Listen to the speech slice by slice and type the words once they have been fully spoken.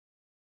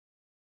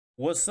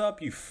What's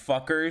up, you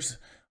fuckers?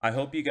 I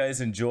hope you guys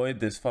enjoyed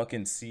this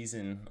fucking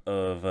season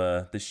of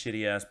this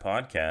shitty ass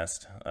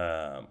podcast.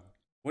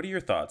 What are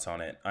your thoughts on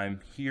it?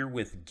 I'm here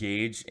with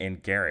Gage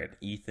and Garrett.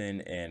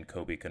 Ethan and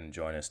Kobe couldn't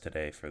join us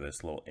today for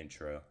this little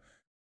intro.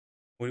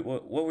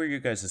 What were your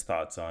guys'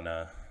 thoughts on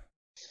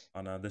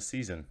this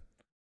season?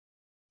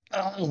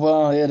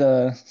 Well, it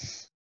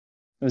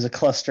was a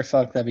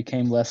clusterfuck that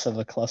became less of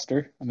a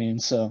cluster. I mean,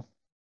 so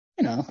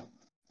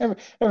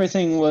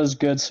everything was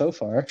good so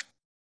far.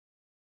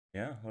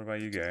 Yeah. What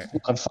about you, Garrett?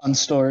 A lot of fun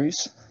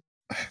stories.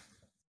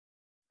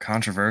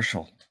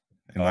 Controversial,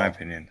 in my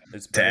opinion.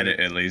 It's to edit,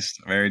 at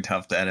least. Very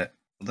tough to edit.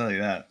 I'll tell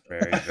you that.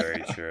 Very,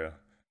 very true.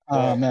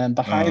 Oh man,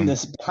 behind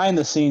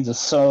the scenes is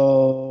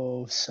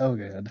so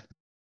good.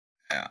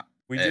 Yeah,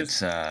 it's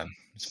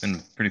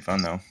been pretty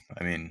fun though.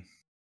 I mean,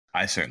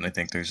 I certainly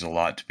think there's a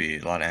lot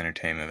of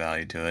entertainment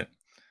value to it,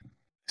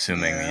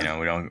 assuming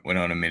we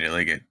don't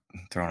immediately get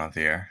thrown off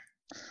the air.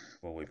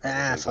 Well, we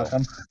probably fuck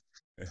them.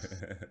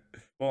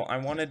 Well, I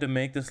wanted to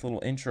make this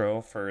little intro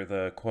for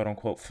the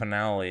quote-unquote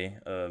finale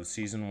of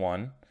season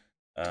 1.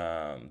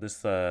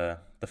 The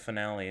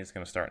finale is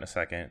going to start in a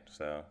second,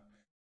 so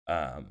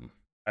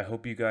I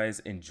hope you guys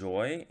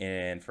enjoy.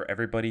 And for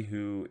everybody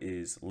who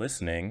is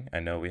listening, I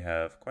know we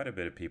have quite a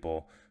bit of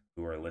people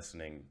who are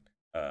listening.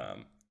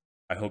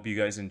 I hope you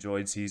guys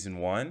enjoyed season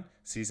 1.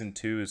 Season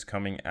 2 is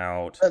coming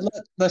out.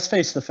 Let's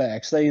face the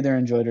facts. They either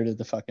enjoyed it or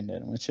they fucking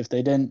didn't. Which, if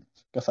they didn't,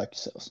 go fuck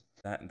yourselves.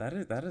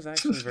 That is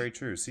actually very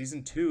true.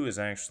 Season 2 is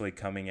actually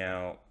coming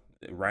out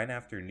right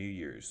after New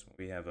Year's.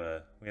 We have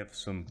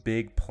some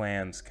big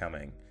plans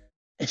coming.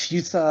 If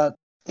you thought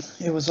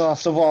it was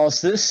off the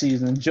walls this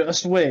season,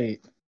 just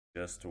wait.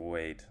 Just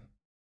wait.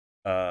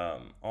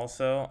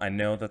 Also, I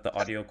know that the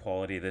audio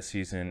quality this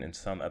season in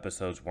some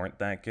episodes weren't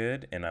that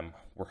good, and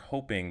we're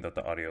hoping that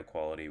the audio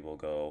quality will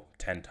go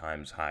 10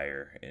 times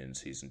higher in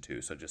season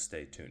 2. So just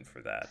stay tuned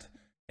for that.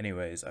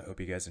 Anyways, I hope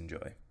you guys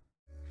enjoy.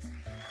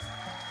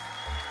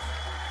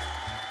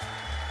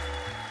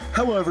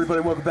 Hello,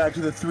 everybody. Welcome back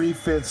to the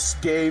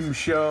 3/5 Game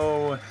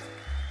Show.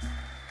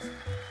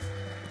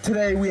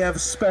 Today we have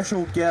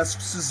special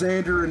guests,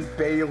 Zander and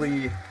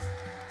Bailey.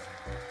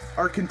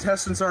 Our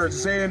contestants are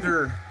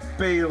Zander,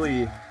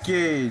 Bailey,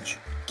 Gage,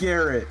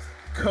 Garrett,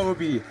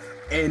 Kobe,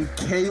 and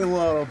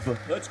Caleb.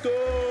 Let's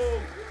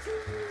go!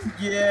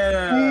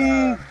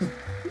 Yeah!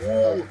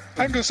 Whoa.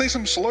 I'm gonna say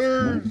some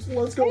slurs.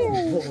 Let's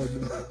go!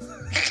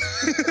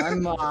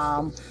 I'm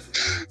Mom.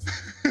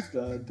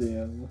 God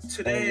damn.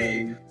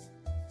 Today,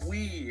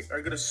 we are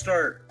going to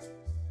start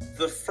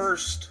the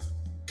first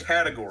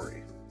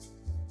category.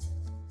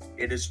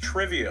 It is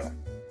trivia.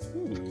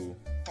 Ooh.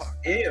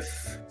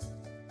 If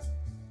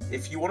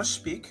you want to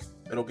speak,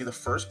 it'll be the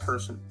first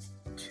person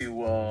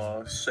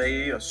to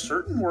say a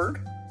certain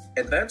word,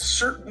 and that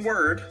certain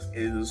word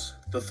is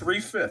the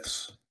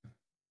 3/5.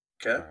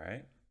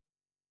 Okay?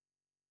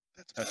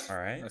 All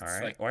right.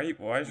 Like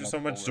Why is there so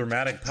much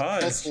dramatic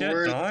pause?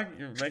 Shit, dog.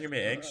 You're making me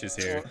anxious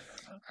here.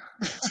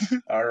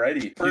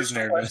 Alrighty. He's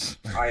nervous.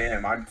 I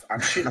am. I'm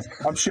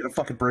shitting a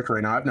fucking brick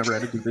right now. I've never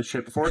had to do this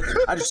shit before.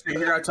 I just sit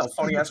here, I tell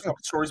funny ass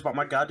fucking stories about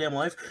my goddamn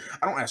life.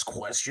 I don't ask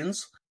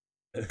questions.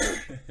 Okay,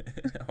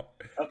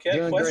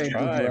 Doing question. great.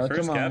 All right, Bro,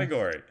 first come on.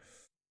 category.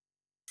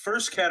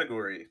 First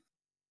category.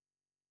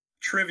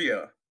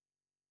 Trivia.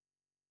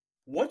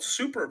 What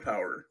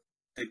superpower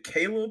did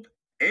Caleb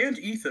and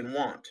Ethan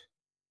want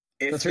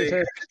if That's they right.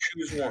 had to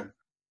choose one?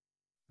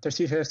 There's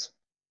 2/5.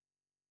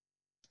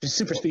 Just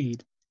super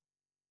speed.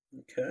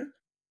 Okay.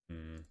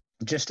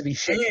 Just to be And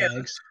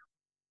shitbags.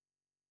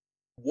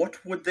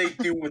 what would they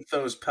do with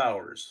those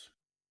powers?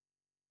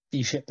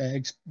 Be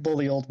shitbags.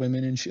 Bully old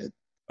women and shit.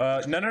 No.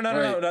 The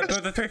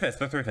 3/5.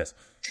 The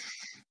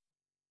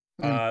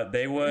 3/5.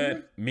 They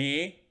would.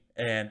 Me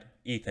and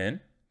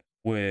Ethan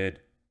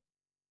would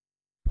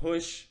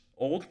push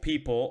old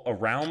people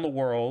around the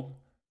world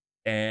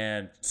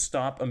and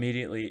stop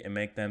immediately and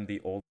make them the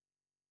old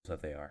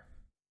that they are.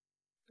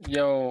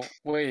 Yo,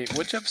 wait,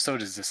 which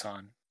episode is this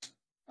on?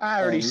 I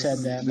already said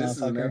that, This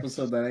is an motherfucker.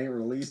 episode that ain't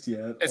released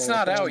yet. It's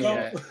not out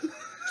yet.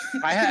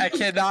 I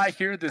cannot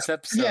hear this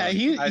episode. Yeah,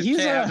 he's can't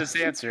have this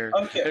answer.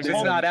 Okay, If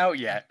it's not out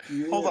yet.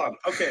 Hold on.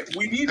 Okay,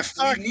 we need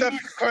Fucked up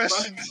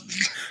question.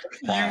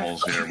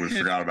 Models here. We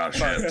forgot about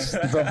ships.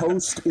 The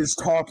host is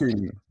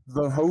talking.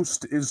 The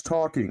host is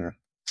talking.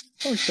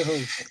 Host to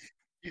host.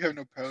 You have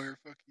no power.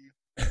 Fuck you.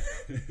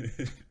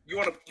 You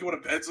want to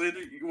bet,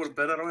 Zander? You want to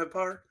bet I don't have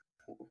power?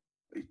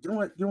 You know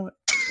what?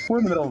 We're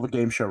in the middle of a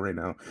game show right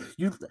now.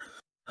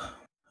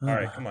 All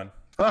right, come on.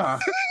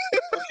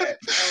 Okay.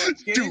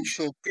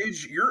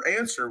 Gage, your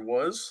answer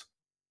was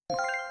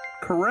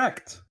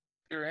correct.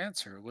 Your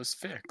answer was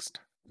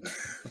fixed.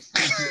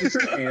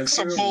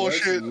 Some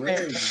bullshit.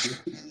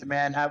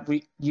 Man,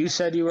 you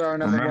said you were our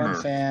number Remember,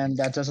 one fan.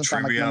 That doesn't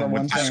sound like trivia number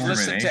one with I've fan.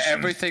 listened to Discrimination.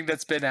 everything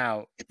that's been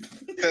out.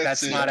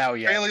 That's it. not out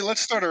yet. Bailey,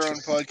 let's start our own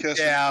podcast.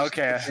 Yeah,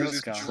 okay,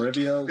 let's go.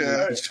 Trivia.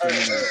 Yeah. All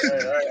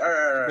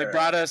right. They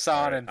brought us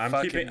on and I'm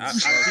fucking...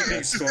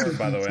 keeping score,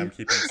 by the way. I'm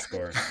keeping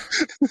score.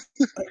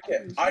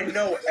 Okay, I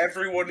know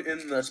everyone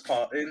in this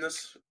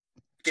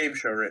game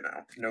show right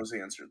now knows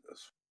the answer to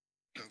this.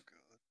 Oh,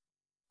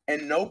 God.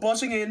 And no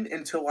buzzing in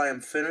until I am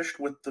finished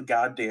with the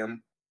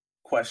goddamn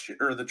question,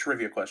 or the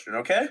trivia question,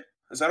 okay?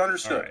 Is that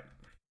understood? All right.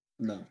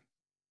 No.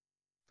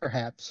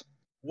 Perhaps.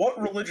 What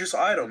religious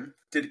item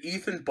did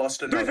Ethan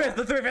bust a nut on?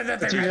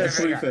 The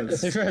three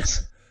fifths.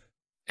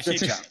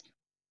 Hijab.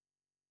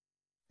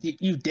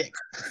 You dick.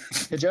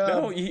 Good job.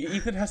 No,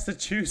 Ethan has to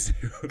choose.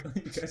 You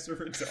guys are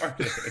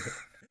retarded.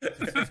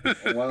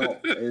 Well,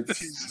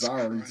 it's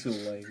already too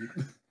late.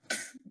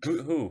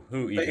 Who,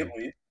 Ethan?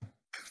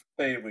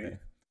 Bailey.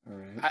 All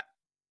right.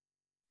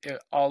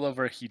 All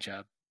over a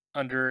hijab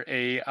under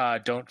a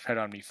 "Don't Tread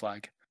on Me"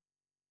 flag.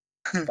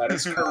 That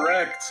is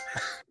correct.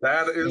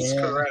 That is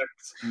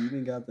correct. You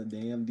even got the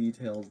damn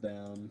details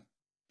down.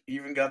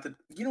 Even got the.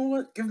 You know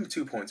what? Give him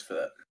 2 points for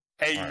that.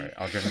 Hey, All right,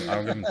 I'll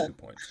give him 2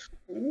 points.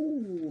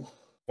 Ooh.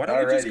 Why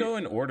don't we just Alrighty. go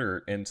in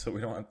order, and so we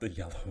don't have to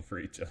yell over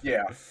each other?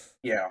 Yeah.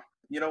 Yeah.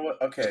 You know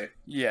what? Okay.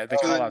 yeah, they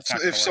Oh, call So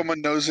out if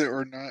someone knows it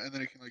or not, and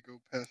then it can like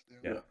go past them.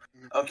 Yeah.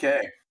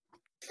 Okay.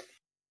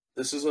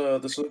 This is a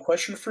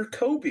question for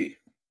Kobe.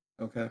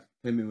 Okay,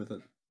 hit me with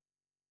it.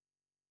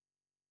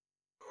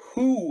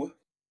 Who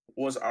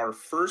was our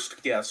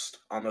first guest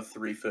on the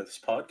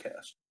 3/5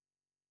 podcast?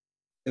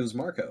 It was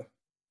Marco.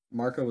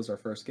 Marco was our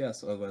first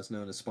guest, otherwise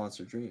known as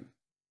Sponsor Dream.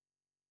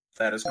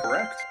 That is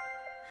correct.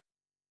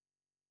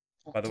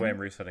 By the way, I'm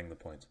resetting the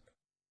points.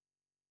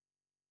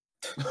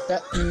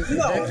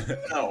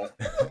 No.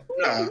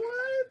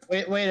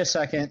 Wait a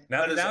second.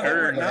 Now That is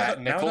that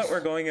Nichols. we're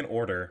going in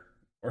order,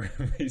 we're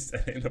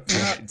resetting the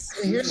points.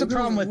 Here's the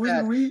problem with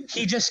that. We-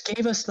 He just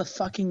gave us the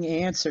fucking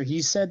answer.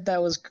 He said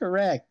that was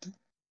correct.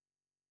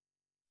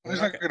 He's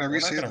not gonna We're not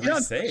re-say gonna it.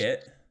 re-say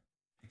it.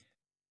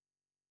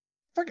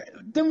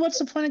 Then what's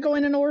the point of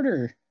going in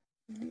order?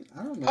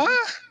 I don't know.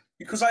 Ah!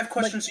 Because I have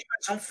questions you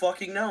guys don't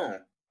fucking know.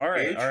 All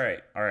right, Gage?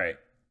 all right.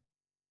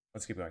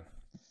 Let's keep going.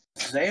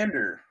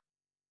 Xander.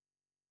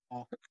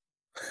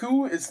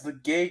 Who is the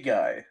gay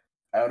guy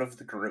out of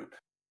the group?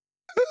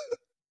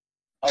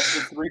 Of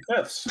the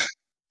 3/5.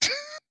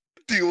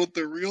 Do you want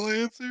the real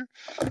answer?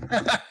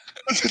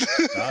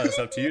 Nah, it's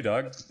up to you,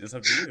 dog. It's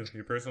up to you.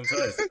 Your personal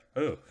choice.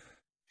 Who?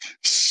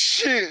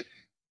 Shit!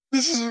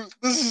 This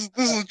is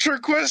a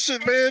trick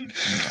question, man.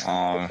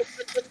 Oh,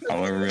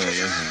 it really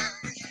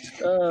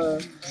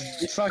isn't.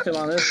 You fucked him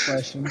on this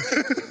question.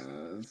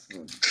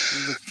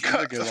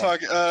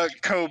 Fuck,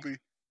 Kobe.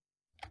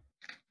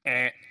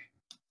 That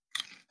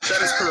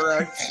is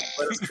correct.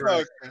 That is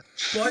correct. Okay.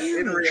 But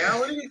in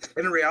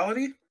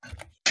reality,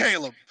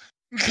 Caleb.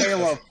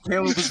 Caleb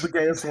is the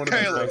gayest one.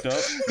 Caleb.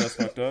 That's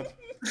fucked up.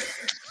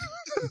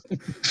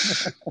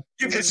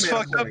 Give this It's man a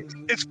fucked up. break.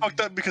 It's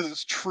fucked up because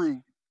it's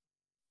true.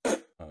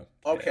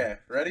 Okay,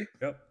 ready?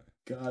 Yep.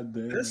 God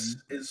damn. This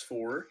is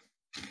for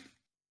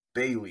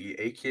Bailey,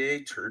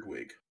 aka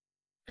Turdwig.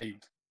 Hey,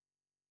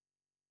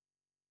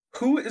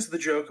 Who is the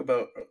joke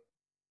about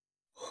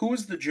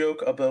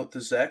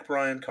the Zach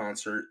Bryan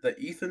concert that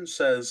Ethan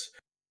says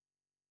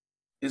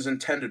is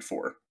intended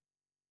for?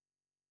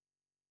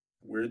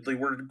 Weirdly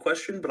worded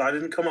question, but I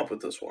didn't come up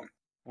with this one.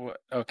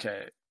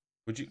 okay.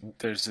 Would you?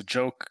 There's a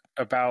joke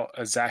about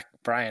a Zach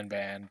Bryan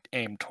band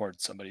aimed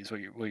towards somebody. Is what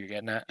you're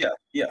getting at? Yeah,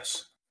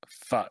 yes.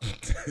 Fuck.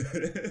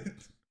 Fake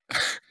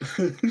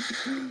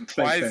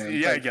Why? fan,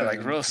 Yeah, fake yeah, like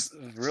fan.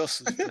 real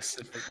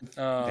specific.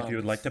 If you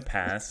would like to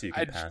pass, you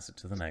can I- pass it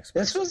to the next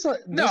This person. was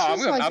like No, this I'm was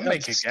gonna- like I'll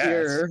make a guess.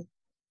 obscure.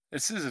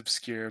 This is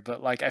obscure,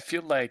 but like I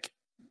feel like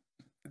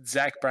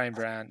Zach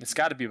Bryan. It's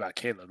got to be about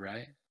Caleb,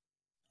 right?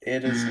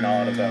 It is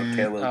not about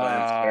Caleb.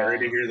 I'm sorry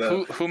to hear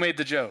that. Who made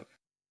the joke?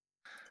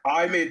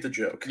 I made the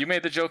joke. You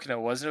made the joke, and it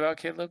wasn't about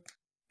Caleb.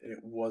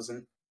 It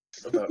wasn't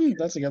about.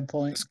 That's a good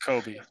point. It's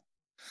Kobe.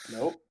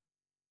 Nope.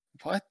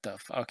 What the?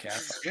 Okay, I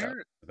fucked up.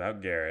 Garrett.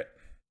 About Garrett.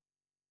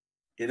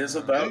 It is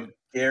about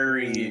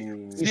Gary.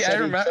 Ooh. He See, said I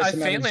he remember- pissed I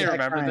him at a faintly Zach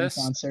remember Bryan this.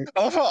 concert.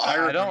 I love how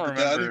I don't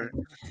remember.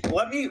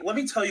 Let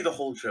me tell you the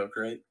whole joke,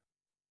 right?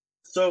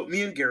 So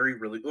me and Gary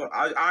really,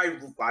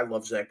 I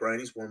love Zach Bryan.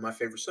 He's one of my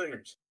favorite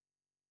singers.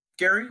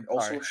 Gary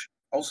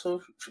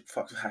also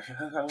fuck.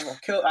 I'll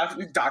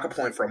dock a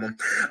point from him.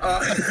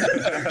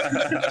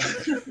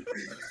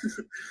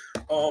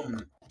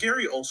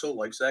 Gary also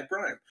likes Zach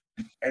Bryan,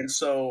 and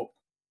so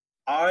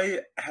I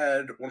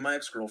had one of my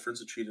ex-girlfriends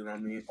that cheated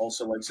on me,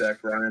 also like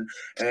Zach Bryan,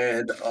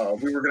 and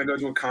we were gonna go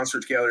to a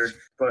concert together,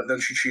 but then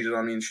she cheated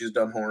on me and she's a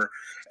dumb whore,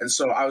 and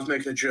so I was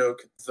making a joke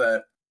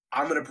that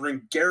I'm gonna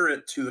bring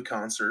Garrett to the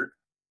concert,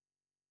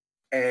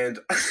 and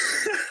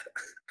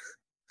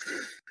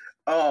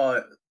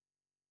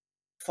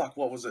fuck,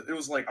 what was it? It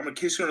was like, I'm gonna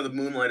kiss you under the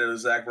moonlight at a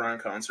Zach Bryan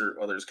concert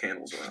while there's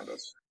candles around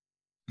us.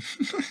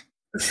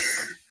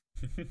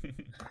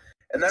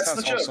 And that's Sounds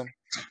the joke. wholesome.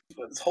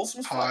 It's wholesome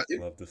as fuck, Hot.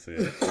 dude. Love to see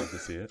it. Love to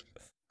see it.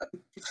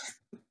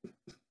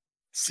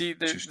 See,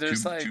 Just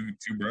there's two, like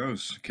two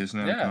bros kissing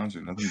at a Yeah.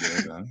 concert. Nothing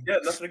good about it. Yeah,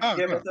 nothing to Oh,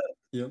 get no. about that.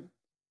 Yep.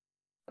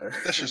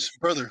 That's just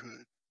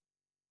brotherhood.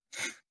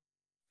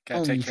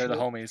 gotta take Holy care of the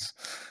shit. homies.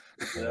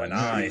 When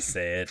I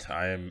say it,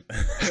 I'm.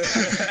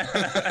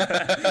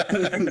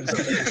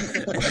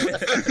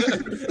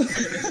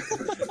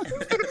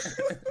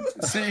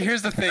 See,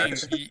 here's the thing.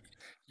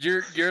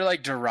 You're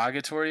like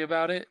derogatory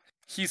about it.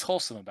 He's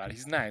wholesome about it.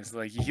 He's nice.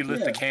 Like he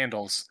lit the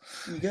candles.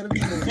 You gotta be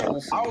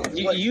wholesome.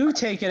 You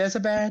take it as a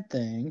bad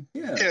thing.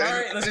 Yeah. All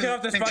right, let's get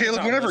off this and fucking Caleb,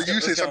 topic. whenever Let's you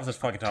get- say let's get off something, this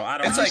fucking topic. I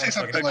don't It's I like don't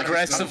fucking- I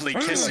aggressively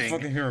don't kissing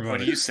fucking hear about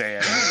when it. you say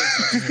it.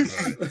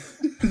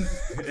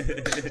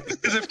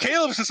 Because if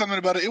Caleb said something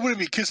about it, it wouldn't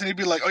be kissing. He'd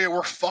be like, "Oh yeah,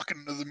 we're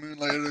fucking to the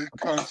moonlight at a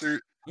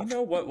concert." You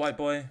know what, white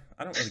boy?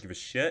 I don't really give a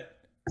shit.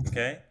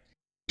 Okay.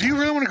 Do you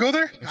really want to go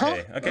there? Huh?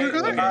 Okay. Okay. You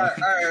wanna go there?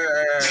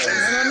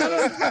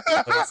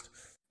 Let's-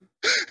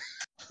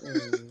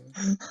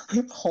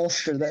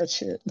 Holster that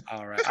shit.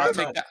 All right,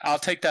 I'll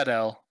take that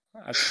L.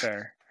 That's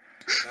fair.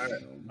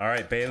 All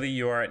right, Bailey,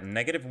 you are at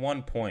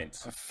 -1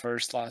 points.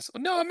 First loss.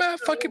 No, I'm at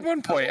fucking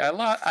 1 point.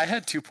 I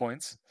had 2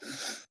 points.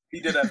 He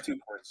did have 2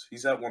 points.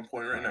 He's at 1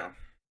 point right now.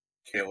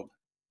 Caleb.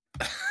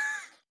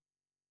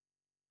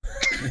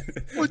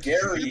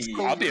 Gary.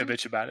 I'll be a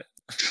bitch about it.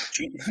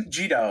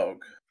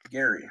 G-Dog.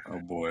 Gary. Oh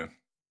boy.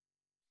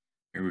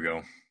 Here we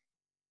go.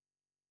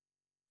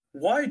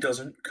 Why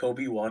doesn't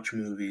Kobe watch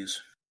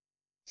movies?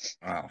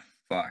 Oh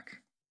fuck.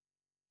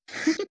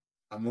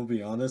 I'm gonna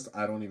be honest.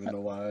 I don't even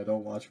know why I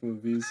don't watch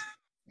movies.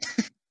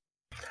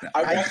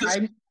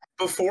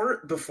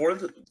 Before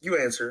you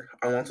answer,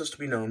 I want this to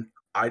be known.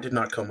 I did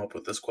not come up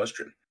with this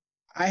question.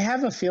 I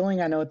have a feeling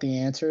I know what the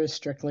answer is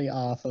strictly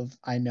off of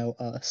I Know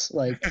Us.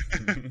 Like,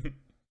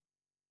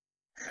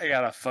 I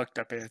got a fucked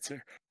up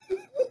answer.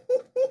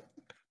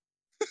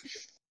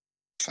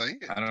 Say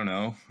it. I don't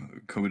know.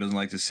 Kobe doesn't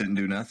like to sit and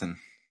do nothing.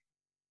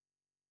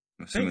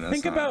 I'm assuming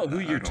Think that's about not- who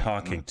I you're don't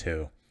talking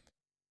know.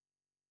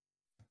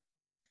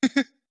 to.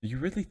 You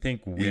really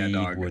think we Yeah,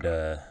 dog. would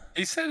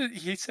He said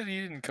he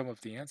didn't come up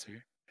with the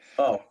answer.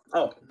 Oh,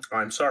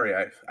 I'm sorry.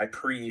 I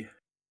come.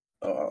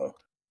 I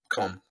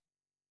come.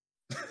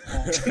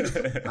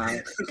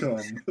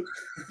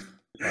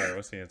 Alright,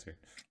 what's the answer?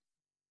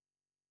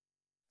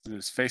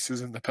 His face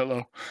is in the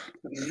pillow.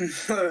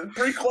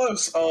 Pretty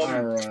close. All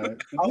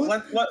right. I'll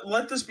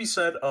let this be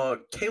said.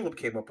 Caleb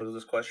came up with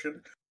this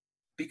question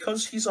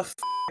because he's a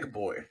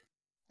boy.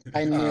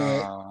 I knew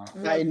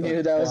it. I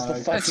knew that was the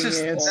Fuck. fucking That's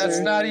just- answer. that's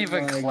not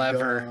even my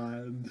clever.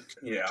 God.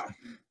 Yeah.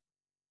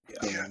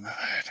 Yeah.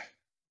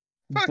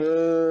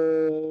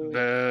 Boo. Wow.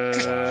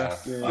 Yeah.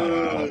 Fuck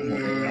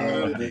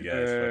you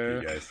guys.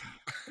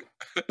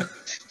 Fuck you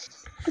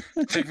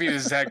guys. Take me to the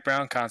Zach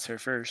Brown concert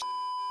first.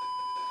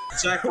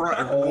 Zach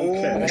Ryan.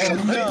 Okay.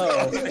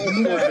 No.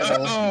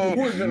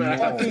 We're gonna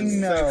have to Fucking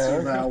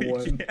censor no. that We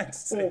one. can't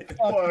say that.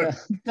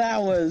 Fuck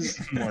that was.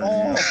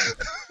 Oh,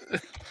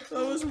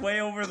 That was way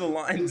over the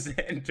line,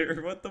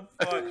 Zander. What the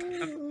fuck?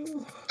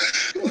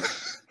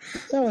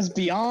 that was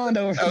beyond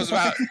over. That was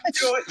about. You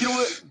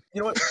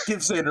know what? Give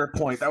Xander a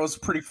point. That was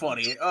pretty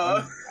funny.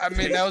 I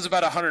mean, that was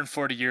about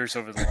 140 years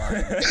over the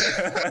line.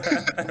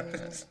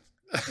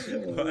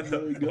 What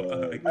the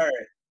fuck? All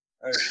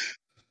right.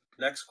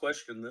 Next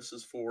question. This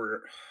is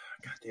for.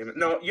 God damn it.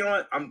 No, you know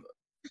what?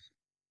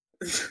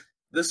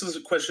 This is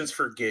questions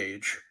for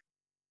Gage.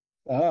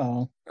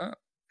 Oh.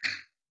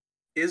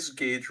 Is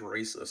Gage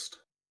racist?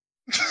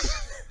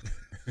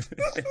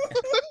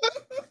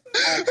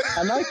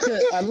 I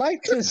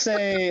like to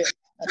say,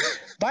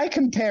 by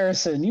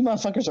comparison, you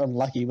motherfuckers are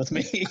lucky with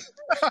me.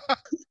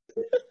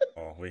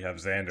 Oh, we have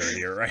Xander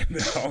here right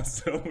now,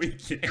 so we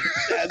can't.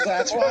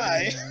 That's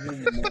why.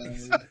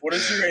 What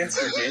is your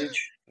answer,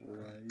 Gage?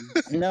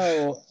 Right.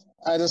 No,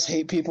 I just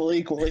hate people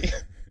equally.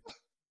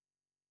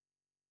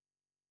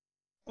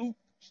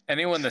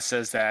 Anyone that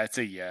says that, it's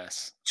a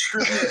yes.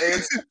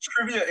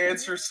 Trivia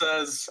answer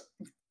says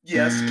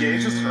yes.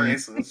 Gage is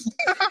racist.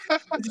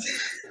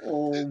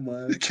 Oh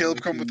my. Did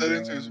Caleb come with that fucking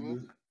answer as well?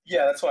 God.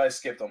 Yeah, that's why I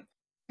skipped him.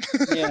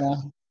 Yeah.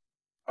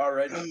 All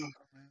right.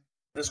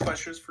 This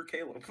question is for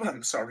Caleb.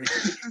 I'm sorry.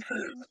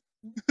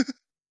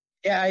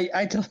 Yeah,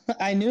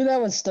 I knew that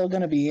was still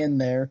going to be in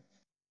there,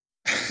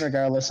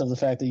 regardless of the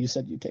fact that you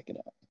said you take it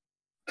out.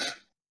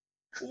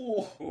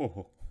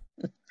 Oh.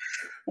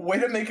 Way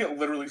to make it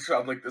literally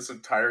sound like this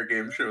entire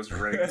game show is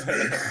rigged.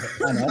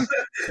 I know.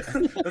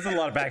 There's a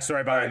lot of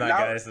backstory behind that, Now-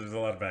 guys. There's a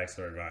lot of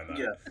backstory behind that.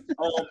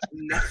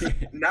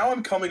 Yeah. Now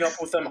I'm coming up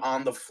with them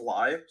on the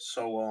fly.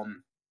 So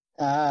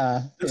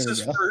this here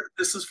is we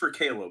go. for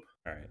Caleb.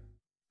 All right.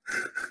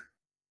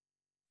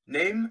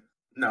 Name?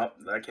 No,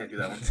 I can't do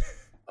that one.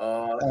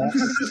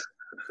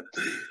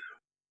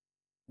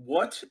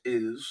 What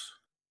is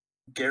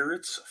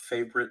Garrett's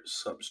favorite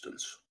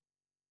substance?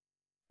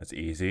 That's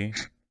easy.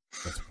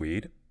 That's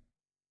weed.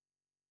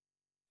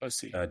 Let's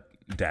see.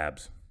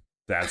 Dabs.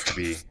 That's to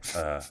be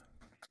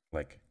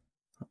like.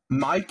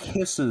 My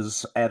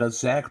kisses at a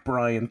Zach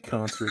Bryan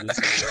concert.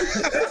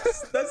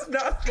 That's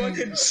not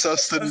fucking.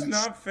 Sustenance. That's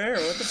not fair.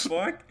 What the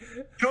fuck?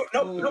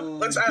 No.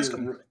 Let's ask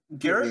him.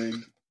 Garrett,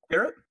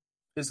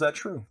 is that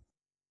true?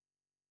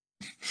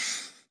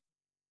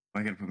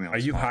 Why gotta put me on Are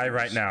the you spot high for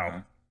right this,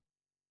 now?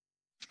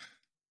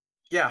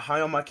 Yeah,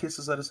 high on my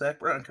kisses at a Zach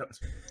Bryan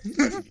concert.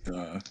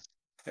 huh?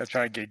 I'll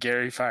try to get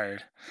Gary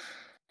fired.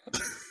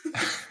 Come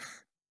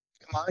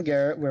on,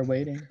 Garrett, we're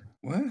waiting.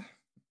 What?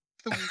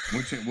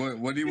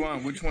 What do you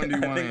want? Which one do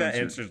you want? I think that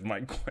answered? answers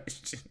my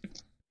question.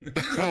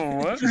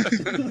 What?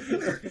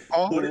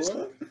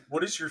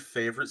 What is your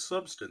favorite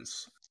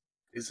substance?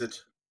 Is it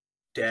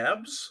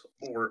dabs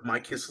or My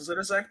Kisses at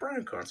a Zach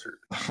Bryan concert?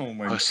 Oh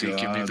my Pussy, god!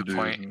 give me the dude.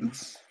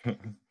 point.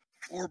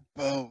 Or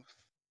both.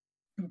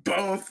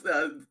 Both.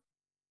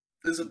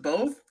 Is it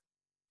both?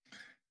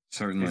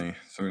 Certainly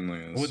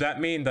is. Would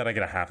that mean that I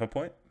get a half a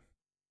point?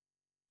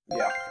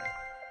 Yeah.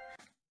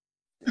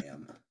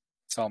 Damn.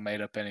 It's all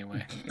made up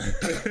anyway.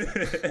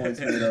 Points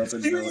made up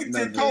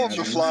and Call him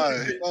the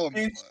fly.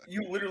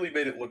 You literally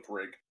made it look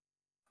rigged.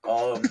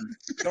 Don't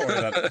worry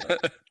about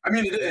it. I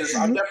mean, it is.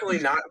 I'm definitely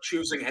not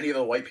choosing any of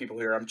the white people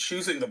here. I'm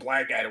choosing the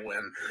black guy to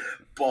win.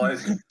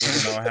 But Even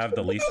though I have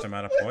the least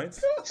amount of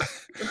points?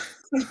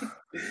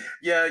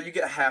 yeah, you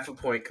get half a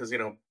point because,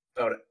 about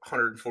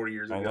 140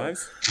 years All ago.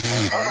 lives?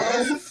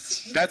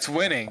 That's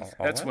winning. All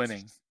That's lives?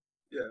 winning.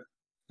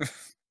 Yeah.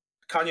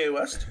 Kanye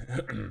West?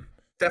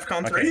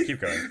 DEFCON 3? Okay,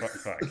 keep going.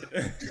 Fuck.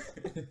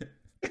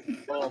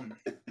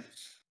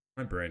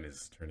 My brain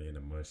is turning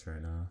into mush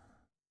right now.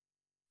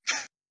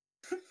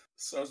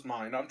 So's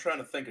mine. I'm trying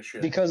to think of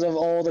shit. Because of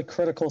all the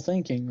critical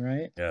thinking,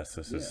 right? Yes,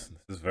 this is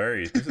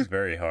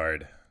very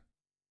hard.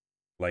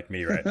 Like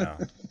me right now.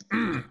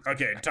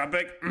 Okay,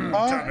 topic.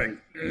 Topic.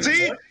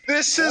 See,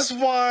 this is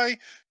why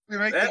we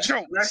make the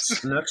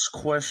jokes. Next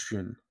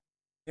question.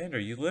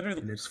 Zander, you literally.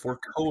 And it's for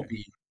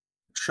Kobe.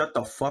 Shut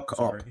the fuck up.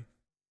 Sorry.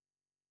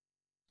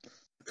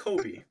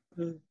 Kobe,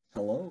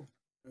 Hello.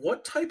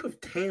 what type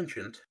of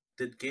tangent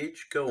did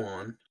Gage go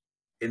on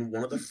in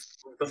one of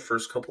the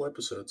first couple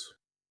episodes?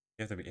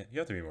 You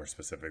have to be more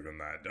specific than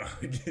that,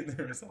 dog.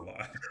 There's a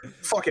lot.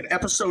 Fucking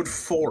episode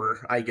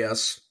 4, I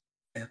guess.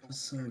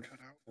 Episode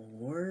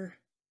 4?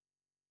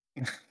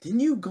 Didn't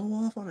you go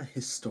off on a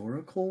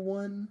historical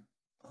one?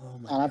 Oh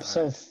my god. On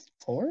episode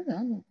 4?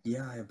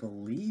 Yeah, I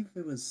believe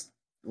it was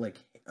like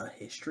a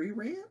history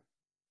rant.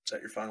 Is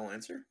that your final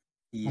answer?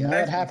 Yeah, know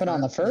what happened on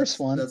the first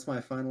one. That's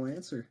my final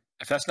answer.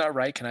 If that's not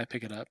right, can I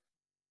pick it up?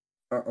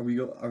 Are we?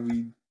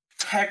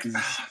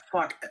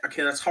 Fuck.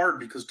 Okay, that's hard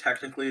because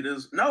technically it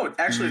is. No,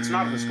 actually, it's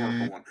not a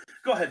historical one.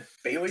 Go ahead,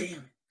 Bailey.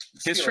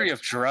 History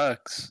of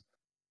drugs.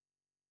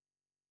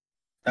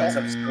 That was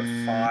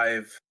episode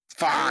 5.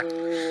 Fuck.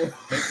 Oh.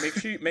 Make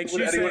sure Would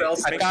you anyone say.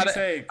 else- I make thought sure you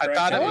say it. I correct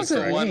thought it That was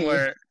answer. the wasn't one me.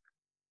 where.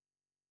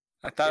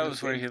 I thought it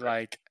was where he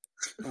like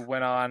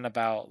went on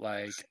about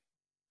like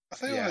I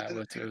think yeah, I did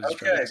with it. his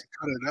Okay. drugs.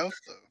 Cut it out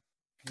though.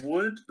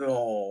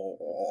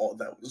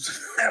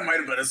 That might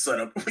have been a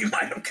setup. We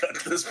might have cut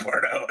this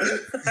part out.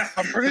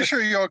 I'm pretty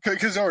sure y'all cut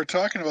because y'all were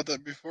talking about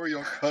that before.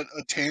 Y'all cut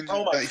a tangent.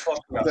 Oh my that-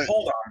 fucking god! that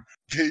Hold on.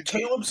 Gage-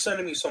 Caleb's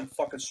sending me some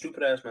fucking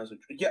stupid ass message.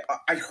 Yeah,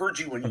 I heard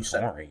you when you I'm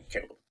said sorry. it,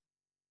 Caleb.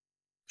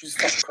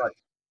 Jesus fucking Christ.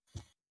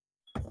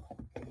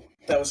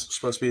 That was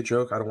supposed to be a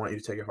joke. I don't want you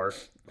to take it hard.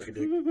 Like a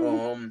dick.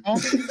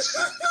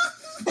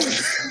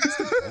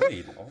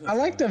 I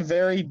like the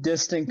very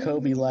distant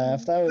Kobe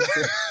laugh. That was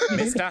good.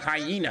 Mr.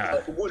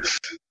 Hyena. Would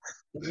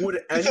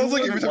It sounds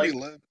like anyone every time he like,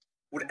 left.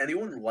 would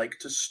anyone like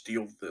to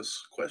steal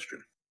this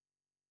question?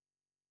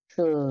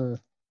 Sure.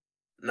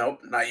 Nope,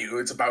 not you.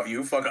 It's about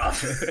you. Fuck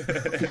off.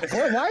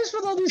 Why is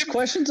with all these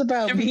questions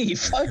about me?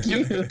 Fuck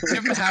you.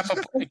 Give him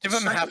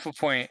half a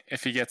point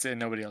if he gets it and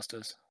nobody else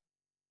does.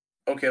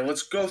 Okay,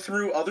 let's go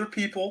through other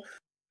people.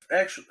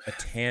 Actually, A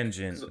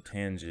tangent.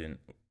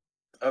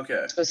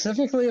 okay.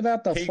 Specifically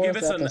about the Can you fourth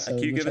give us episode. Can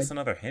you give which us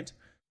another hint?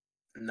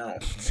 No.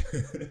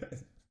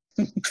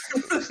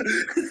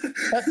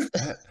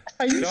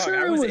 Are you Dog, sure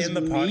I it was was in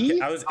the me?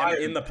 podcast. I was I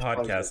in the am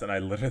podcast, positive. and I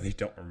literally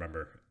don't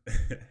remember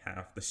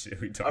half the shit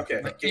we talked Okay.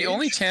 about. The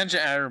only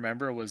tangent I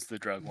remember was the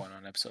drug one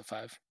on episode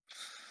 5.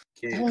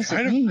 That Gage, was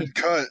Might have me. been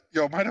cut.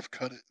 Y'all might have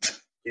cut it.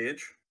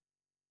 Gage,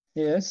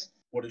 Yes.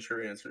 what is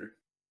your answer?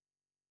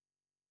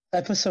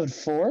 Episode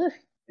 4?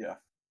 Yeah.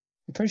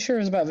 I'm pretty sure it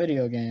was about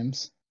video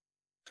games.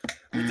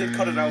 We did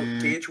cut it out.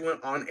 Gage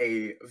went on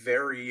a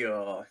very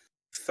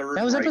third.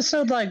 That was right.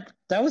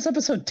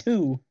 episode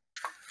 2.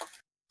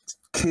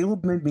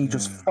 Caleb made me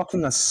just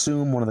fucking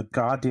assume one of the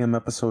goddamn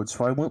episodes,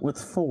 so I went with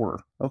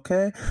 4.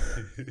 Okay,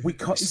 we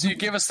cut. So you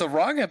gave us the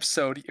wrong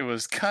episode. It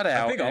was cut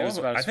out. I think and it all was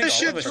of about I think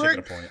This all of us shit's should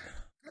get a point.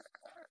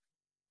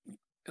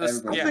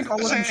 Everybody- yeah. I think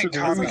all of them should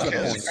Saying lose Kobe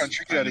a is point. a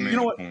country get out of You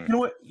here. know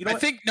what? I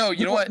think no.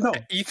 You know what? No.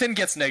 Ethan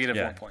gets negative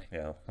Yeah, 1 point.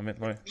 yeah. Let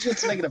me.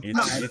 It's negative Ethan-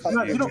 9. Ethan-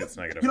 No, Ethan you know- gets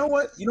negative You know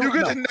one. what? You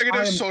get the negative I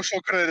am,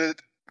 social credit.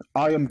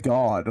 I am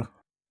God.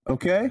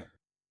 Okay,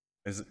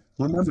 Is it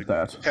remember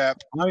that. Cap.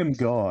 I am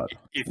God.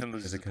 Ethan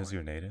loses. is it because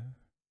you're native?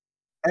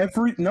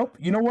 Nope.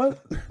 You know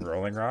what?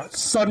 Rolling Rocks.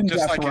 Sudden Just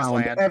death like his round.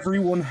 land.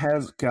 Everyone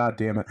has. God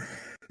damn it.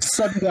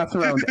 Sudden death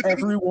round.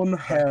 Everyone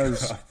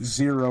has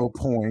 0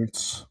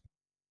 points.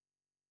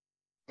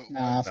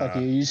 Nah, fuck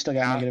Nah. you. You still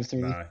got Nah. negative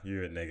 3. Nah,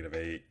 you at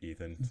 -8,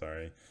 Ethan.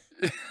 Sorry.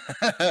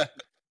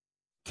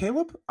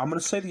 Caleb, I'm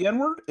gonna say the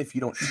N-word if you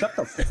don't shut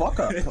the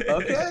fuck up, okay? And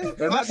I'll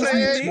that say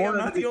means it. more I'm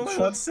than not the only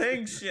shut- one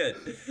saying shit.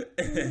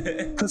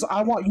 Because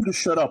I want you to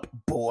shut up,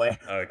 boy.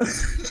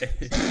 Okay.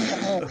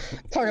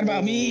 Talking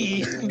about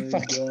me. Oh my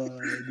Fuck. God.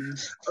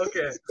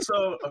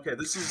 Okay,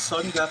 this is a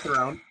sudden death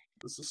round.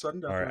 All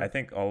right, I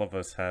think all of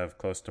us have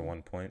close to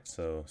 1 point,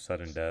 so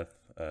sudden death.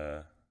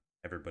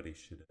 Everybody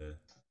should.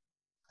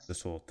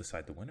 This will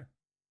decide the winner.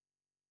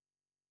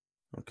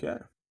 Okay.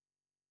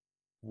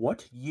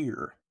 What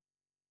year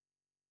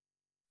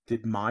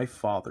did my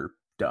father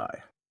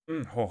die?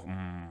 Oh,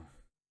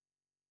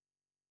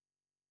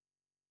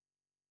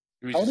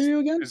 We How old are just- you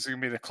again? This is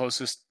gonna be the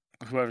closest.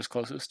 Whoever's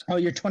closest. Oh,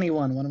 you're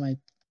 21. What am I?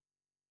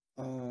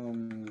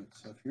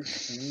 So if you're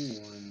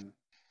 21,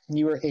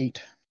 You were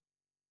 8.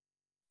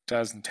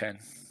 2010.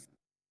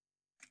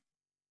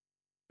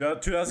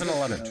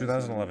 2011.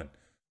 2011.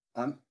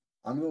 I'm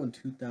going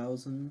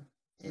 2000.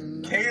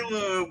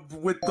 Caleb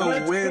with the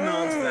Let's win go!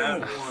 on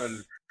that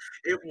one.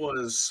 It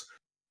was.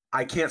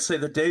 I can't say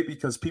the date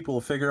because people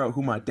will figure out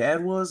who my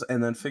dad was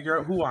and then figure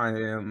out who I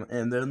am,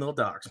 and then they'll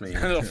dox me.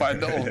 They'll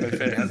find the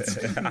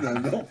OnlyFans.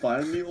 Then they'll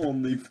find the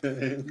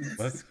OnlyFans.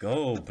 Let's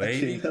go, I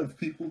baby. can't have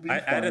people be I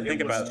had to finding think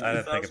It was about. I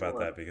had to think 2011. about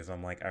that because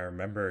I'm like, I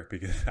remember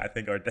because I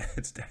think our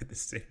dads died the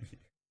same year.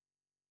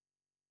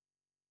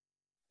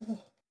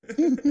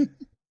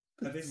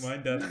 I think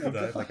mine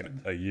died like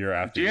a year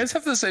after. Do you guys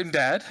have the same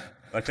dad?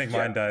 I think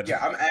mine died.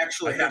 Yeah, I'm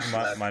actually I think half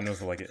that. mine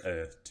was like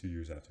 2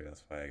 years after.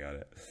 That's why I got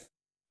it.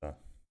 So,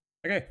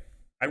 okay,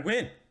 I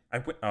win.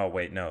 Oh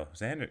wait, no,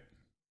 Zander.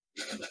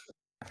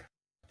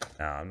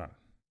 No, I'm not.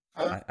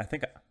 I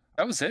think.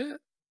 That was it.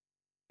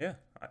 Yeah,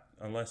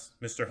 unless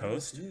Mr.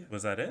 Host,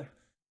 was that it?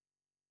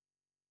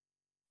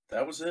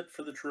 That was it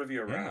for the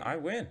trivia Yeah, round. I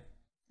win.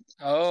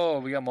 Oh,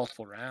 we got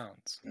multiple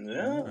rounds.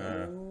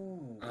 Yeah.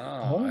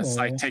 Oh, it's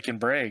like taking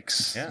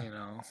breaks. Yeah. You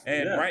know.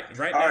 And Yeah. right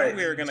All now right,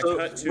 we are gonna so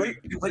cut to.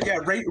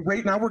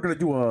 right now we're gonna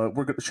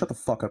shut the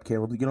fuck up,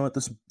 Caleb. You know what?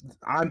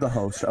 I'm the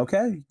host,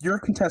 okay? You're a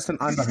contestant.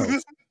 I'm the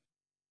host.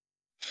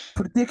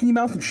 Put a dick in your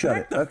mouth and shut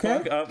Back it, the okay?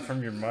 fuck up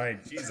from your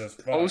mic, Jesus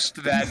fuck.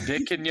 Post that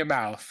dick in your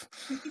mouth.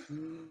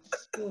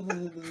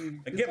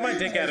 Get my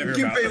dick out of your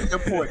Give mouth. Bailey a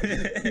point.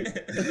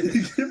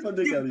 Get my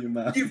dick out of your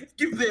mouth.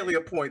 Give Bailey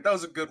a point. That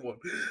was a good one.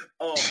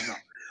 No.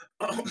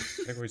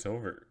 It's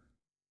over.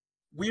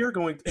 We are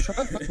going to shut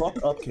the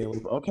fuck up,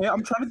 Caleb. Okay,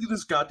 I'm trying to do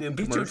this goddamn.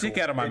 Get your dick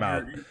out of my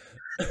mouth.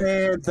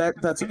 And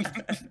that's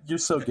you're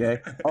so gay.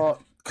 To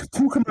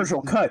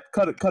commercial. Cut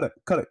it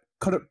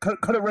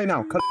right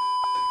now. Cut it.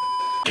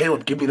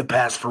 Caleb, give me the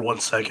pass for 1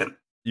 second.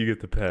 You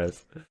get the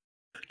pass.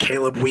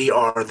 Caleb, we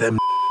are them.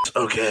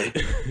 Okay,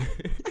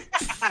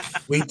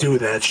 we do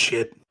that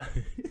shit.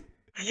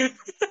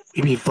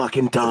 We be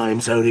fucking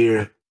dimes out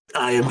here.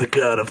 I am the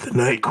god of the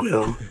night,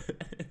 Quill.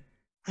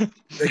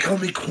 They call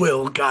me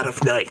Quill, god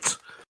of night.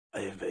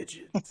 I am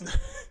vengeance.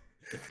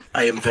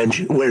 I am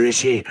vengeance. Where is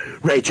she?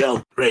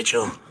 Rachel.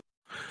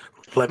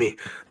 Let me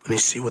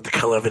see what the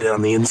color of it is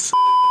on the inside.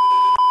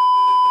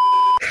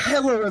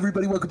 Hello,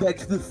 everybody. Welcome back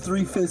to the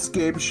 3/5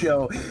 Game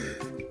Show.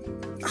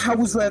 How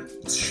was that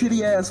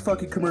shitty ass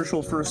fucking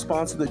commercial for a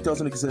sponsor that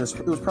doesn't exist?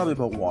 It was probably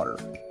about water.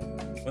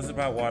 Was it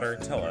about water?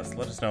 Tell us.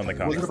 Let us know in the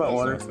comments. Was it about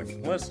water?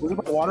 Was it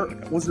about water?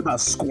 Was it about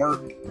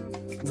squirt?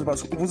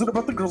 Was it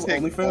about the girls'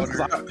 Take OnlyFans? Because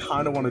water. I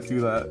kind of want to do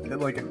that. And,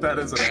 like, that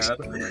is an ad.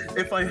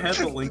 If I had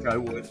the link, I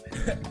would.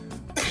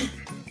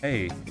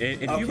 Hey,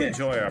 if you Okay,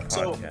 enjoy our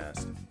so-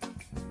 podcast,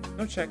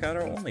 go check out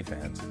our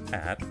OnlyFans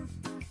at.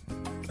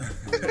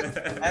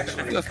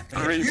 Actually, The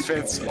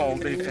 3/5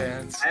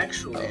 OnlyFans.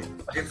 Actually,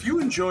 if you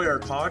enjoy our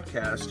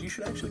podcast, you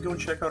should actually go and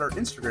check out our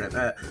Instagram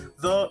at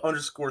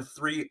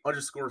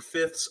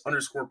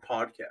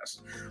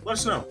the_3_5ths_podcast. Let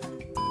us know.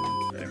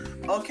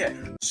 Okay,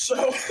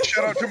 so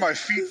Shout out to my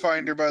feet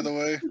finder, by the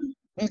way.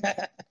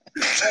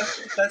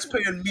 that's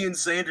paying me and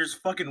Zander's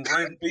fucking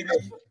rent, baby.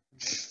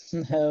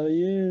 Hell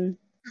yeah.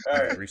 All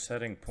right,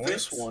 Resetting points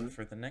This one.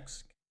 for the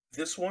next.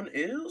 this one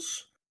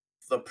is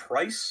The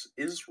Price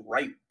is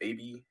Right,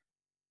 baby.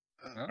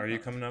 Are you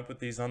coming up with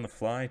these on the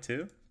fly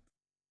too?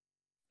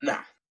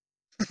 Nah.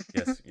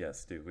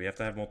 Yes, dude. We have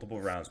to have multiple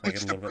rounds. Make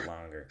it a little bit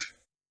longer.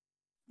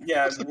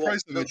 Yeah, What's the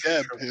price of a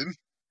dab pin?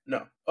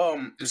 No.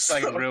 It's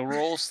like real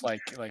rules,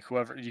 like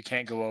whoever you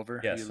can't go over.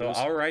 Yeah, you so lose.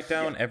 I'll write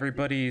down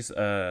everybody's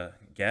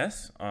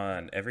guess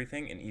on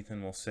everything, and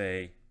Ethan will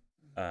say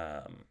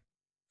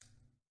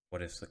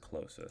what is the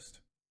closest.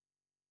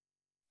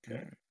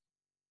 Okay.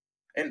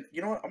 And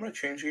you know what? I'm going to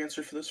change the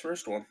answer for this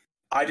first one.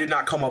 I did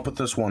not come up with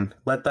this one.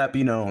 Let that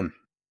be known.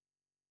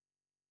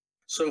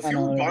 So if I you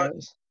know were what buying, it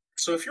is.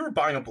 so if you were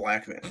buying a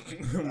black man,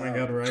 Oh my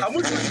god, right? how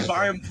much would you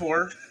buy him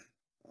for?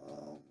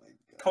 Oh my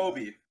god.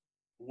 Kobe,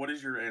 what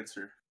is your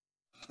answer?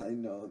 I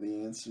know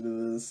the answer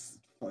to this.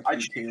 I Fucking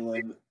changed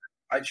Caleb.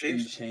 I You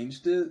changed.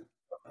 changed it?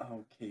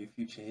 Okay, if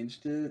you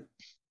changed it,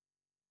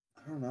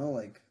 I don't know,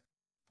 like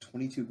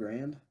 22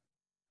 grand? All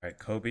right,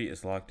 Kobe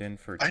is locked in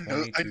for I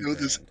 22 know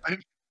this.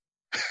 grand.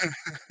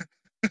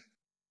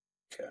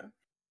 Okay.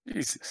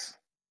 Jesus.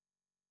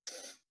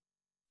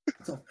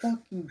 It's a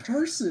fucking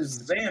person.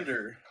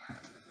 Xander,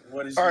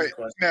 What is All your right,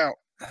 question? now,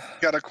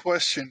 got a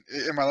question.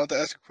 Am I allowed to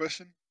ask a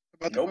question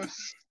about the Nope. question?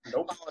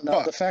 Nope. Oh, no,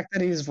 Fuck. the fact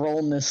that he's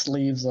rolling his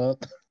sleeves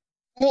up.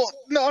 Well,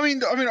 no, I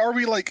mean, are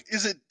we like,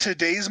 is it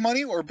today's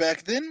money or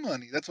back then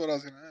money? That's what I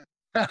was gonna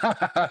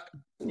ask.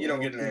 You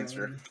don't get an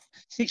answer.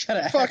 You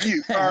gotta Fuck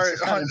you. ask All right,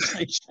 about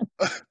inflation.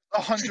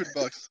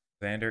 $100.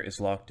 Xander is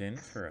locked in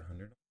for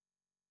 100.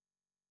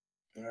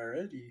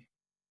 Alrighty.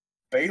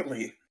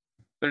 Bailey.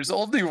 There's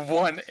only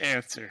one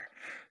answer.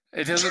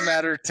 It doesn't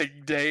matter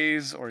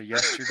today's or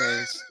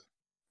yesterday's.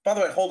 By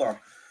the way, hold on.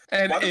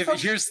 And Why the if fuck-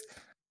 here's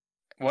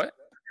what?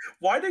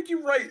 Why did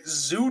you write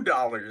zoo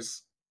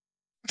dollars?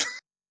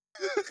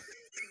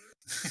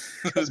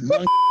 That's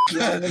monkey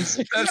That's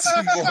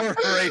more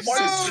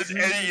racist than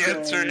any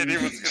answer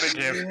anyone's gonna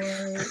give.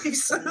 He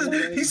said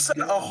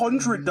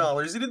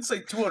 $100. He didn't say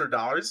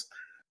 $200.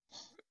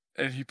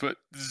 And he put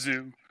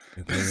zoo.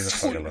 Leave me the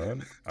fuck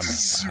alone. I'm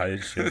high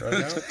as shit right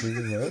now. Leave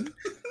me alone.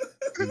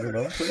 Leave me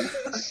alone,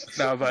 please.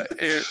 No, but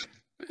it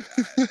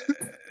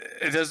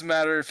doesn't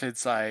matter if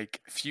it's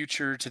like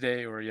future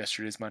today or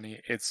yesterday's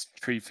money. It's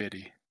tree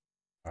fitty.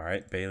 All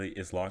right, Bailey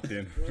is locked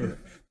in.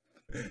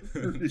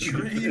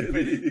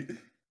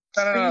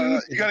 No.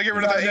 You gotta get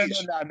rid of the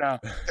H. No.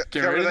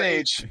 Get rid of the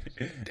H.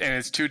 And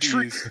it's two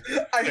D's.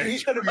 I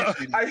hate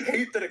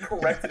that it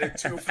corrected it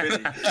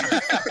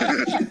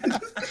 250.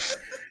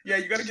 Yeah,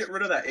 you gotta get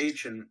rid of that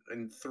H in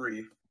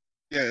 3.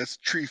 Yeah, it's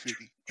tree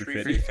fitty.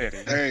 Tree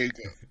fitty. There you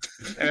go.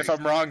 And if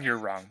I'm wrong, you're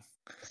wrong.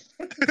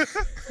 I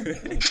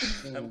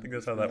don't think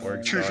that's how that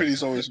works. Tree dog.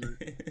 fitty's always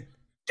right.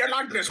 They're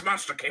like this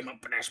monster came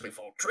up and asked me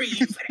for a tree.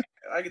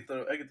 I get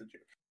the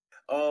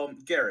joke.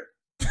 Garrett.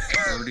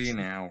 30 an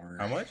hour.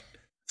 How much?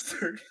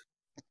 30.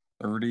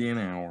 30 an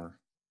hour.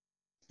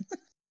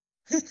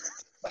 I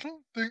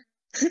don't think.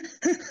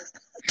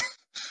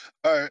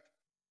 All right.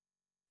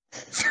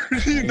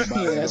 30 an hour.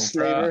 Yes,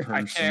 later.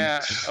 I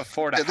can't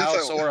afford a Yeah, that's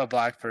house how- or a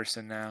black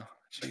person now.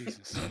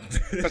 Jesus.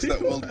 That's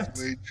that welder's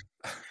wage.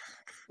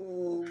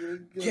 Oh my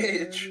god.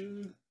 Gage.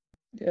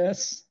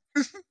 Yes.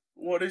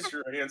 What is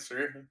your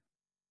answer?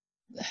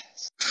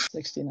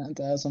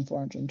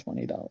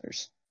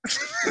 $69,420.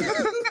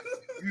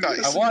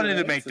 Nice. I wanted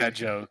to make answer. that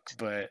joke,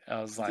 but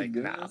I was That's a like,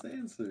 good nah. ass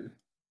answer.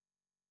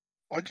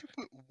 Why'd you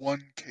put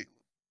one Caleb?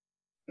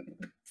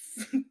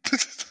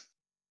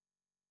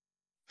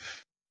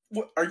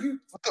 What are you?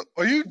 What the?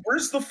 Are you?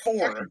 Where's the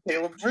 4,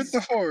 Caleb? Where's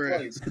the 4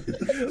 at?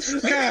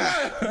 Jesus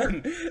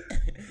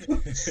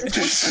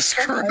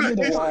I need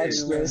to Christ. watch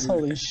this.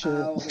 Holy shit.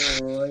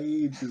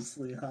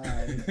 Outrageously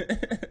high.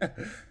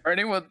 For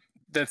anyone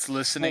that's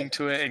listening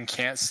to it and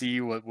can't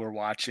see what we're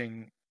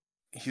watching,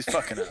 he's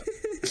fucking up.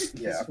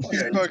 Yeah.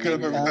 He's Okay. fucking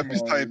up every time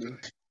he's typing.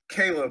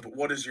 Caleb,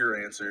 what is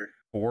your answer?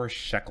 4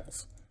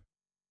 shekels.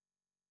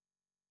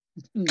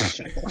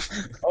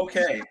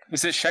 Okay,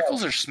 Is it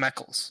shekels or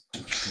smeckles?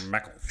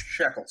 Shekels.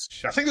 shekels.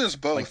 I think there's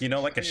both. Like, you know,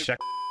 like a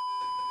shekel.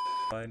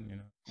 You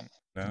know?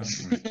 No. Oh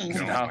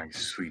No. my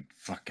sweet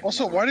fucking.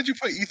 Also, Lord. why did you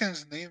put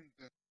Ethan's name?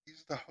 Then?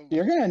 He's the host.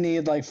 You're gonna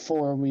need like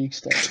 4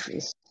 weeks to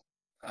just.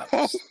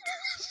 Oh.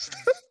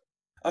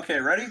 Okay,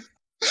 ready?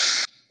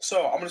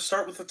 So I'm gonna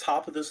start with the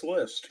top of this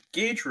list.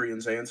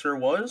 Gadrian's answer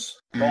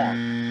was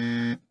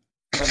wrong.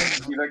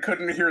 I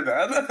couldn't hear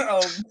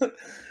that.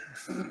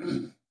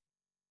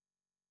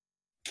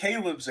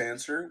 Caleb's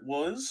answer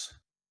was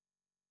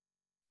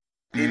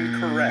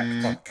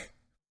incorrect. Fuck.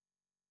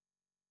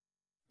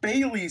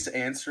 Bailey's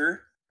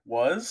answer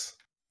was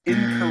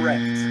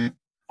incorrect.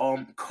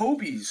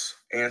 Kobe's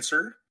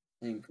answer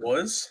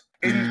was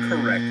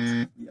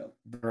incorrect. Yep.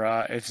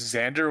 Bruh, if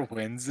Xander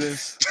wins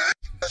this,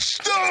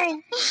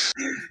 No!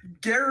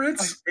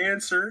 Garrett's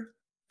answer.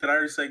 Did I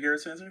already say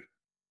Garrett's answer?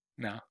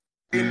 no.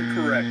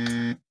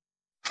 Incorrect.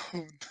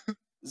 Oh,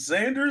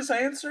 Xander's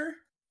answer?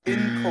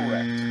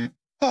 Incorrect.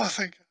 oh,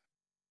 thank God.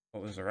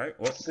 What was it right?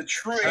 What? The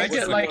true Can I answer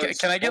get like? was-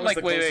 Can I get what was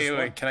like? the Wait. closest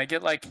one? Can I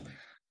get like?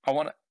 I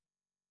want to.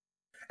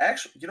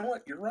 Actually, you know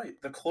what? You're right.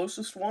 The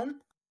closest one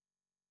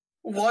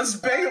was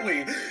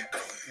Bailey.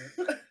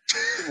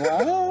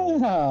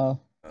 Wow.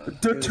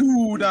 The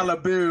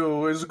 $2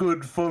 bill is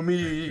good for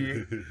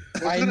me.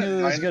 I Wasn't knew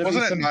it was gonna be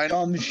wasn't it some 9?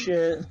 dumb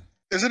shit.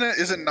 Isn't it?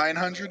 Is it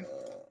 900?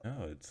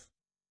 No, it's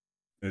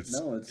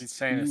No, it's He's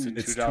saying it's a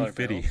it's $2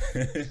 bill.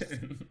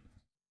 $2.50.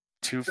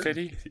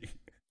 250.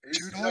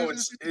 No,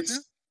 it's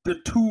the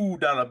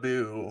 $2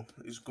 bill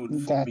is good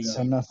for me. That's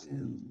enough.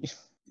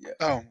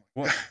 Oh,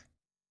 What?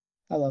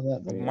 I love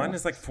that video. Mine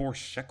is like 4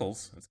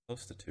 shekels. It's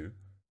close to 2.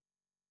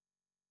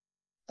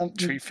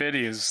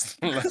 350 is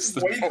less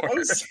than Way 4.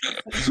 close.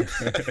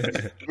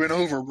 went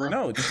over, bro.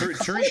 No, tree.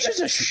 Which is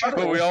a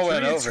shekel. But we all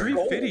went over.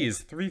 350 is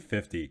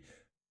 350.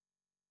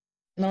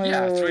 No,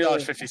 Yeah, wait, wait,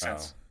 wait.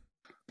 $3.50.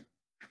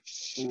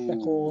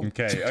 Shekel.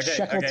 Okay.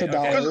 Shekel to Okay.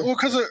 dollar.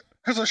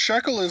 Because a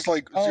shekel is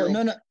like Oh, zero.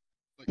 no. like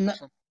no.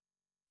 something.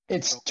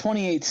 It's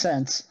 28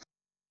 cents.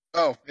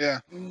 Oh, yeah.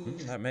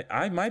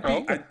 I might be.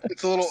 Oh.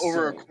 It's a little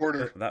over a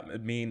quarter. That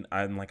would mean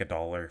I'm like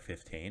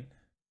 $1.15.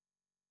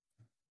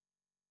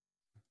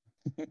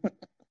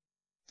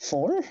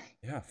 4?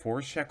 Yeah,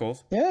 4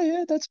 shekels.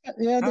 Yeah, that's How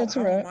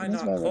right. am I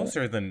That's not about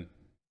closer than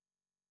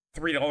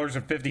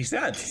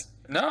 $3.50.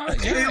 No,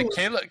 yeah,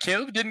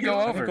 Caleb didn't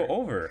go over. Go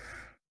over.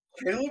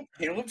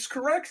 Caleb's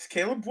correct.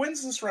 Caleb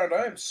wins this round.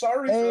 I am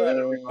sorry for that,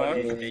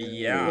 everybody. Fuck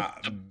yeah,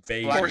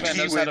 baby. Black man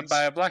knows how to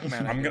buy a black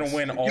man. I'm gonna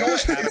win all know,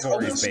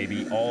 categories,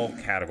 baby. All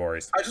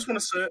categories. I just want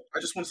to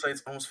say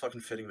it's almost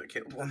fucking fitting that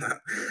Caleb won that.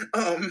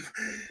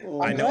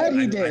 I know. Glad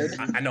he did.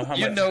 I know how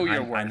You much. know your I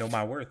worth. know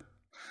my worth.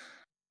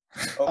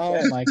 Okay.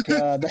 Oh my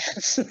god,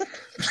 that's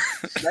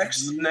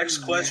Next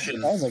question.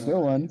 that was a good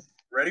one.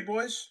 Ready,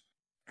 boys?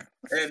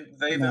 And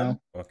they No. them.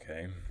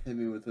 Okay. Hit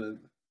me with it.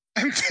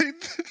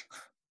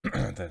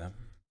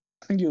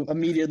 You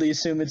immediately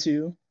assume it's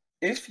you.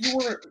 If you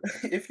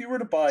were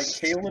to buy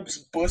Caleb's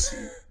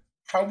pussy,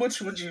 how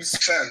much would you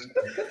spend?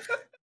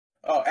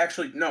 Oh,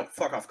 actually, no.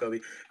 Fuck off, Kobe.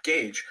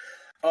 Gage.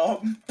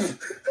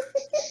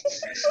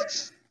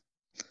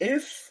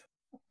 If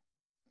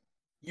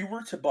you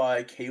were to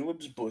buy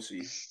Caleb's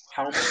pussy,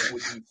 how much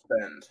would you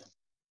spend?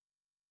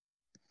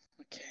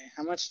 Okay,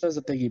 how much does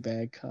a biggie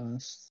bag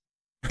cost?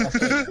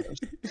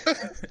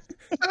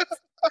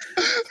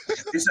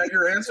 Is that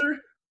your answer?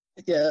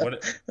 Yeah,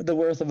 What? the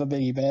worth of a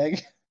biggie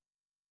bag.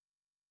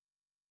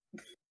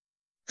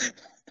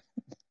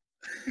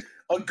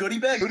 A goodie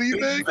bag? Goodie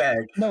Biggie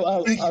bag? No,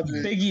 a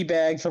Biggie biggie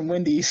bag from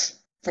Wendy's.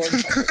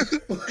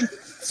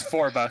 It's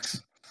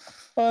 $4.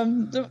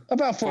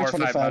 About $4 or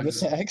 $5 $4.25 with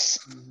tax.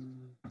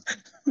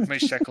 How many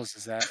shekels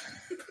is that?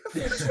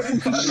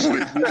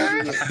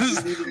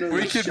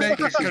 We could make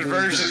a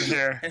conversion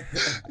here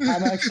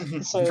I'm actually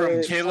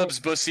from Caleb's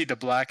bussy to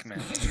black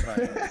man.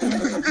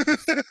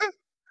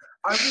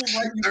 I will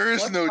let you There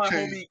is flex no my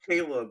change. homie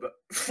Caleb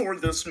for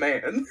this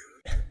man.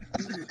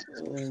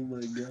 Oh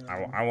my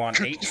god. I want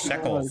 8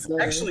 shekels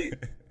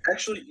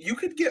Actually, you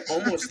could get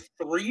almost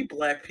 3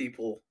 black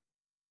people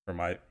for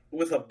my.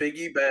 with a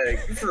biggie bag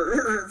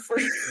for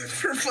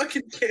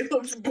fucking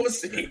Caleb's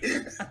pussy.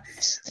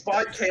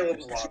 By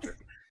Caleb's logic.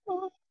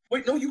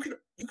 Wait, no, you could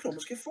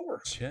almost get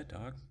 4. Shit,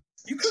 dog.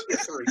 You could get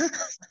 3.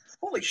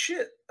 Holy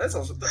shit, that's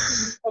awesome.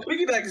 A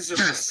piggy bag is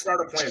just to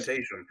start a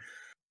plantation.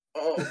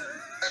 Oh.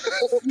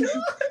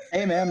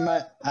 Hey man,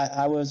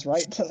 I was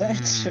right to that.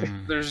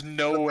 Mm. There's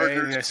no way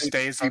this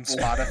stays on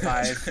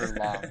Spotify for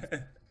long.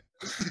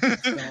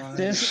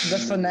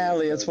 The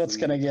finale is what's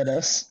gonna get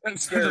us.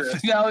 The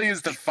finale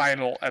is the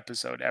final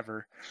episode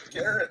ever.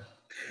 Garrett,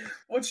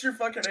 what's your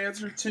fucking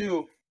answer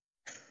to?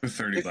 For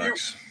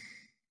 $30.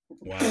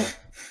 Wow.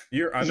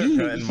 You're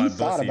undercutting my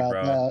thought pussy, about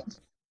bro.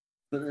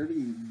 that.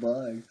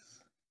 $30.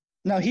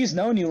 No, he's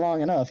known you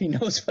long enough. He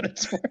knows what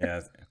it's worth. Yeah,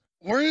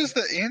 Where is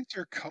the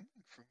answer coming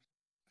from?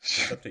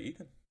 it's up to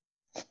Ethan.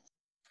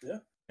 Yeah.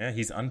 Yeah,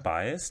 he's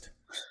unbiased.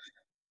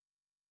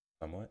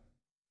 Somewhat.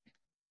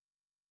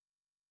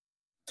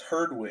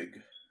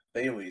 Turdwig.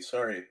 Bailey,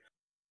 sorry.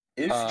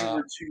 If you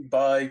were to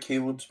buy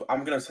Caleb's...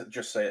 I'm going to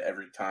just say it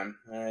every time.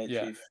 All right,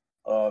 Yeah. Chief.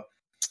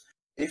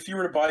 If you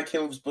were to buy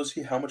Caleb's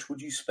pussy, how much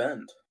would you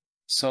spend?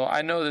 So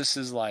I know this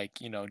is like,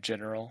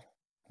 general.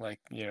 Like,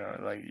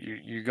 like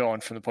you're going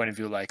from the point of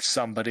view like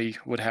somebody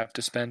would have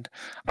to spend.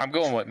 I'm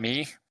going with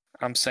me.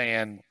 I'm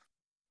saying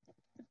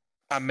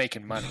I'm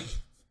making money.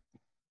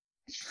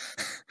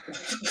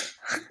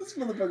 This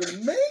motherfucker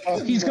making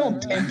Oh, he's gonna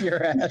money. pimp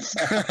your ass.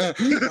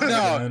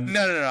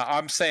 No.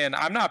 I'm saying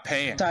I'm not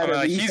paying.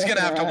 Tyler, He's you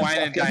gonna have to fucking wine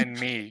and fucking- dine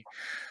me.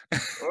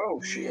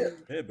 Oh, shit.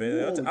 Yeah,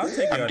 baby, I'll take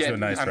you I'm out to a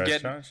nice I'm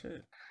restaurant.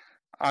 Shit.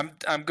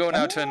 I'm going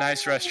out to a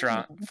nice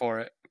restaurant for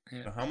it.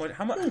 Yeah. So how much?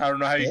 How much? I don't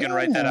know how you can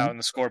write that Yeah. out on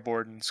the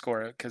scoreboard and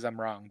score it because I'm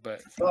wrong,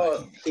 but Yeah,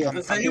 They yeah,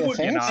 would fancy honest.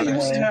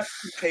 boy. have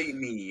to pay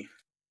me,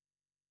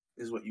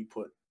 is what you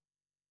put.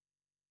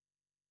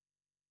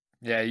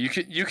 yeah, you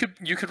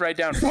could write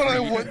down What I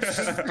would-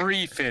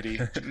 free fitty.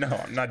 No,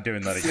 I'm not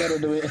doing that You gotta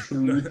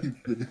again.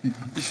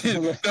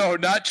 do it. No,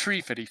 not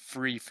tree fitty,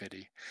 free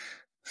fitty.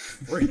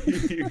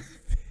 Free.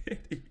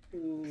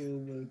 Oh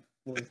my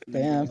fucking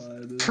Damn.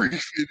 god. Pretty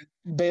fitting.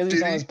 Bailey's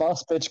Did on he? his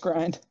boss bitch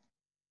grind.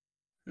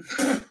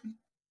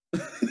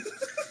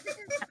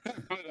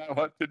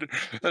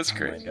 That's Oh my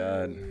great.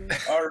 god.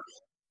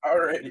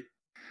 Alrighty.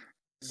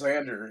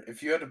 Zander,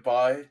 if you had to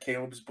buy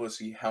Caleb's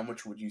pussy, how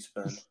much would you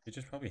spend? He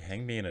just probably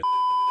hang me in a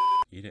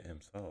eat it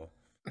himself.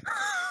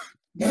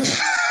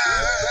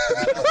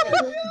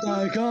 Oh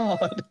my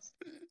god.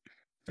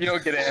 You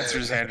don't get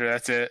answers, Andrew.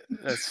 That's it.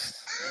 That's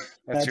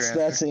your answer.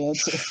 That's the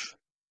answer.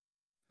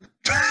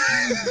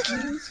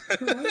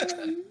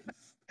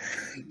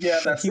 Yeah,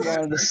 that's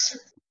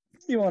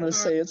He wanted to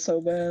say it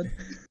so bad.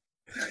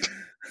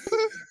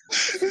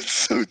 It's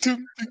so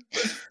tempting.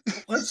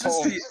 Let's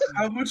just see.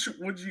 How much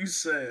would you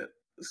say?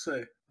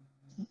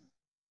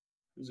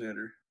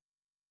 Xander,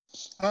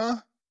 Huh?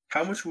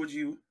 how much would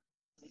you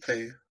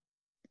pay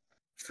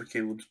for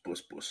Caleb's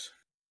bus?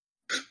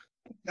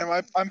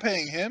 I'm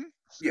paying him?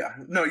 Yeah,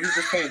 no, you're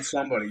just paying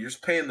somebody. You're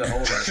just paying the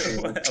owner.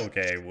 Caleb.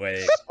 Okay,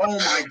 wait. Oh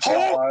my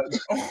god.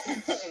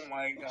 Oh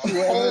my god.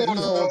 Whoever he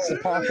holds the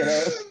pocket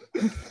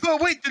of.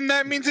 But wait, then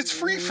that means it's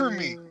free for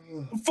me.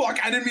 Fuck,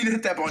 I didn't mean to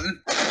hit that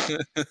button.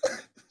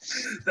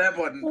 That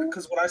button,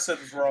 because what I said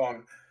was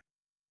wrong.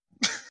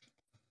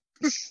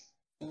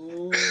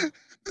 Oh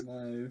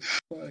My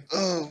fuck.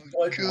 Oh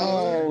What? god.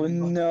 Oh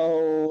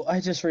no! I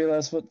just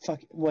realized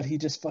what he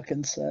just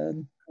fucking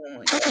said. Oh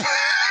my god.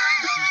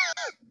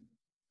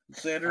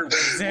 Xander,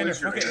 Xander,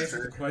 what's your fucking answer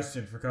answer? the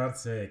question, for God's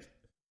sake.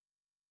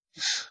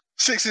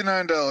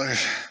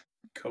 $69.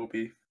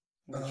 Kobe,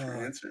 what's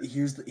your answer?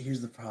 Here's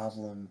the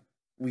problem.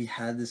 We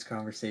had this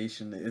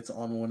conversation. It's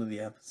on one of the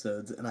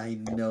episodes, and I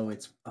know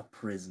it's a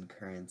prison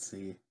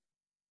currency.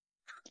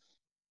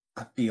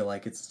 I feel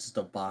like it's just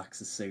a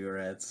box of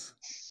cigarettes.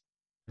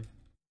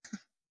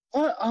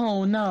 What?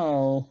 Oh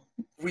no!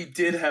 We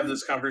did have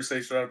this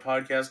conversation on a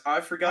podcast.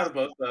 I forgot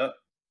about that.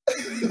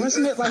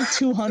 Wasn't it like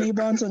 2 honey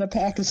buns and a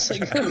pack of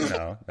cigarettes?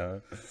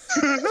 No.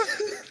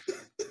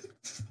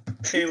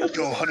 Caleb,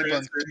 Go what's honey your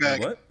buns. answer? Mac.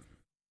 What?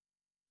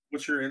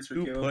 What's your answer,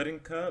 2 Caleb? pudding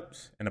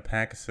cups and a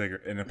pack of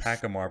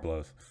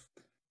Marlboros.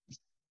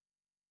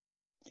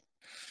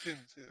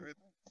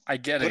 I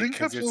get it. Pudding 'cause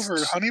cups it's-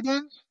 over honey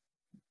buns?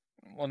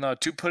 Well, no,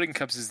 2 pudding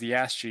cups is the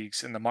ass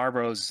cheeks, and the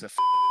Marlboros is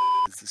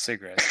is the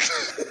cigarettes.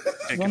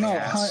 Well, no,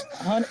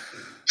 honey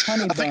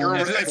I think you're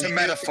buns. It's a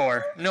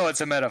metaphor. No,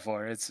 it's a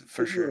metaphor. It's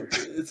for sure.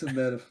 It's a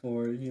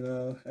metaphor, you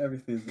know.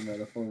 Everything's a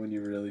metaphor when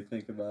you really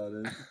think about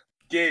it.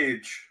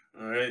 Gage.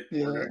 All right.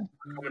 Yeah. We're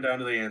coming down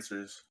to the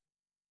answers.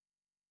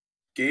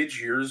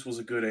 Gage, yours was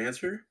a good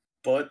answer,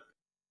 but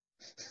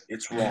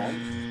it's wrong.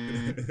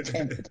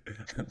 Damn it.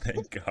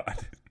 Thank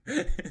God.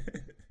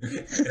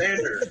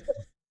 Xander,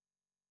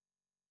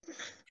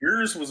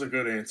 yours was a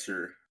good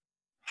answer.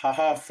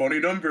 Haha, funny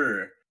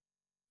number.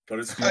 But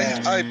it's wrong.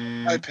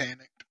 I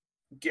panicked.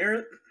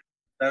 Garrett,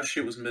 that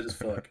shit was mid as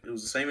fuck. It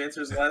was the same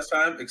answer as the last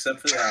time, except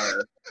for the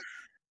hour.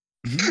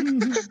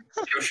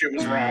 Your shit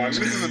was wrong. This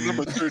is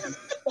number 30.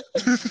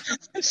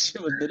 That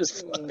shit was good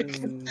as fuck.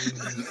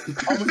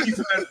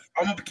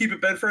 I'm gonna keep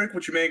it Ben Frank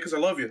with you, man, because I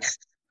love you.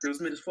 It was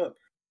mid as fuck.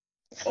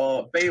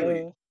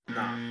 Bailey,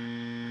 nah.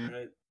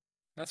 Right?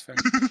 That's fair.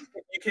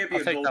 You can't be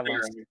I'll a take gold that digger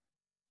loss. out here.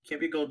 You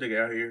can't be a gold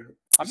digger out here.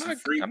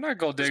 I'm not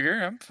gold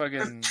digger.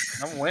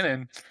 I'm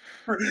winning.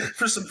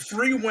 For some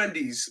free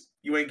Wendy's,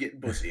 you ain't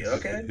getting pussy,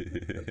 okay?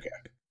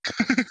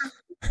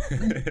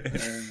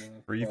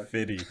 Free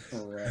fitty.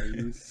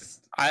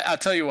 Christ. I'll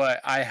tell you what.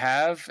 I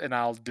have, and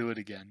I'll do it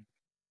again.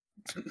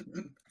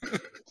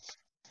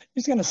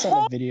 He's gonna send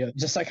a video,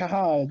 just like,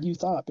 haha, you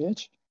thought,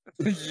 bitch.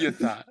 You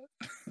thought.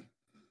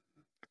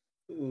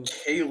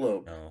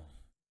 Caleb,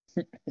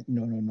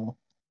 No.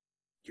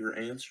 your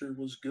answer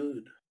was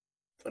good,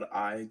 but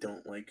I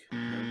don't like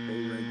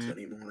Marlboro Reds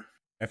anymore.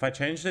 If I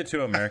changed it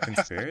to American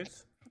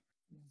Spirits?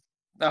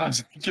 I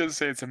was gonna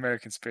say it's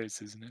American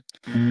Spirits, isn't it?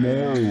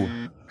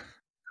 No.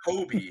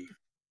 Kobe,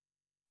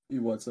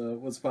 What's up?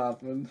 What's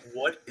poppin'?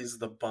 what is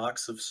the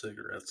box of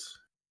cigarettes?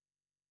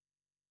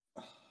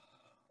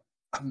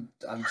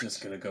 I'm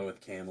just gonna go with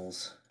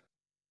Camels.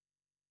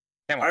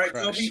 Camel All right,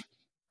 Crush.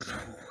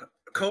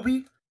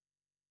 Kobe,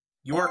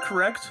 you are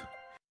correct,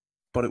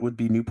 but it would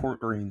be Newport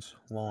Greens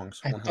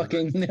Longs. I 100.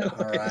 fucking knew.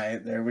 All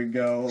right, there we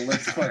go.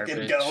 Let's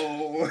fucking Garbage.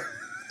 go.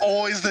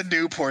 Always the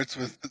Newports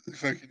with the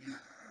fucking.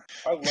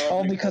 I love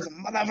All Newport. because of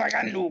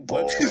motherfucking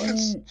Newport.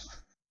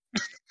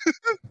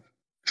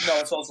 No,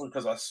 it's also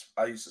because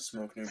I used to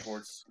smoke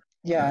Newports.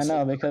 Yeah, I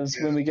know, because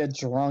when we get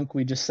drunk,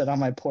 we just sit on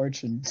my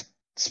porch and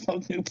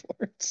smoke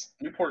Newports.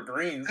 Newport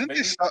Greens, Didn't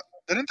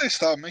maybe. they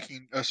stop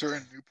making a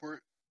certain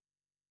Newport?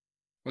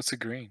 What's a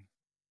green?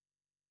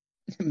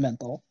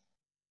 Menthol.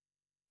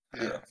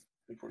 Yeah,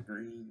 Newport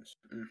Greens.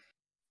 What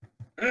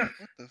the?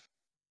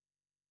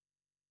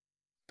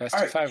 Best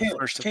All of right, 5, Caleb,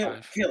 first of Caleb,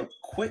 5. Caleb,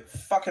 quit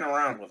fucking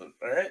around with it,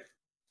 all right?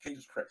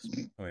 Jesus Christ. What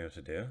do we have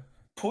to do?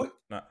 Put,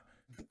 No.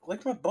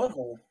 lick my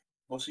butthole,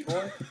 pussy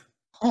boy.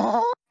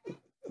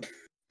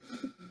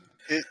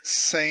 It's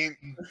Saint.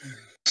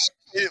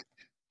 It,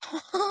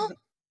 I'll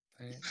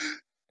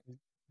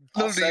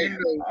Little do say you it.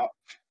 know,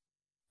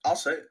 I'll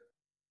say it.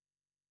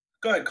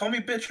 Go ahead, call me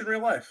bitch in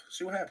real life.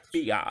 See what happens.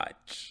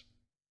 Biatch.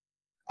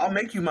 I'll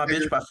make you my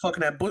bitch by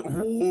fucking that butt.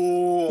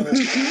 Whoa.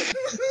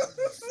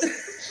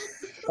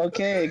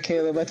 Okay,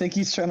 Caleb, I think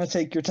he's trying to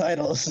take your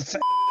titles.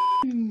 All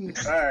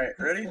right,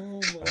 ready?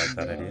 Oh I like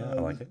that idea. I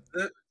like it.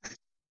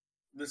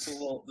 This is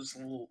a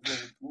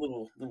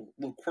little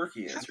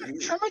quirky answer.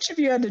 How much have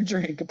you had to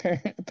drink?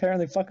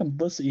 Apparently fucking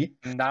bussy.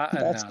 Not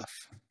That's-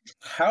 enough.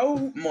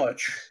 How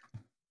much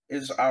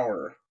is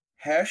our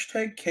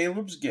hashtag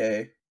Caleb's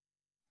gay,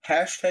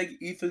 hashtag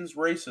Ethan's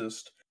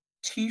racist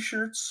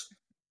t-shirts?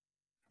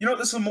 You know,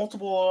 this is a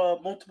multiple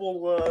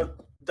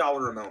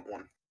dollar amount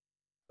one.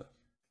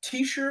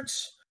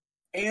 T-shirts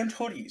and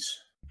hoodies.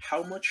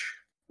 How much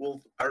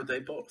are they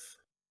both?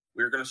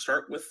 We're gonna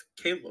start with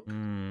Caleb.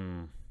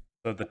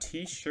 So the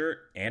t-shirt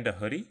and a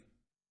hoodie?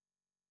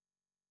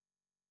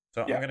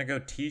 So Yeah. I'm gonna go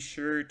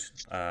t-shirt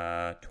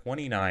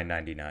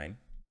 $29.99.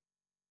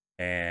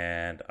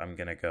 And I'm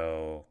gonna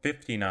go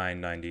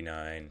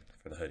 $59.99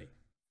 for the hoodie.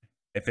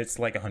 If it's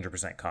like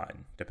 100%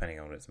 cotton, depending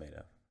on what it's made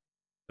of.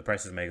 The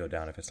prices may go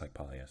down if it's like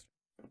polyester.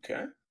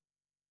 Okay.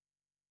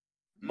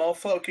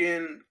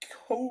 Motherfucking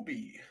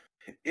Kobe.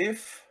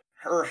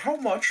 How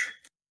much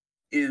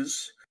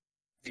is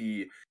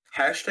the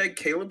Hashtag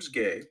Caleb's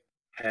gay.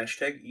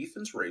 Hashtag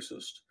Ethan's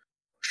racist.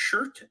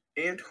 Shirt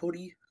and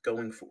hoodie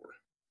going for.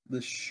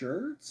 The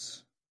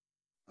shirts,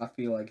 I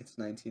feel like it's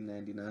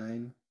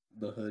 $19.99.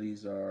 The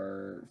hoodies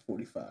are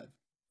 $45.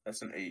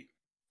 That's an 8.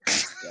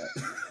 Yeah.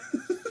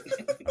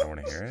 I don't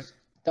want to hear it.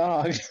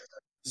 Dog.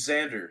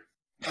 Zander,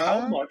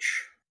 how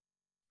much?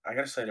 I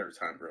gotta say it every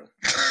time, bro.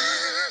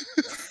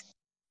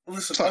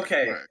 Listen,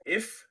 okay,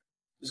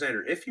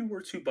 Zander, if you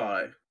were to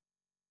buy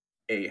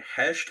a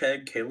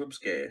hashtag Caleb's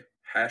gay,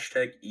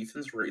 hashtag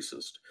Ethan's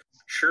racist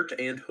shirt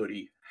and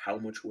hoodie, how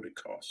much would it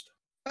cost?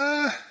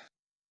 I'm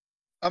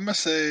gonna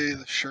say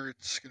the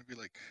shirt's gonna be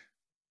like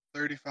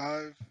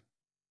 35.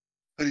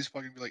 Hoodie's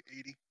probably gonna be like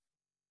 80.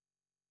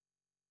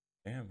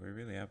 Damn, we're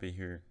really out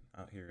here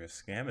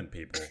scamming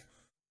people.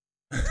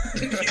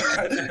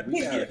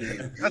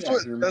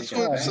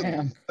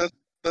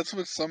 That's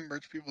what some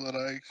rich people that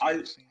I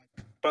I've seen.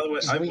 By the way,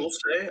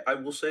 I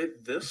will say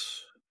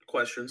this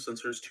question,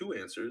 since there's 2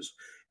 answers,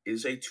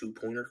 is a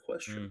 2-pointer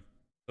question.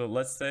 So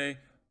let's say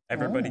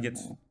everybody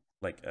gets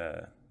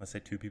let's say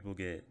 2 people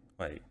get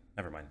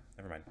never mind.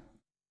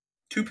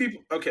 2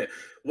 people. Okay,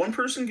 1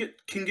 person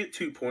can get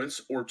 2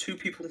 points, or 2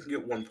 people can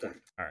get 1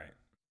 point. All right.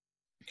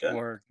 Okay.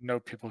 Or no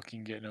people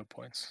can get no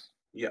points.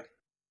 Yeah.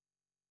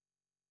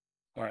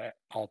 Or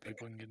all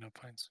people can get no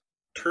points.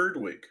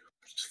 Turdwig.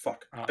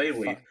 Fuck.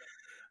 Bailey. Fine.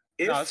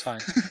 No, that's fine.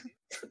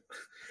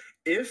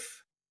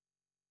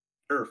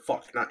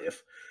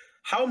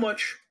 How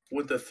much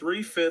would the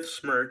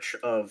 3/5 merch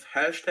of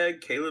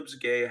hashtag Caleb's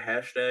gay,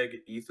 hashtag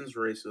Ethan's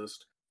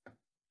racist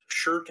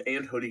shirt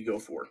and hoodie go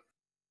for?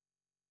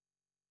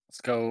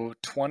 Let's go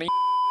 20.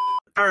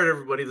 All right,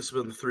 everybody, this has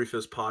been the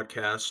 3/5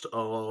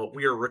 podcast.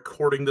 We are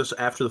recording this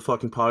after the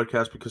fucking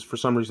podcast because for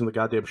some reason the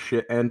goddamn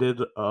shit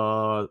ended.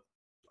 Our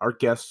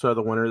guests are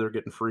the winner. They're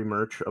getting free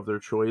merch of their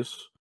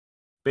choice.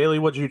 Bailey,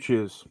 what'd you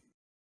choose?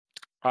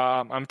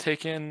 I'm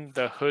taking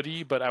the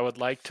hoodie, but I would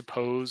like to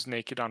pose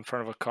naked on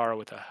front of a car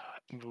with the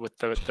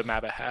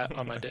MABA hat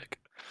on my dick.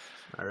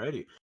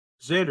 Alrighty.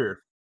 Zander,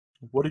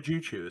 what did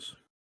you choose?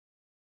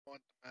 I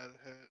want the MABA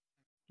hat.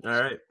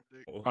 All right.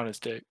 On his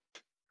dick.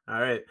 All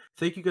right.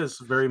 Thank you guys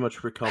very much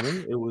for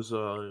coming. It was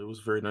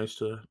very nice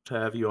to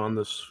have you on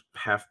this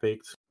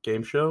half-baked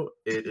game show.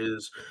 It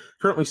is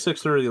currently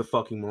 6:30 in the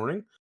fucking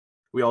morning.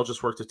 We all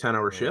just worked a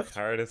 10-hour shift.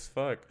 Tired as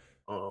fuck.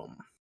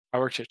 I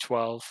worked at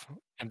 12,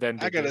 and then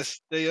I gotta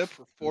stay up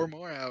for 4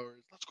 more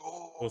hours. Let's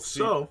go. We'll see.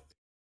 So,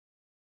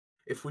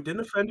 if we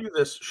didn't offend you,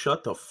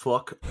 shut the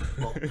fuck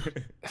up.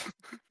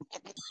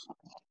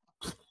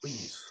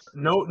 Please.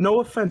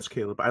 No offense,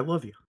 Caleb. I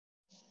love you.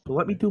 But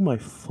let me do my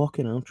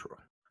fucking outro.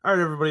 All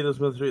right, everybody, this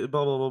was blah,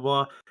 blah, blah,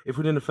 blah. If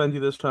we didn't offend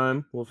you this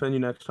time, we'll offend you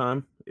next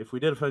time. If we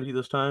did offend you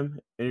this time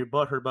and your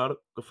butt hurt about it,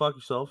 go fuck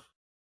yourself.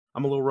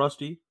 I'm a little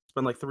rusty. It's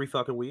been like 3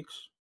 fucking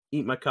weeks.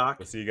 Eat my cock.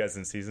 We'll see you guys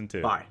in season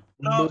 2. Bye.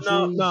 No.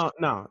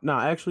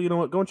 Actually, you know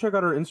what? Go and check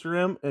out our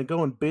Instagram and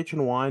go and bitch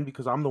and whine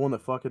because I'm the one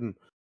that fucking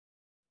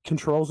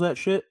controls that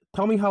shit.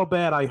 Tell me how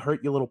bad I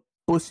hurt your little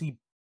pussy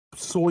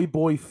soy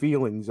boy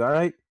feelings, all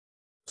right?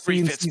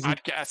 3/5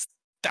 podcast.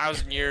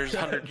 1,000 years,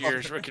 100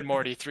 years, Rick and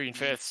Morty,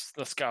 3/5.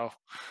 Let's go.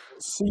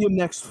 See you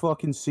next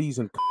fucking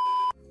season.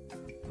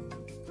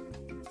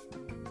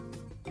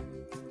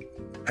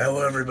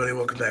 Hello, everybody.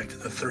 Welcome back to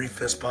the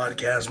 3/5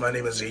 podcast. My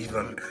name is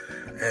Ethan,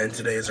 and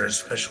today is our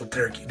special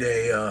Turkey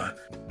Day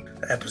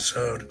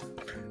episode.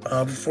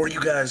 Before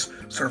you guys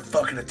start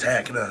fucking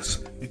attacking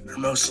us, or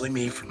mostly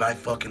me for my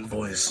fucking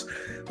voice,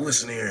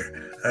 listen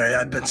here. All right,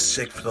 I've been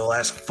sick for the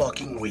last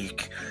fucking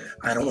week.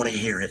 I don't want to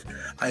hear it.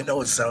 I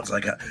know it sounds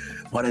like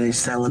what are they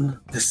selling?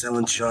 They're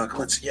selling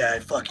chocolates? Yeah, I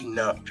fucking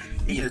know.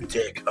 Eat a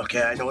dick,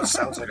 okay? I know it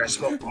sounds like I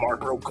smoked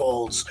Marlboro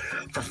Golds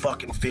for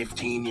fucking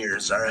 15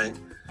 years, all right?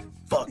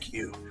 Fuck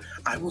you.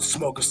 I will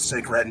smoke a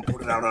cigarette and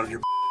put it out on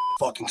your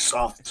fucking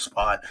soft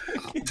spot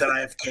that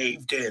I have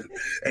caved in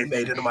and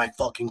made into my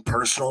fucking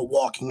personal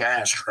walking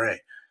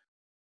ashtray.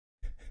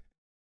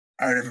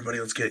 All right, everybody,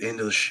 let's get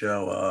into the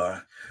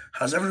show.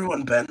 How's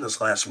everyone been this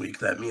last week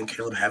that me and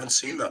Caleb haven't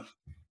seen them?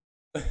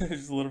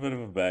 Just a little bit of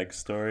a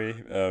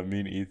backstory. Me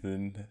and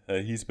Ethan,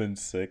 he's been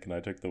sick and I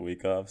took the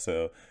week off,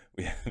 so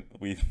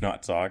we've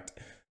not talked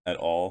at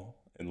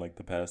all in like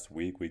the past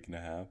week and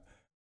a half.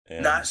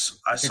 And I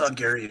saw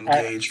Gary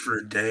engaged for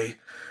a day.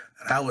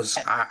 And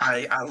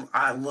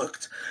I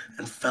looked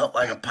and felt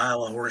like a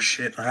pile of horse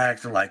shit. And I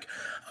acted like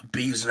a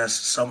bee's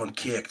nest someone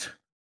kicked.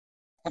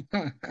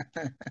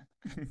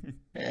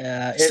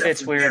 Yeah,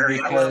 it's weird Gary,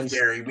 because I love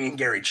Gary. Me and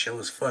Gary chill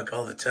as fuck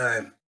all the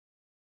time.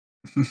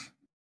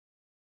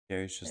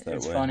 Gary's just that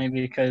it's way. funny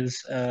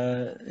because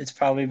it's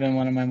probably been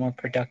one of my more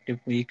productive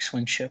weeks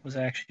when shit was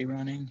actually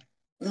running.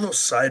 A little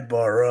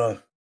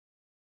sidebar,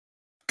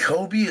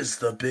 Kobe is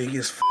the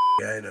biggest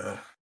guy I know.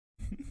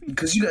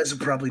 Because you guys have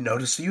probably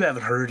noticed, you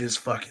haven't heard his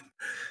fucking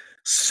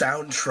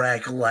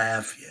soundtrack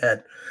laugh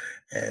yet.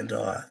 And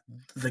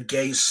the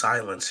gay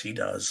silence he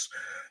does.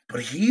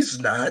 But he's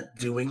not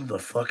doing the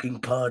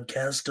fucking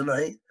podcast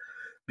tonight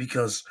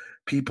because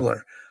people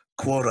are,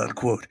 quote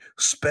unquote,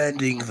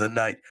 spending the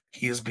night.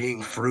 He is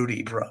being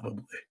fruity,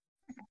 probably.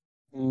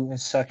 Who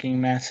is sucking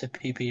massive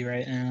pee-pee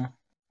right now.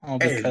 All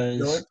Hey, because...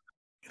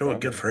 you know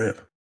what? Good for him.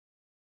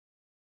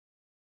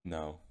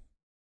 No.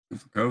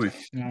 Good for Kobe.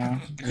 No,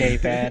 gay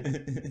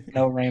bad.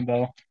 No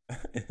rainbow.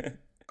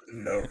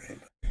 No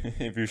rainbow.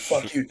 If you're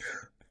Fuck you.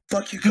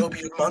 Fuck you, Kobe.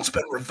 Your month's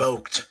been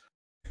revoked.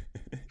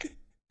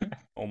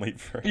 Only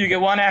for You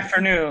get one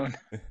afternoon.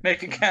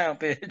 Make it count,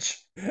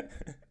 bitch.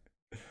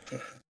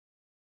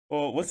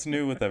 Well, what's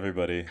new with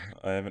everybody?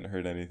 I haven't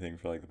heard anything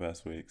for like the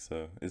past week,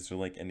 so is there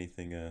like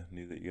anything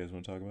new that you guys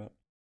want to talk about?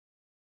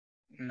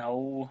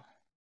 No.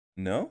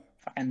 No?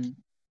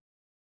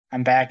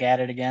 I'm back at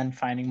it again,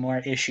 finding more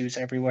issues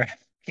everywhere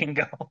I can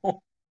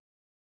go.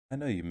 I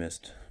know you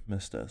missed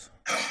us.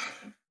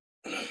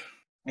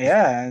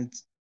 Yeah,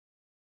 it's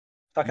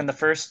fucking the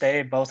first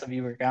day both of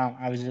you were gone.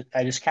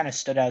 I just kind of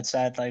stood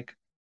outside like,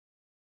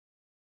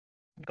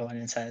 I'm going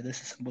inside.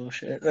 This is some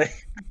bullshit.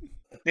 Like,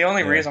 the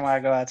only reason why I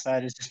go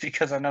outside is just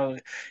because I know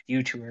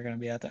you two are gonna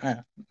be out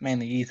there.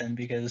 Mainly Ethan,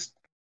 because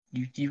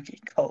you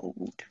get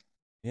cold.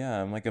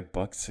 Yeah, I'm like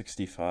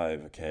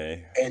 $1.65,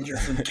 okay? And you're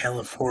from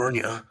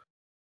California.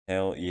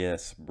 Hell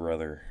yes,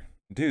 brother.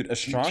 Dude, a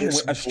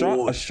just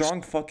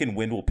strong fucking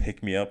wind will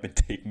pick me up and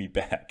take me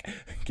back.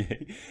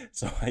 Okay?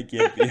 So I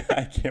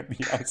can't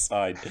be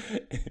outside.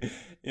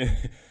 Yeah.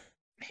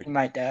 He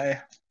might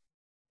die.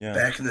 Yeah.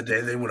 Back in the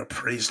day, they would have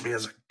praised me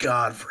as a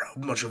god for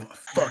how much of a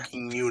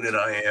fucking unit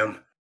I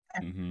am.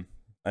 Mm-hmm.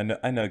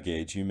 I know,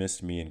 Gage. You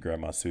missed me and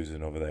Grandma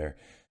Susan over there.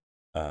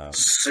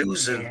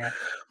 Susan, Yeah.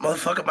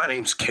 motherfucker, my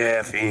name's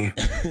Kathy.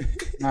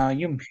 No,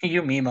 you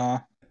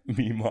Mima.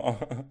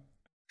 Mima.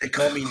 They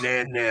call me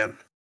Nan Nan.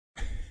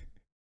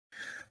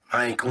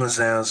 Mike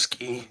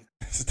Wazowski.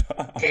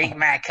 Stop. Take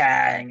my car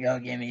and go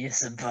give me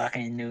some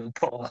fucking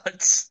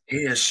Newports.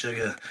 Here,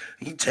 sugar.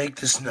 You take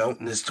this note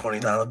and this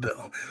 $20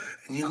 bill,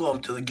 and you go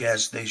up to the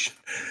gas station,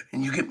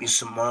 and you get me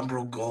some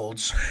Marlboro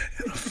Golds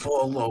and a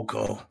Four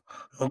Loko.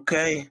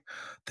 Okay?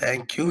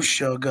 Thank you,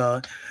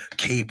 sugar.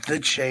 Keep the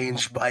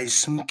change. Buy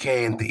some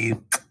candy.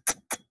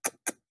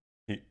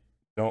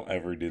 Don't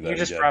ever do that You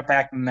just again. brought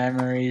back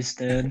memories,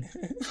 dude.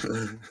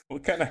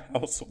 What kind of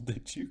household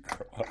did you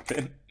grow up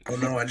in? Oh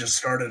no, I just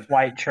started.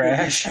 White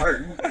trash.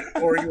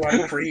 Or you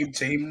on Cream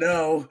Team?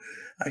 No,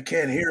 I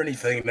can't hear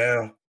anything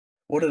now.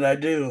 What did I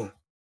do?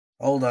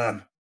 Hold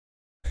on.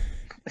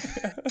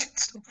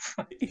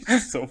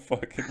 He's so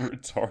fucking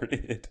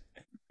retarded.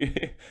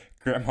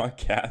 Grandma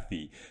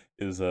Kathy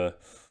is a.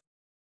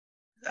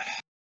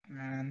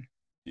 Man,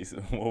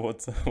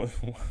 What's I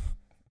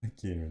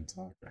can't even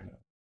talk right now.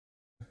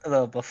 a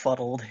little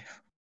befuddled.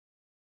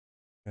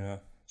 Yeah.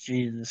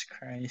 Jesus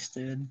Christ,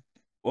 dude.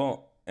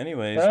 Well,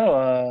 anyways.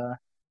 So,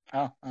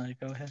 go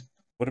ahead.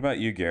 What about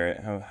you,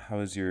 Garrett? How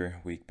has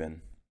your week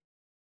been?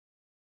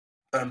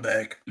 I'm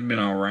back. It's been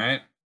all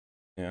right.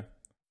 Yeah.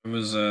 It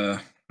was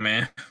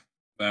meh.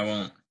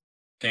 But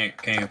can't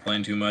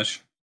complain too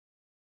much.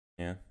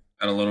 Yeah.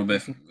 Got a little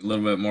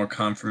bit more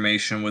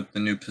confirmation with the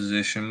new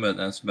position, but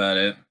that's about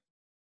it.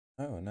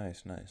 Oh,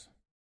 nice.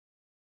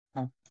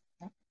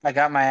 I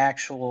got my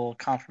actual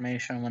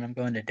confirmation when I'm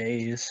going to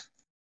Days.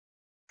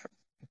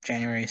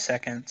 January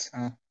 2nd,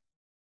 so.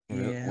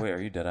 Yeah. Wait,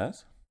 are you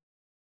deadass?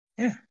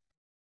 Yeah.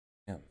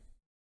 Yeah.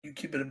 You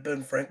keep it at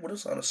Ben Frank with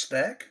us on a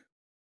stack?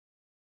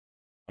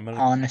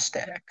 On a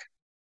stack.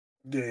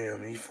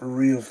 Damn, he for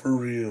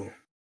real.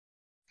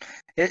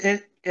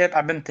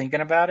 I've been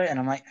thinking about it, and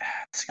I'm like,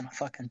 it's gonna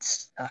fucking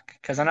suck.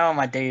 Because I know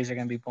my days are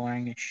gonna be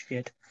boring as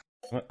shit.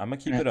 I'm gonna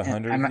keep it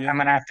 100 I'm with you.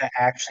 gonna have to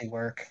actually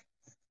work.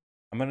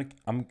 I'm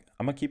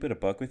gonna keep it a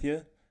buck with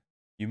you.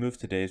 You move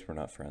to Days, we're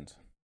not friends.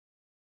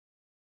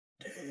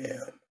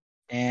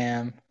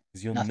 Damn.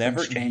 Because you'll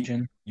Nothing's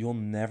changing. You'll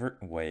never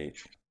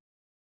wait.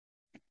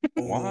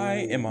 Why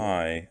am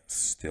I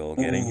still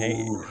getting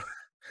hate?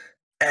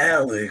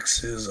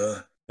 Alex is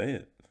a Say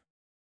it.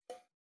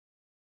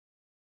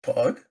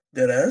 pug.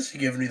 Deadass, you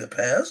giving me the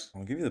pass?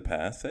 I'll give you the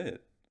pass. Say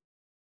it.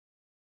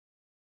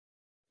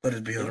 Let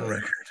it be on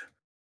record.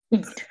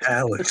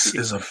 Alex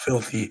is a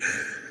filthy.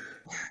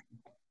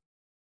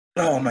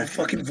 Oh, my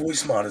fucking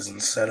voice mod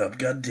isn't set up.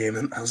 God damn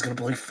it. I was gonna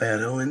play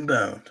Fado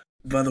Inbound.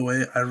 By the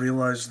way, I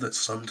realized that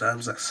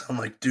sometimes I sound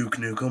like Duke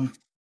Nukem.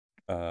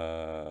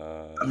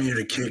 I'm here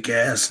to kick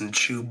ass and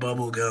chew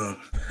bubble gum.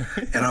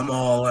 And I'm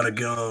all out of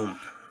gum.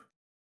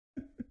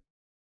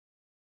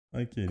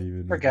 I can't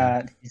even.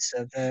 Forgot he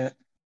said that.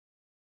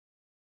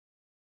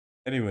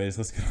 Anyways,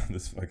 let's get on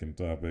this fucking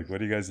topic.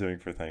 What are you guys doing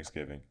for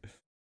Thanksgiving?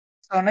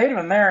 So Native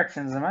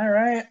Americans, am I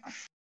right?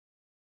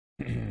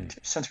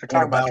 Since we're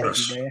talking about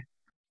us? Turkey Day.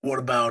 What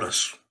about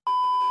us?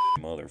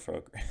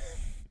 Motherfucker.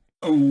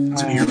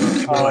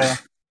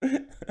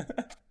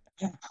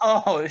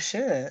 Oh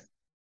shit.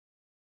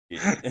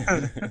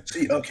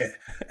 See, okay,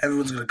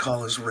 everyone's gonna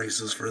call us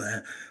racist for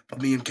that,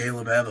 but me and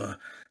Caleb have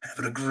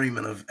an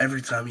agreement of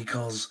every time he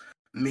calls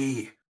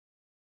me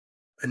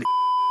an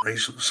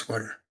racial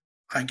slur,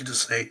 I get to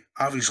say,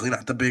 obviously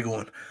not the big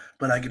one,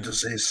 but I get to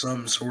say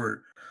some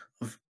sort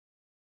of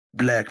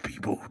black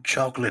people,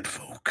 chocolate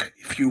folk,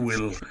 if you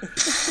will. With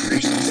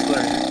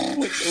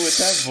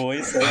that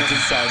voice, that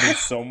just sounded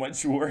so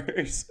much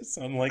worse. It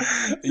sounded like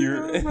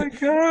you're Oh my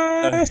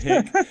god.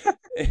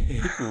 a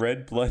hick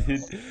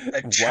red-blooded,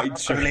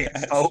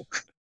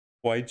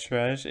 white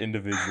trash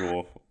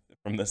individual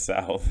from the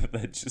South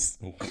that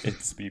just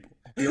whips people.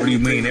 What do you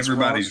mean?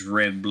 Everybody's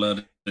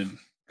red-blooded.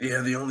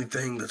 Yeah, the only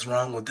thing that's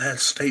wrong with that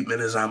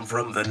statement is I'm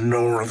from the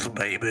North,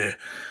 baby.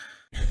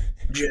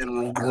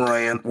 General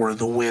Grant, we're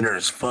the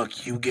winners.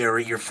 Fuck you,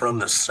 Gary, you're from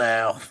the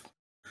South.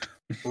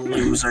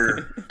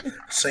 Loser.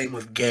 Same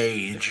with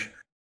Gage.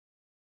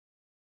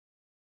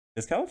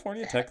 Is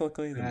California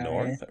technically the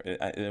North?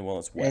 Well,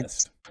 it's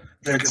West.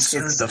 They're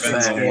considered the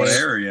Depends on what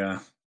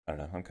area. I don't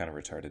know. I'm kind of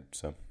retarded,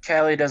 so.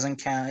 Cali doesn't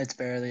count. It's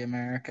barely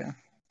America.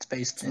 It's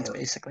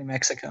basically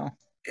Mexico.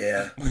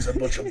 Yeah, it's a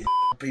bunch of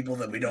people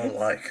that we don't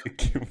like.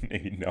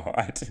 Maybe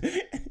not.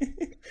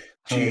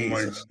 Oh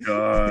my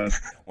god.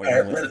 All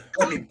right,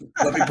 let me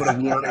put a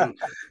warning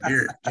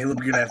here.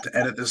 Caleb, you're gonna have to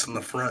edit this in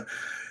the front.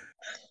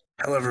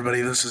 Hello, everybody.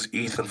 This is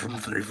Ethan from the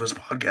 31st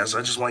Podcast.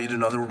 I just want you to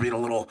know that we're being a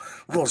little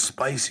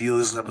spicy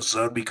this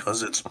episode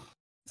because it's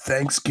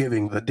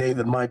Thanksgiving, the day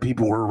that my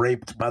people were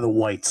raped by the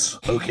whites.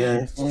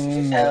 Okay?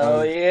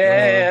 Hell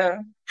yeah!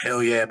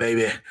 Hell yeah,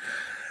 baby.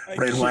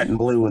 Red, white, and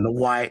blue, and the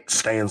white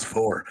stands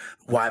for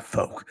white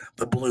folk.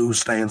 The blue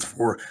stands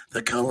for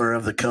the color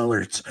of the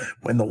coloreds.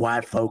 When the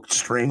white folk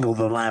strangle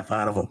the life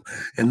out of them,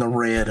 and the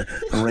red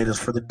is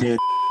for the dead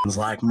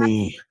like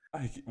me.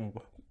 Oh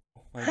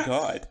my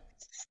god.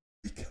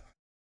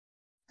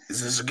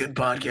 Is this a good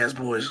podcast,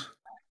 boys?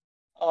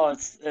 Oh,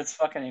 it's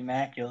fucking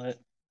immaculate.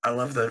 I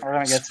love that. We're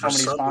gonna get so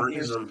many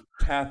sponsors.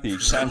 Kathy,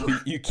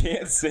 you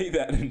can't say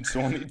that in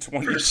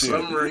 2022. For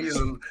some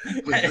reason,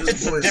 with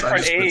this voice, I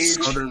just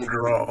put Southern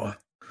drawl.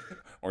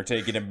 We're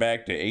taking it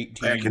back to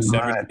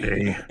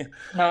 1870.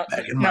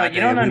 Back in my day. No, you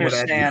don't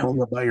understand.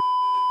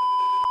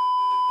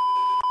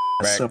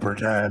 Supper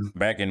time.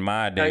 Back in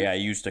my day, I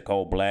used to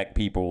call black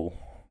people.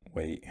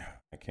 Wait,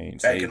 I can't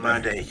say. Back in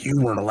my day,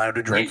 you weren't allowed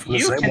to drink from the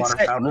same water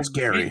fountain as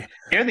Gary.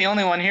 You're the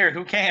only one here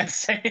who can't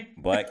say.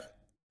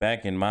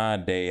 Back in my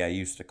day, I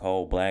used to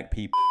call black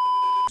people.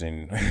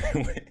 And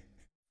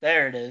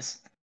there it is.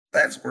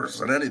 That's worse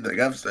than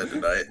anything I've said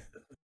tonight.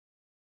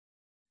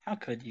 How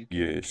could you,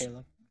 yes.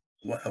 Caleb?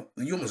 Wow,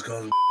 you almost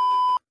called him.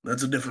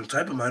 That's a different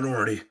type of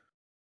minority.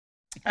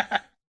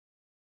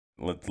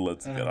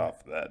 Let's get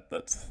off that.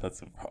 That's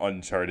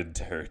uncharted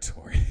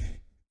territory.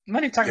 I'm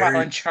not even talking about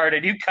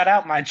Uncharted. You cut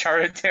out my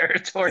Uncharted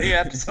territory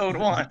episode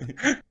 1.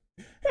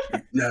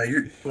 No,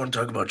 you want to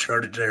talk about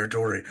charted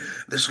territory.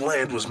 This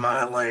land was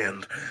my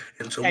land.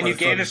 And you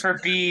gave it for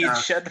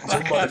beads. Shut the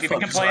fuck up. You've been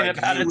complaining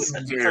about it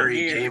since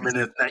Gary came in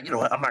it. You know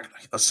what? I'm not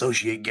going to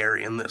associate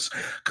Gary in this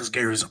because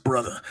Gary's a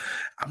brother.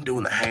 I'm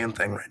doing the hand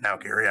thing right now,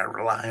 Gary. I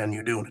rely on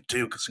you doing it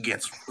too because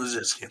against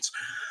resistance.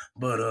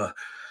 But,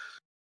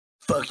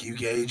 fuck you,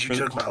 Gage. You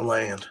took my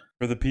land.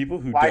 For the people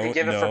who Why'd don't you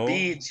give know, it for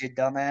beads, you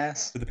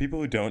dumbass? For the people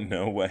who don't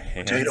know what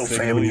hand Potato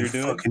signal family, you're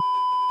doing. Fucking...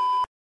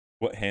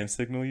 What hand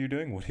signal you're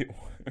doing? What do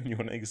you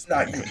want to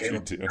explain what you're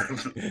doing?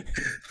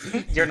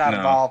 You're not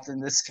involved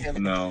in this,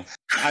 Caleb. No.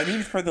 I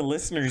mean, for the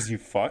listeners, you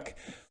fuck.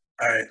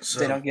 All right,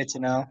 so they don't get to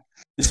know.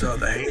 So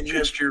the hand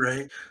gesture,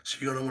 right? So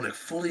you're gonna want to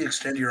fully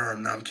extend your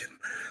arm. No, I'm kidding.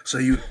 So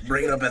you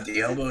bring it up at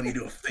the elbow and you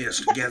do a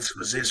fist against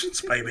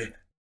resistance, baby.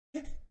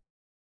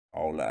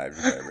 All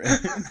lives matter.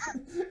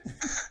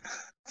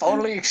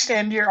 Fully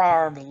extend your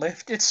arm,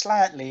 lift it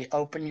slightly,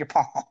 open your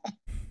palm.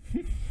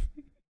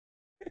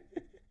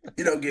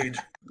 You know, Gage,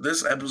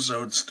 this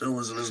episode still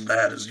isn't as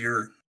bad as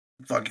your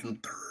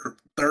fucking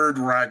third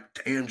Reich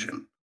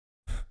tangent.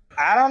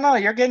 I don't know.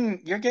 You're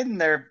getting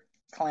there,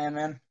 Clan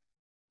Man.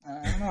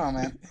 I don't know,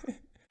 man.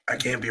 I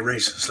can't be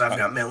racist. I've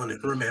got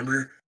melanin,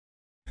 remember?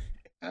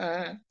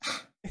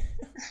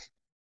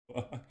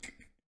 Fuck.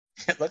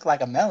 It looked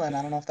like a melon.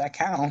 I don't know if that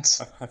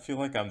counts. I feel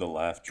like I'm the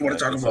laugh. You want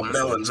to talk about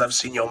melons? I've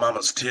seen your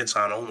mama's tits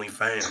on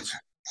OnlyFans.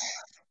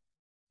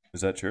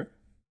 Is that true?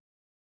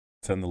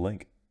 Send the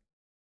link.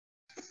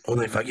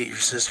 Only if I get your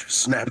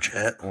sister's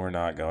Snapchat. We're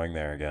not going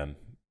there again.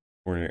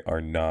 We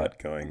are not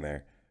going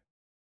there.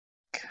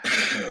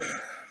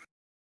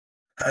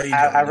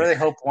 I really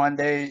hope one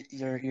day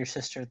your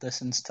sister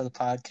listens to the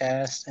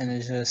podcast and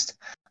is just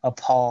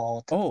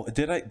appalled. Oh,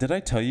 did I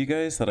tell you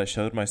guys that I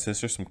showed my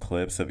sister some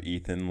clips of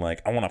Ethan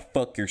like I want to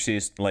fuck your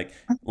sister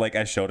like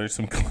I showed her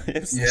some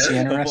clips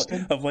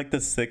of like the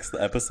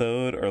 6th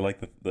episode or like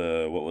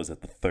the what was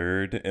it, the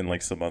 3rd, and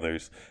like some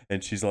others,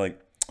 and she's like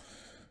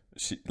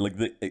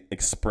the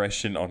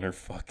expression on her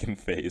fucking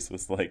face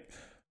was like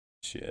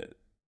shit.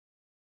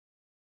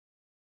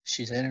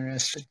 She's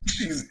interested.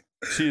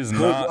 She is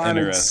not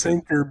interested.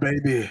 Sinker,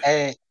 baby.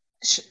 Hey,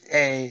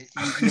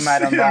 you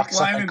might unlock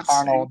something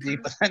carnal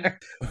deep within her.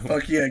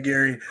 Fuck yeah,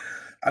 Gary.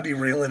 I be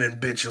reeling in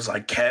bitches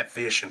like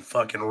catfish and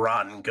fucking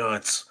rotten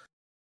guts.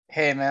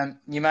 Hey, man,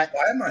 you might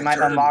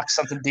unlock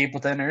something deep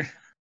within her.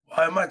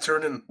 Why am I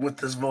turning with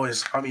this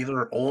voice? I'm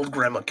either old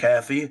Grandma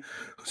Kathy,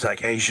 who's like,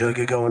 hey,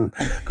 sugar, go and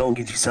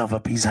get yourself a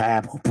piece of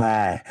apple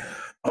pie.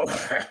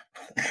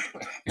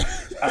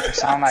 I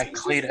sound like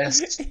Cletus.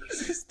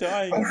 He's just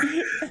dying.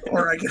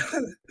 Or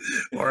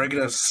I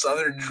get a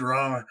southern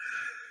draw,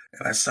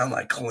 and I sound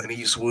like Clint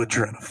Eastwood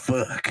trying to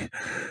fuck.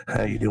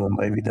 How you doing,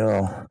 baby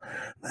doll?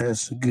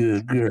 That's a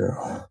good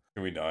girl.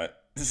 Can we not?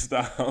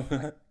 Stop.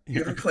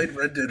 You ever played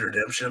Red Dead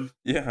Redemption?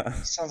 Yeah.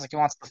 Sounds like he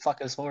wants to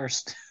fuck his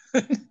horse.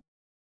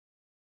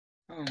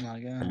 Oh my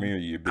god. Come here,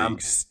 you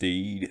big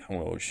steed. I'm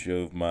gonna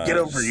shove my. Get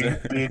over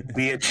here, big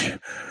bitch.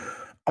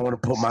 I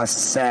want to put my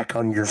sack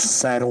on your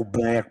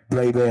saddleback,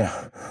 baby.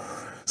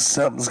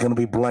 Something's gonna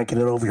be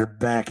blanketed over your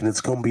back, and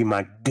it's gonna be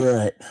my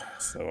gut.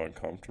 So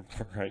uncomfortable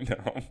right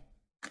now.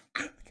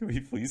 Can we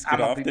please get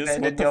I'ma off be this?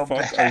 bending What the your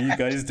fuck are you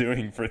guys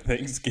doing for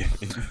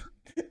Thanksgiving?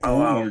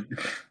 Oh,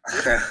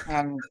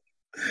 I'm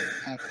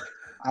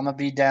gonna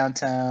be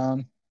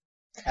downtown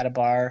at a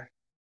bar.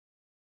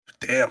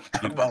 damn!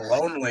 Talk about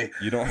lonely.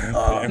 You don't have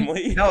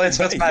family? No, it's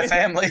with my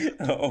family.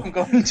 Oh. I'm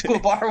going to a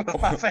bar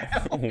with my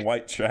family.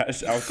 White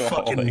trash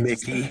alcoholics. Fucking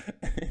Mickey.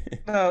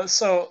 No,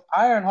 so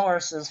Iron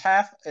Horse is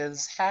half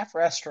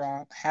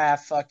restaurant,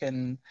 half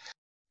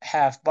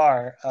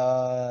bar.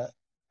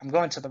 I'm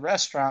going to the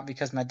restaurant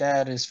because my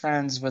dad is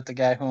friends with the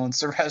guy who owns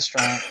the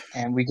restaurant,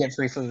 and we get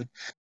free food.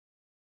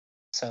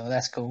 So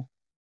that's cool.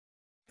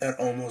 That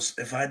almost,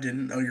 if I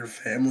didn't know your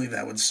family,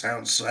 that would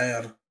sound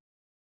sad.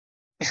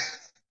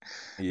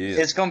 Yeah.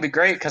 It's gonna be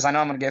great because I know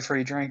I'm gonna get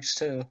free drinks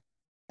too,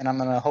 and I'm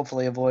gonna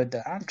hopefully avoid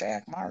the "I'm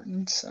Jack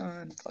Martin's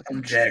son." Fucking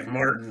I'm Jack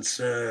Martin's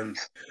son.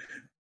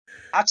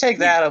 I'll take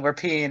that over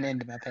peeing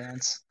into my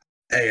pants.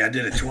 Hey, I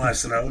did it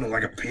twice, and I own it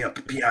like a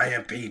pimp.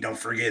 P-I-M-P. Don't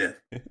forget it.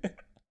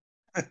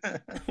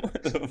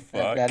 What the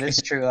fuck? That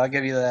is true. I'll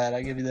give you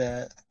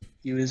that.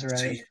 You is right.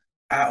 See,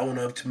 I own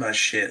up to my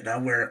shit, and I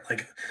wear it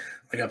like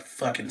a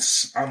fucking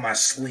on my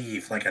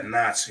sleeve, like a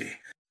Nazi.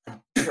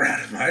 I'm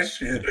proud of my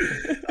shit.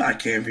 I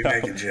can't be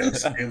making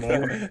jokes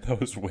anymore. That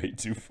was way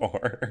too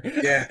far.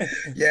 Yeah,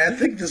 I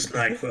think this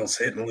NyQuil's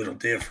hitting a little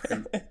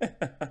different.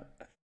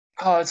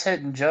 Oh, it's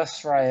hitting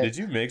just right. Did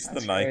you mix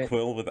That's the great.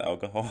 NyQuil with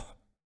alcohol?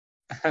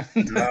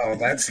 No,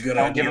 that's a good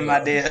Don't idea. give him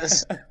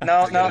ideas.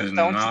 No, That is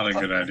don't. not a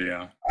good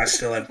idea. I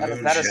still have That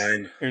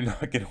moonshine. is- You're not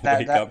gonna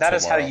wake up That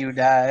is how tomorrow. you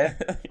die.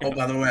 Oh,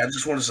 by the way, I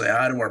just want to say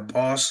hi to our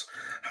boss.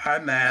 Hi,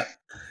 Matt.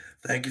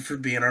 Thank you for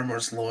being our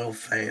most loyal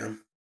fan.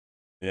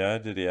 Yeah,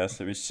 did he ask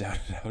to be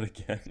shouted out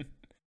again?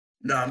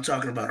 No, I'm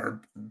talking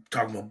about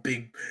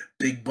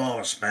big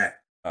boss,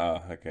 Matt.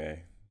 Oh,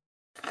 okay.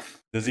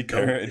 Does he Go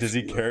care? if Does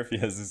he you- care if he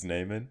has his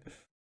name in?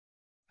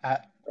 I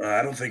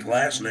don't think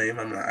last name.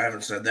 I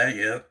haven't said that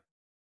yet.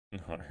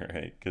 All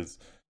right, because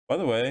by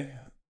the way,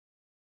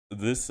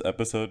 this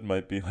episode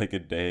might be like a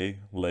day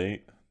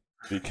late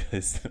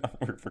because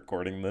we're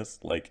recording this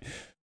like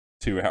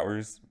 2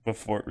 hours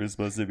before it was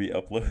supposed to be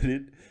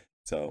uploaded.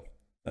 So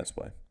that's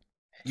why.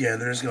 Yeah,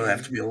 there's gonna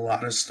have to be a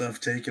lot of stuff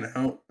taken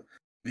out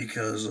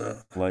because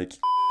Like,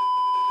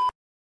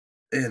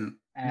 and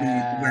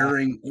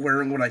me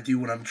wearing what I do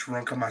when I'm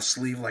drunk on my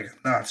sleeve like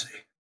a Nazi.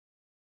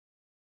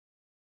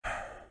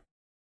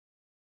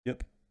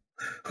 yep,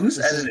 Who's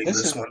This is- editing this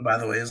this is- one, by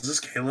the way? Is this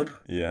Caleb?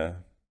 yeah.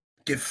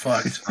 Get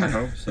fucked. I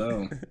hope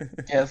so.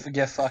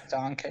 Get fucked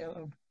on,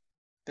 Caleb.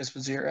 This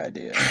was your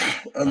idea.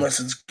 Unless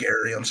it's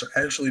Gary. I'm sorry.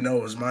 Actually, no,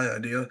 it was my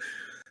idea.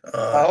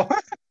 Oh,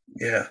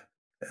 Yeah.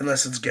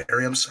 Unless it's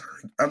Gary, I'm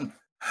sorry. I'm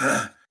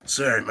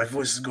sorry. My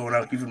voice is going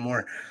out even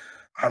more.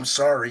 I'm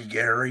sorry,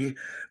 Gary,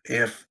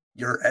 if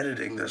you're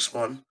editing this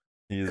one.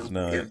 He is If-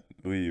 not. if-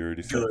 We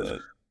already said Good.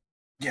 that.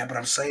 Yeah, but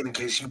I'm saying in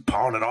case you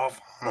pawn it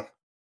off on him.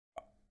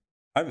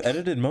 I've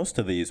edited most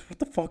of these. What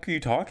the fuck are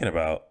you talking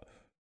about?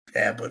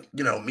 Yeah, but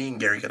me and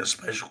Gary got a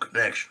special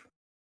connection.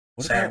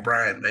 What Zach about,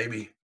 Bryan,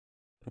 baby.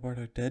 what about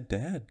our Dead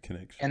Dad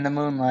connection? in the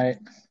moonlight.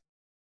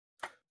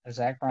 There's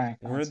Zach Bryan.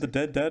 We're in the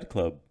Dead Dad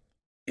Club.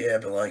 Yeah,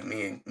 but like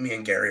me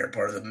and Gary are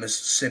part of the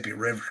Mississippi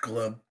River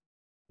Club.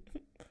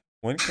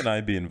 When can I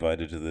be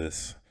invited to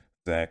this?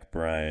 Zach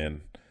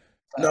Bryan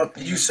No,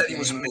 you said he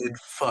was mid.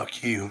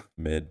 Fuck you.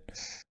 mid.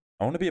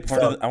 I want to be a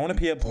part of. I want to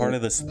be a part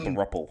of this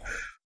thruple.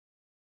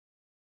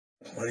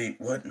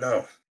 What?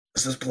 No.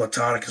 This is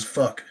platonic as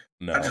fuck.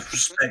 No, I just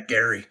respect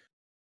Gary.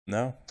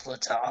 no.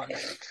 Platonic.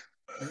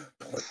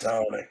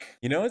 Platonic.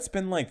 You know, it's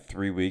been like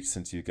 3 weeks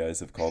since you guys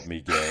have called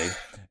me gay,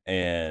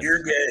 and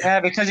You're gay. Yeah,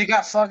 because you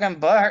got fucking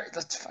butt.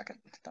 That's fucking.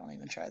 Don't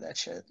even try that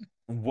shit.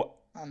 what?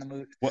 On the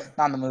mood. What?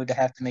 Not in the mood to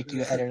have to make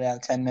you edit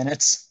out 10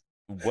 minutes.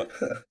 What?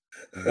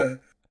 What?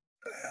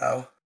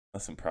 How?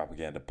 That's some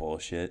propaganda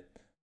bullshit.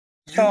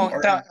 You Don't.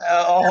 are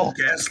Oh.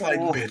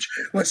 gaslighting Oh. bitch.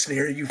 Listen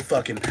here, you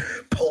fucking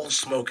pole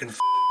smoking.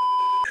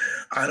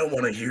 I don't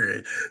want to hear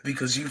it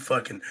because you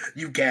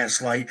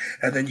gaslight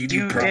and then you do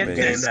You did propaganda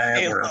this,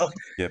 at work. Caleb.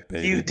 Get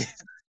baited. You did.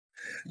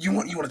 You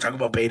want to talk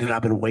about baiting?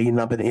 I've been waiting,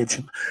 I've been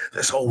itching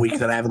this whole week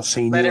that I haven't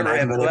seen Let you, it and I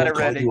haven't rip, been let able to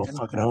it call rip, you a Ethan.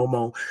 fucking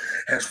homo.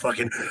 Has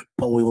fucking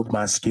boiled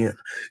my skin.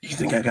 You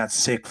think I got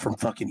sick from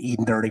fucking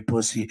eating dirty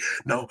pussy?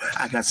 No,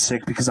 I got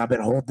sick because I've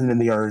been holding in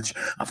the urge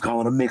of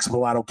calling a mixed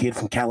mulatto kid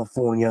from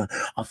California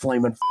a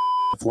flaming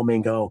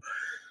flamingo.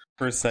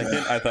 For a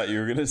second, I thought you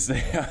were gonna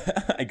say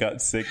I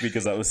got sick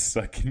because I was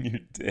sucking your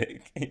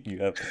dick. You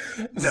have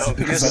No,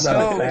 because I'm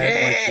not a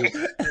bad like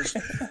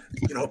you.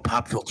 You know,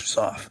 pop filter's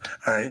off.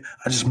 All right,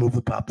 I just moved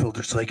the pop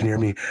filter so they can hear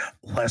me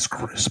less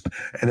crisp,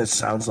 and it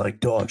sounds like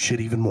dog shit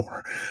even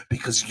more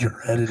because you're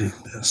editing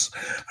this.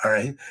 All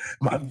right,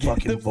 my Get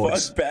fucking the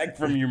voice. fuck back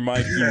from your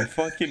mic, you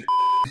fucking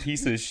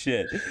piece of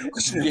shit.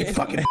 Listen here, you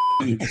fucking.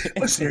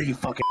 Listen here, you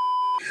fucking.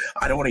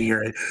 I don't want to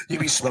hear it. You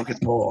be smoking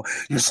pole.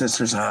 Your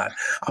sister's hot.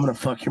 I'm gonna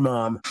fuck your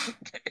mom.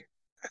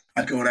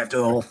 I'm going after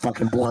the whole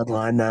fucking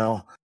bloodline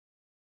now.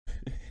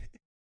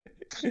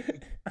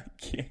 I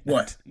can't.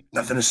 What?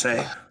 Nothing to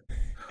say.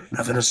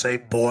 Nothing to say,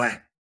 boy.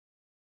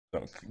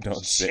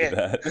 Don't say Shit.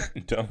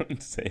 that.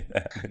 Don't say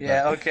that.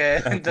 Yeah,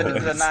 okay.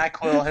 The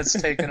NyQuil has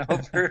taken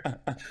over.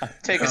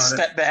 Take a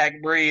step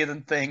back, breathe,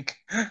 and think.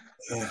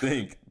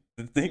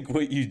 Think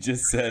what you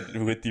just said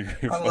with your.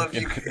 I love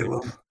you,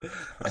 Caleb.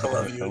 I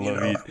love you. I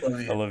love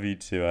you. I love you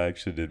too. I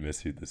actually did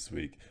miss you this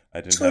week.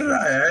 I didn't. So did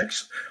I.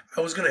 Actually,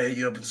 I was gonna hit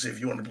you up and see if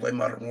you wanted to play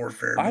Modern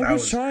Warfare. But I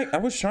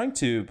was trying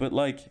to, but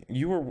like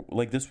you were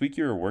like this week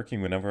you were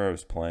working whenever I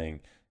was playing,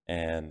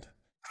 and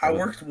I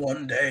worked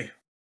one day.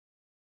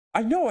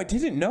 I know. I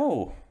didn't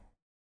know.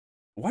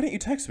 Why didn't you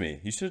text me?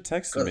 You should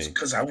have texted me.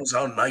 Because I was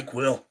on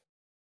NyQuil.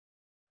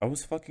 I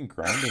was fucking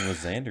grinding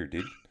with Zander,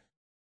 dude.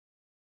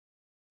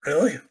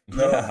 Really?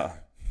 No. Yeah.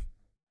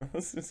 I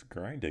was just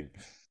grinding.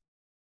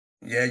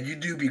 Yeah, you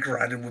do be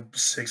grinding with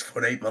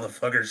 6'8"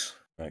 motherfuckers.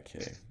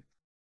 Okay.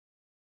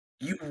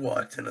 You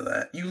walked into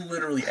that. You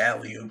literally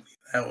alley-ooped me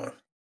that one.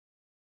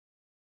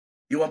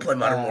 You want to play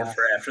Modern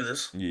Warfare after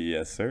this?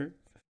 Yes, sir.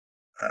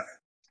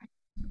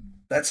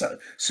 That's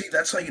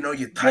how you know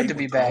you type Good to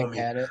be with the back homie.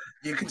 at it.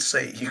 You could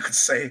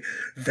say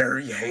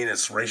very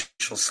heinous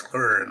racial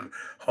slur and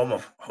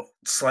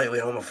slightly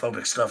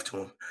homophobic stuff to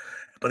him,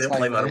 but he'll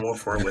play Modern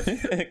Warfare with you.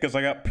 Because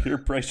I got peer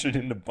pressured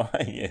into buying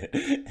it.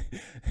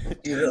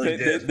 You really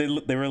did.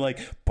 They were like,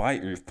 buy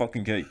it, you're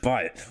fucking gay.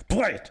 Buy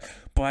it.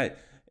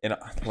 And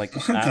like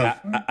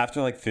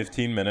after like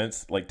 15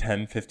 minutes, like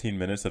 10-15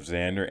 minutes of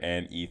Xander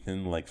and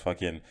Ethan like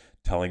fucking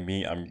telling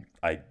me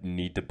I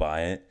need to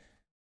buy it,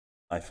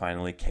 I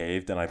finally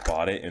caved and I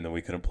bought it, and then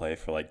we couldn't play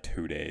for like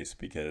 2 days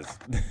because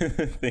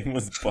the thing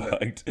was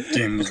bugged.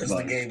 Because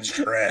the game's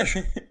trash.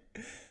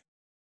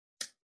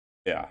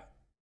 Yeah.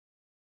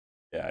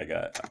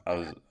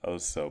 I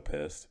was so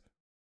pissed.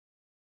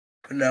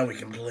 But now we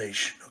can play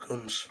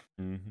Schnookums.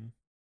 Mm-hmm.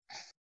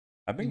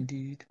 I've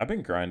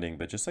been grinding,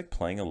 but just like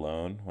playing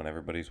alone when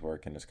everybody's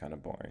working is kind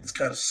of boring. It's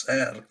kind of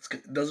sad.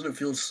 Doesn't it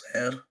feel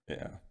sad?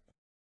 Yeah.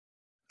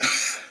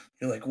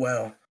 You're like,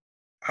 wow,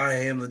 I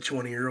am the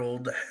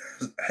 20-year-old that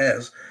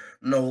has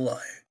no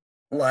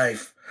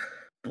life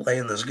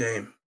playing this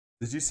game.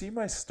 Did you see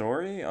my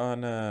story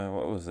on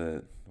what was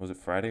it? Was it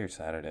Friday or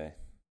Saturday?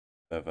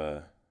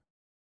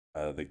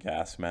 Of the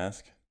gas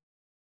mask?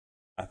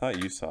 I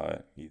thought you saw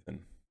it,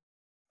 Ethan.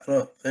 I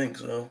don't think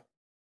so.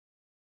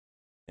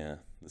 Yeah,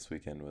 this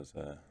weekend was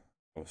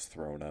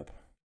thrown up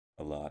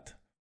a lot.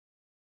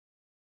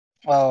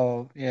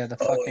 Oh yeah, the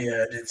fucking. Oh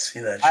yeah, I did see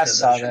that. I shit.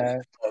 saw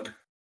that.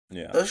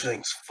 Yeah. Those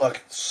things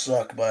fucking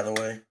suck. By the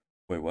way.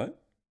 Wait, what?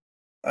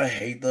 I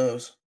hate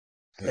those.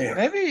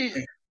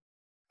 Maybe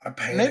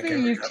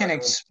you can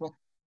explain.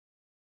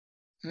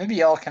 Maybe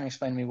y'all can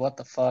explain to me what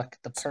the fuck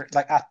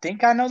like. I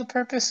think I know the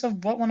purpose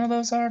of what one of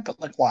those are, but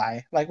like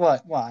why? Like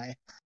what? Why?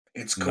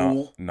 It's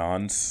cool.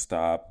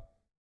 Non-stop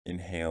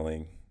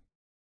inhaling.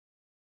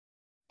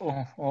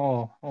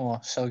 Oh,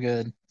 so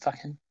good.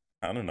 Fucking.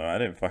 I don't know. I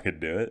didn't fucking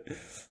do it.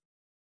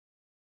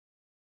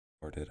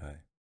 Or did I?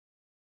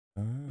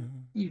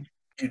 You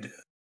did.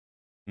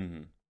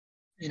 Mm-hmm.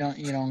 You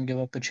don't give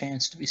up a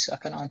chance to be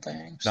sucking on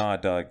things. Nah,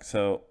 dog.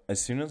 So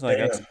as soon as I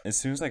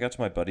got to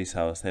my buddy's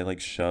house, they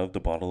like shoved a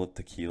bottle of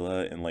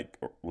tequila and like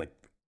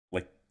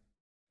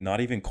not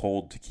even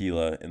cold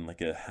tequila in like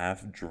a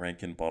half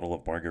drinking bottle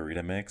of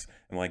margarita mix,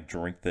 and like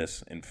drink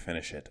this and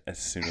finish it as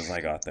soon as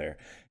I got there.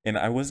 And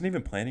I wasn't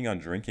even planning on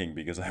drinking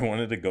because I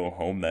wanted to go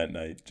home that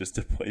night just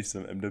to play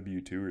some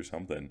MW2 or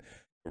something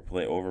or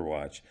play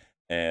Overwatch.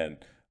 And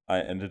I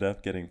ended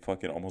up getting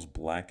fucking almost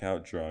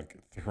blackout drunk,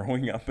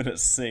 throwing up in a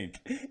sink,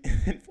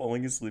 and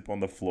falling asleep on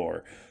the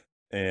floor.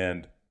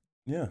 And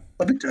yeah.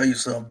 Let me tell you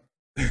something.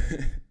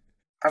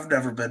 I've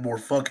never been more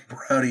fucking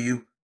proud of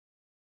you.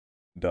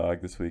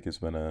 Dog, this week has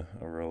been a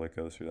roller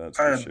coaster, that's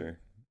for sure.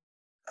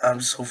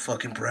 I'm so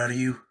fucking proud of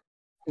you.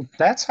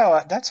 That's how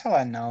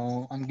I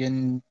know I'm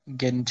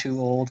getting too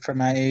old for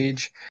my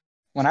age.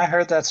 When I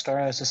heard that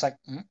story, I was just like,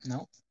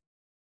 no.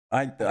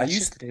 I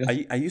used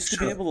to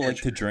be able to like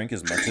to drink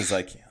as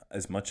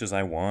much as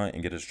I want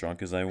and get as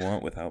drunk as I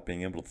want without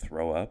being able to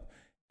throw up.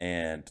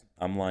 And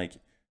I'm like,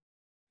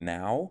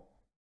 now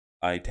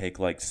I take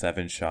like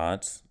 7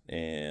 shots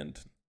and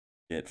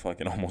get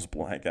fucking almost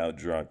blackout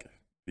drunk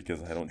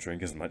because I don't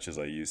drink as much as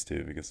I used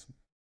to because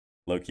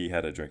low-key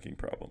had a drinking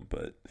problem.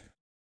 But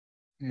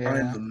yeah.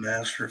 I'm the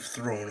master of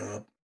throwing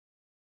up.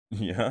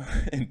 Yeah,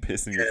 and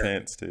pissing your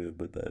pants too,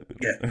 but that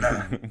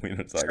we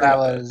don't talk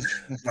about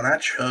that. When I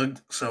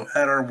chugged, so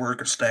at our work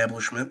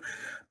establishment,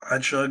 I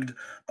chugged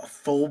a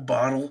full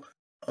bottle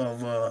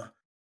of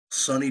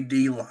Sunny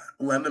D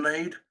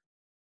lemonade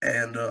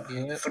and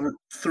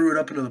threw it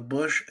up into the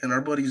bush. And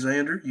our buddy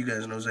Zander, you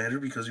guys know Zander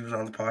because he was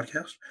on the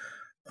podcast,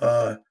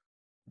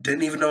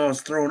 didn't even know I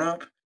was throwing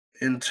up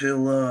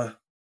until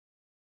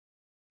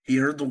he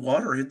heard the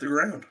water hit the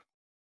ground.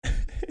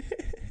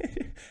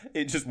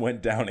 It just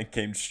went down and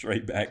came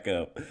straight back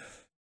up.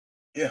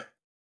 Yeah.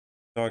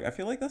 Dog, I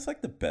feel like that's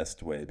like the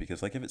best way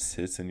because like if it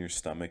sits in your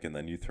stomach and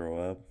then you throw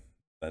up,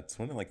 that's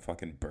when it like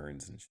fucking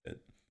burns and shit.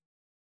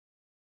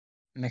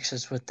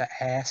 Mixes with the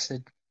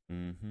acid.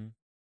 Mm-hmm.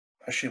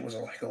 That shit was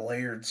like a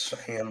layered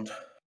sand.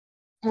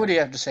 What do you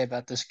have to say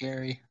about this,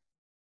 Gary?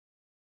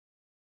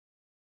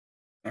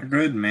 I'm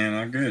good, man.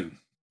 I'm good.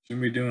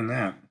 Shouldn't be doing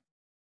that.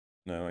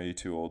 No, are you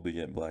too old to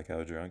get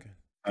blackout drunk?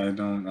 I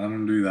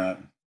don't do that.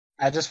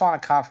 I just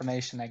want a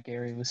confirmation that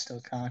Gary was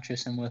still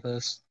conscious and with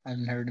us. I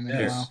hadn't heard him in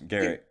a while.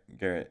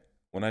 Garrett,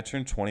 when I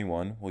turn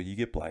 21, will you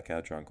get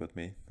blackout drunk with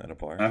me at a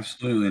bar?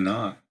 Absolutely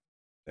not.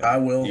 Yeah. I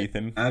will.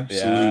 Ethan?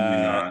 Absolutely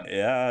not.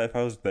 Yeah, if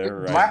I was there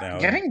right now.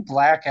 Getting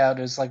blackout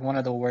is like one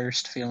of the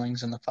worst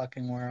feelings in the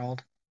fucking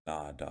world.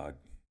 Nah, dog.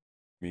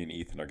 Me and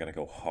Ethan are gonna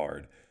go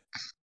hard.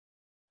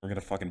 We're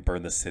gonna fucking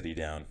burn the city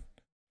down.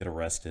 Get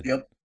arrested.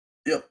 Yep.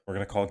 We're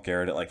gonna call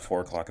Garrett at like 4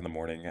 o'clock in the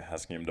morning,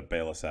 asking him to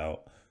bail us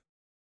out.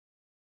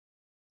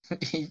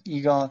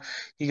 you gonna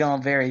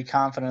very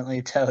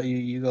confidently tell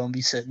you gonna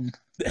be sitting.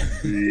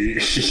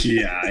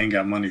 Yeah, I ain't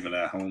got money for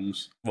that,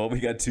 Holmes. Well, we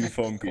got 2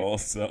 phone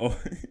calls, so.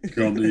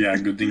 Yeah,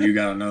 good thing you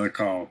got another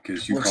call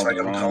because you Looks called like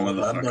the I'm wrong calling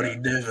my motherfucker. buddy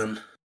Devin.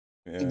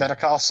 Yeah. You better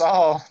call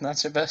Saul.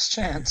 That's your best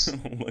chance.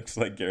 Looks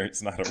like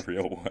Garrett's not a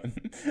real one.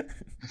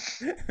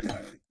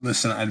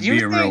 Listen, I'd You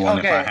be a real think- one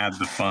if I okay. had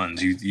the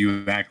funds.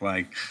 You act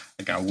like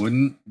I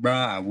wouldn't,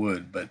 bruh. I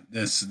would, but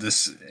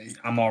this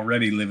I'm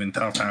already living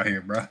tough out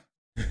here, bruh.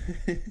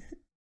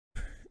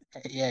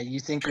 Yeah, you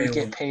think we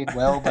get paid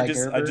well by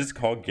Gerber? I just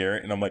called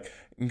Garrett and I'm like,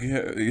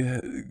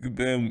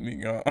 bail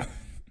me out.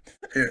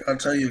 Here, I'll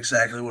tell you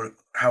exactly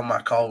how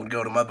my call would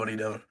go to my buddy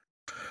Devin.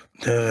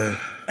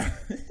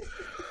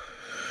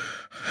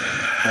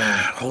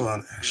 Hold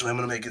on. Actually, I'm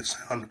going to make it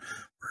sound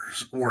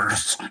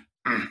worse.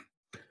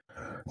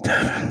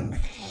 Devin.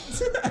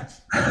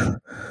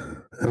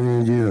 I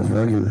need you to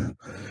fucking...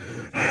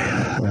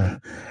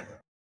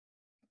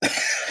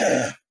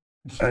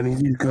 I need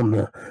you to come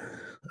to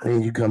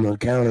the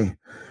county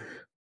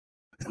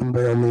and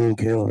bail me and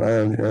Caleb out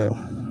of jail.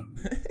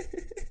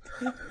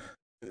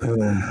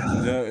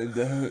 No.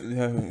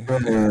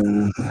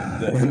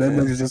 And then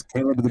there's just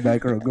Caleb in the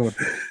back row going,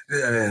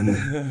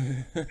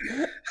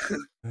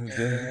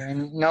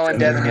 And knowing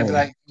Devin, he'll be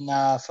like,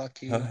 nah,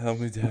 fuck you. Help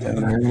me,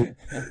 Devin.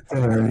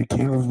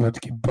 Caleb's about to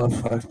get butt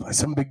fucked by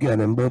some big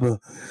gun, and Bubba,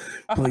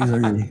 please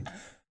hurry.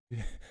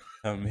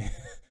 Help me.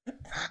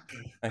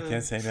 I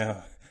can't say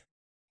no.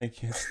 I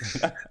can't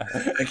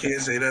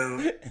say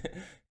no.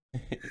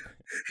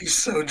 He's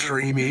so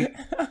dreamy.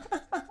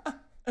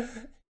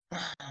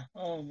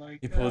 Oh my god.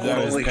 He pulled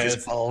down his Holy, pants.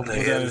 his bald Pulled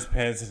down head. his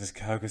pants and his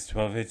cock was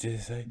 12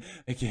 inches.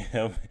 I can't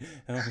help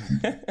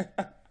it.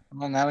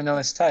 Well, now we know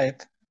his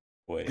type.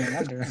 Wait. Been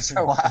under us for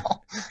a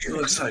while. He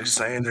looks like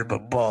Zander,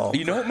 but bald.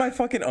 You know what my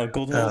fucking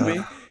uncle told me?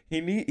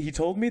 He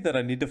told me that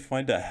I need to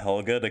find a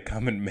Helga to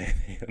come and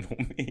manhandle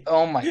me.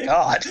 Oh my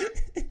god.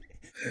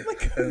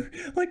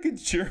 like a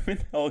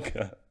German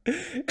Helga.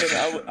 And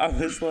I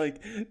was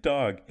like,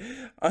 dog,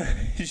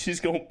 she's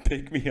gonna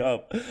pick me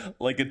up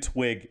like a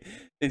twig,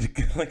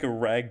 like a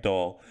rag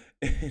doll.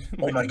 And,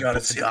 oh my god,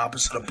 it's the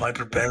opposite of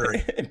Piper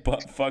Perry. And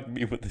butt fuck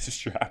me with a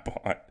strap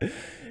on.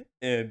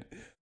 And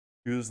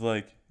he was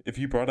like, if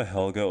you brought a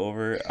Helga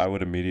over, I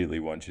would immediately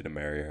want you to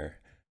marry her.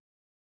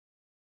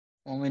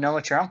 Well, we know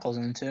what your uncle's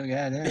into.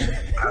 God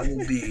damn. I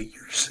will be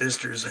your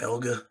sister's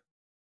Helga.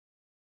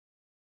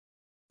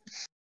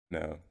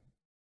 No.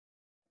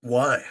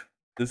 Why?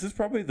 This is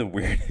probably the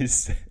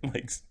weirdest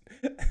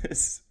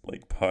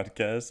like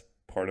podcast,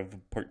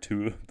 part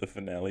 2 of the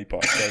finale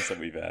podcast that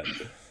we've had.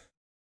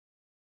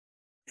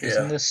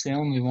 Isn't this the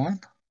only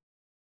one?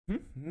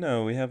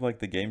 No, we have like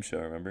the game show,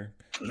 remember?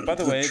 By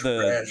the way,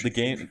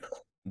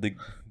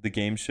 the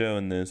game show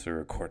and this are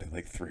recorded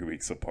like 3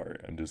 weeks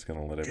apart. I'm just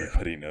gonna let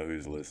everybody know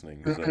who's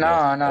listening.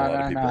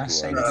 No.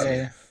 Same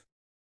day.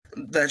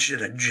 That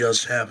shit had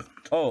just happened.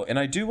 Oh, and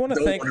I do want to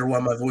Don't thank. wonder why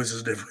my voice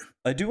is different.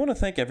 I do want to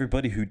thank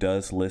everybody who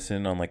does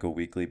listen on like a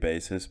weekly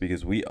basis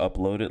because we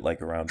upload it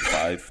like around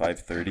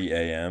 5:30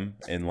 a.m.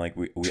 and like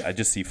I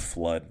just see a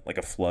flood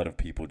of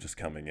people just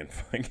coming and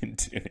fucking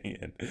tuning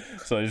in.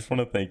 So I just want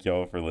to thank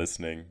y'all for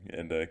listening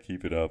and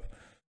keep it up.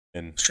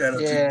 And shout out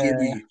to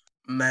Gibby,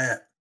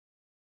 Matt,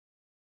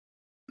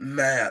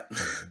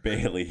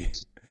 Bailey.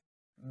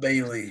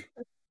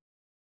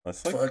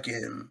 That's like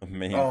fucking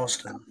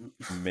Austin.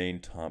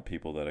 Main top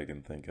people that I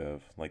can think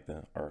of, like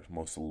are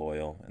most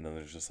loyal, and then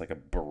there's just like a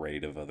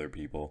parade of other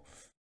people.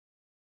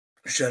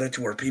 Shout out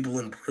to our people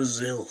in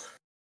Brazil.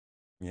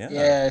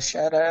 Yeah,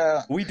 shout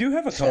out. We do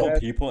have a couple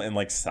people in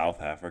like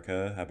South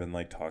Africa have been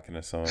like talking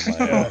to some of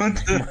my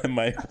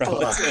my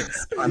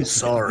relatives. I'm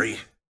sorry.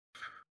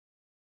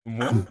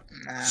 What?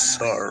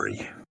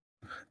 Sorry.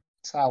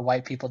 It's a lot of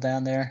white people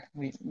down there.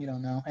 You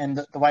don't know, and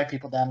the white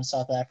people down in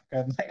South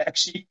Africa might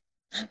actually,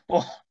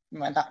 well, you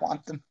might not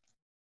want them.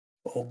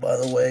 Oh, by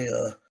the way,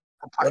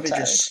 let me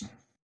just.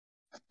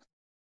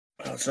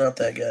 Oh, it's not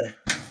that guy.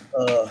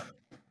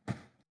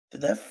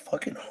 Did that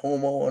fucking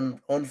homo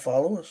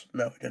unfollow us?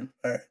 No, he didn't.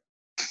 All right.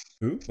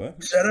 Who?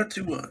 What? Shout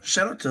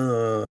out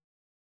to.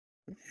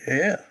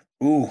 Yeah.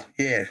 Ooh,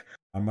 yeah.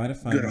 I might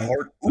have found good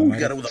heart. Ooh, we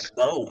got it with a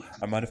bow.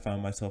 I might have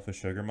found myself a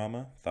sugar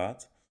mama.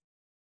 Thoughts?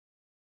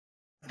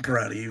 I'm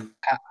proud of you.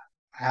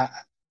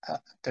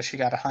 Does she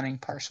got a hunting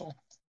parcel?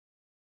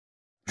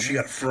 She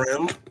got a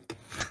friend?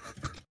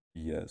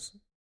 Yes.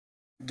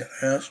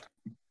 Yes.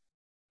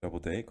 Double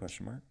date?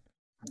 Question mark.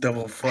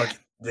 Double fucking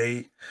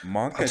date.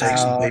 Monka, I'll take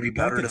some baby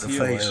powder to the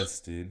face,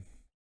 dude.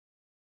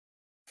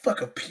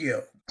 Fuck a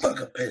PO.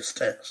 Fuck a piss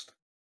test.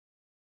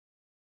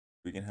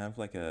 We can have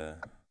like a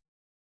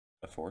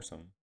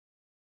foursome.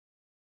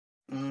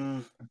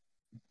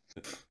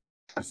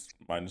 Just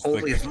minus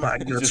only if my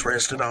guts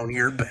rested on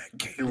your back,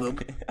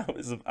 Caleb.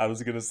 I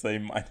was gonna say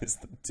minus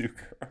the 2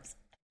 girls.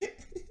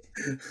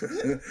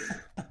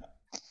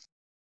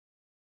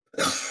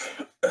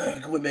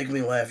 Quit making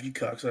me laugh, you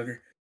cocksucker.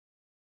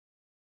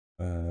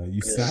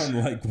 You sound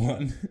like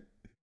one.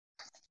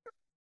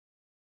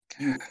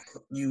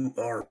 You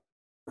are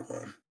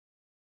one.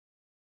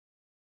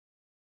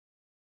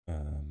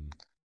 No.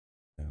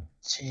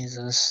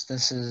 Jesus,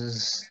 this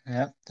is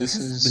this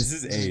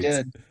is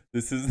good.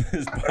 This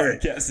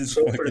podcast is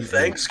so for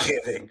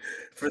Thanksgiving.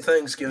 For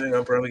Thanksgiving,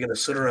 I'm probably gonna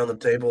sit around the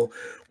table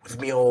with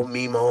me old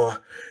Meemaw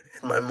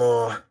and my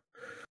ma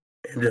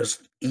and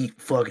just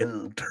eat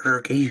fucking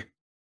turkey,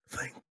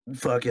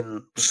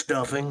 fucking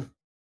stuffing,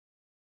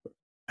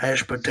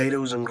 mashed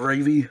potatoes and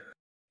gravy.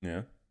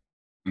 Yeah.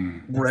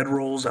 Bread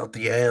rolls out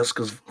the ass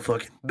because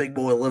fucking big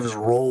boy loves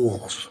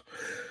rolls.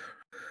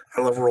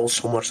 I love rolls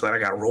so much that I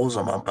got rolls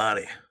on my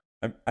body.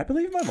 I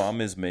believe my mom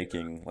is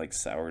making like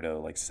sourdough,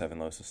 like 7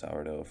 loaves of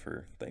sourdough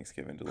for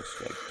Thanksgiving to like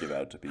give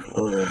out to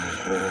people.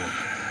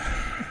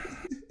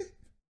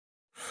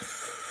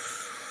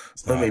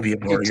 Let me be a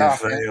part of your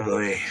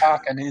family.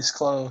 Talking is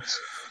close.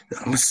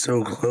 I'm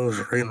so close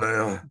right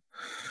now.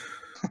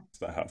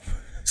 Stop.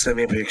 Send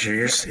me a picture of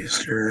your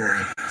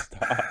sister.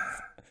 Stop.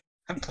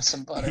 Put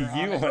some butter on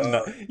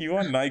it. You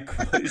on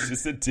NyQuil is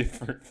just a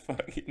different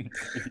fucking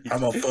breed.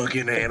 I'm a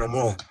fucking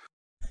animal.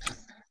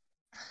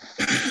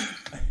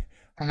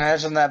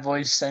 Imagine that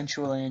voice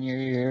sensually in your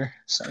ear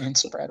saying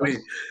spread. Wait,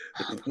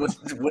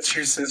 what's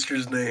your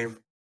sister's name?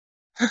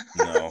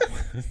 No.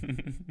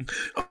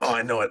 Oh,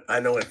 I know it.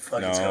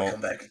 Fuck, it's gonna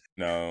come back.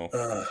 No,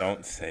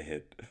 don't say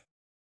it.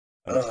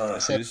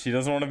 She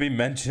doesn't want to be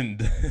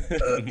mentioned.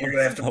 You're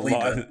gonna have to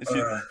bleep it.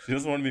 She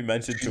doesn't want to be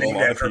mentioned to a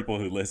lot of people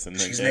who listen.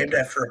 She's named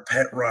after a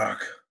pet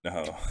rock.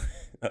 No,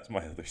 that's my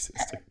other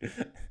sister.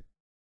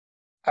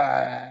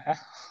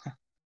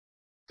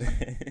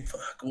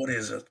 Fuck, what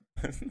is it?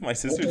 My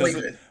sister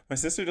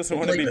doesn't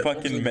want to be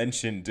fucking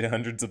mentioned to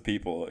hundreds of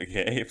people.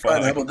 Okay,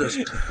 fine. How about this?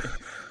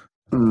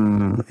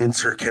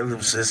 Insert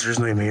Caleb's sister's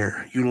name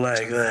here. You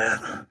like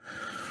that?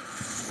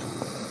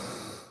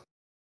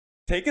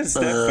 Take a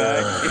step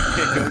back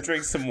and go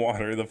drink some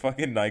water. The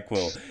fucking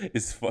NyQuil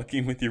is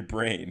fucking with your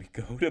brain.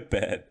 Go to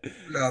bed.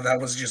 No, that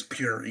was just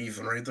pure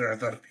Ethan right there. I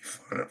thought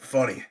it'd be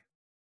funny.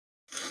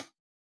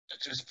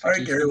 All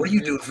right, Gary, what are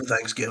you doing for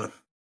Thanksgiving?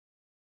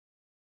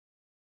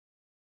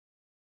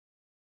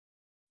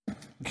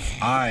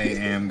 I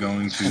am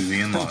going to the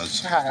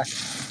in-laws.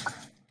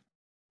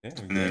 And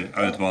then,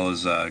 as well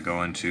as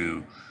going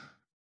to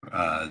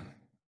a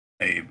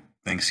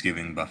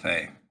Thanksgiving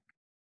buffet.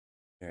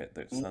 Yeah,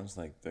 it sounds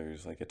like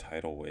there's like a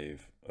tidal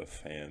wave of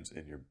fans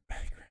in your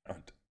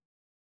background.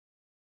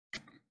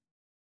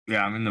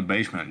 Yeah, I'm in the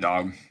basement,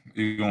 dog.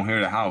 You're gonna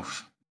hear the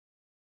house.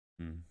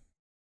 All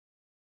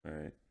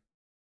right.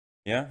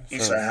 Yeah.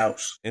 It's a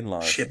house.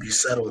 In-laws. Shit be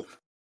settled.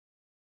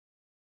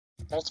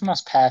 That's the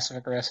most passive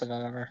aggressive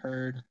I've ever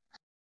heard,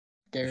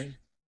 Gary.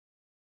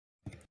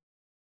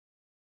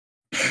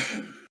 I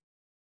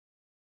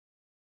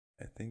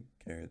think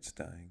Garrett's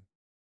dying.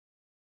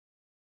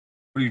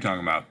 What are you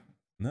talking about?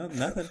 No,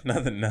 nothing.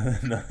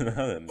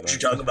 What you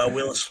talking about,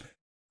 Willis?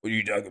 What are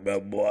you talking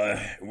about,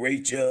 boy?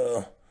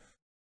 Rachel.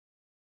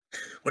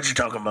 What you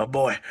talking about,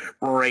 boy?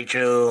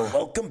 Rachel.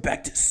 Welcome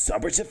back to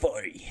Summer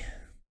Safari.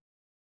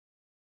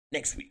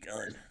 Next week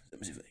on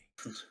Summer Safari.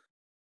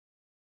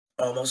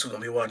 I'm also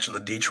going to be watching the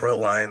Detroit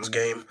Lions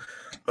game.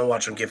 I'm going to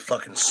watch them get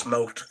fucking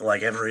smoked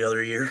like every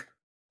other year.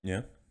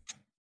 Yeah.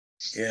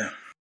 Yeah.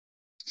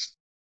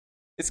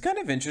 It's kind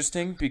of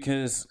interesting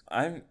because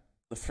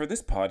for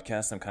this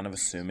podcast, I'm kind of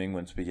assuming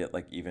once we get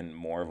like even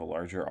more of a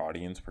larger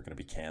audience, we're going to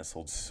be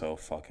canceled so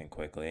fucking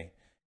quickly.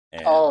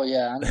 And... Oh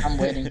yeah, I'm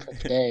waiting for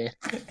the day.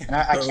 And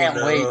I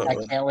can't wait.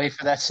 I can't wait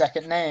for that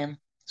second name.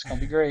 It's going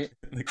to be great.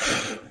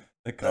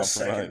 The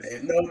compromise.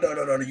 No.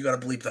 You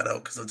got to bleep that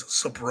out because it's a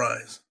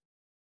surprise.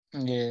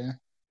 Yeah.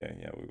 Okay,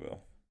 yeah, we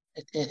will.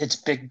 It's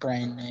big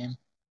brain name.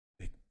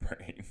 Big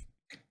brain.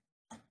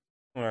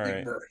 All right.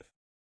 Big brain.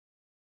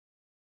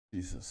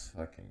 Jesus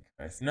fucking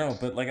Christ. No,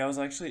 but like I was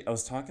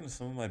talking to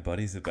some of my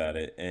buddies about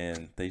it,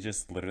 and they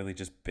just literally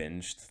just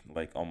binged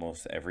like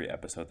almost every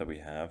episode that we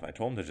have. I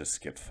told them to just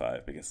skip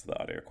 5 because the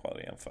audio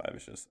quality on 5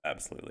 is just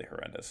absolutely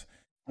horrendous.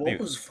 What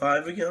was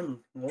 5 again?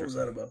 What was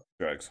that about?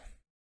 Drugs.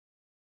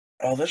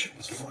 Oh, that shit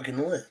was fucking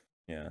lit.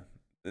 Yeah.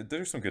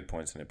 There's some good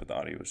points in it, but the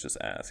audio was just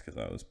ass because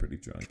I was pretty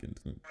drunk and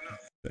didn't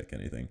check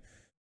anything.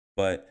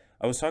 But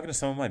I was talking to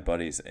some of my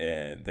buddies,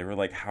 and they were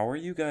like, how are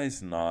you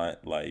guys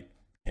not like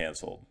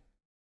canceled?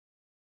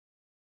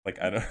 Like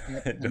I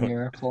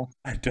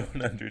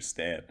don't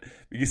understand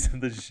because of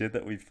the shit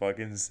that we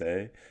fucking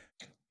say.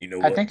 You know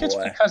what? I think it's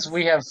because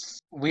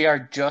we are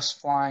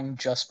just flying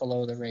just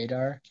below the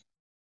radar.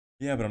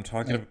 Yeah, but I'm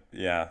talking.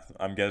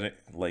 I'm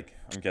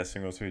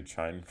guessing once we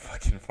try and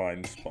fucking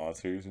find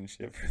sponsors and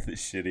shit for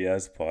this shitty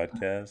ass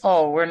podcast.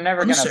 Oh, we're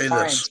never gonna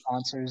find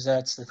sponsors.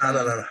 That's the thing.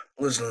 No.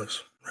 Listen to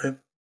this, right?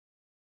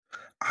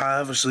 I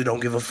obviously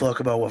don't give a fuck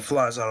about what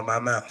flies out of my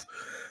mouth.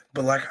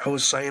 But like I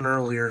was saying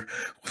earlier,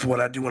 with what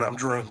I do when I'm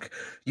drunk,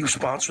 you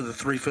sponsor the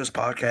Three Fifths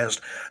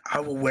podcast. I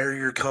will wear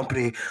your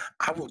company.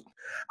 I will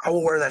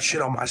wear that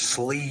shit on my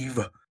sleeve.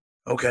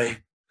 Okay,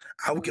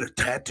 I will get a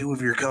tattoo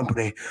of your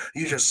company.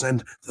 You just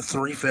send the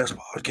Three Fifths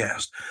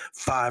podcast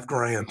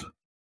 $5,000.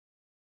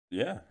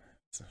 Yeah,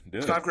 do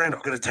it. $5,000.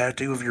 I'll get a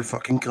tattoo of your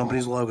fucking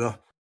company's logo.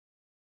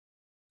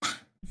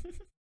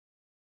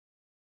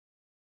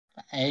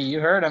 Hey, you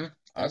heard him.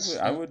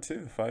 I would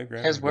too.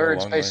 $5,000. His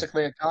word's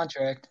basically a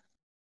contract.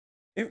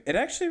 It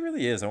actually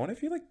really is. I wonder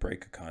if you like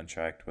break a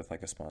contract with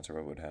like a sponsor,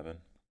 what would happen?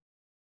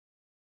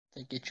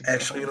 They get you.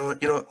 Actually, you know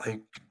what?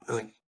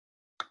 Like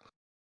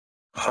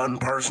hunting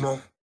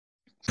personal.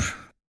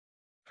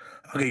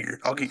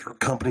 I'll get your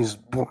company's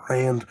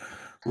brand,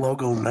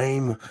 logo,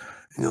 name,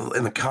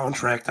 and the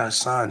contract I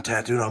signed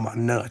tattooed on my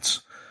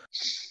nuts.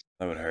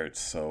 That would hurt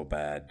so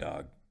bad,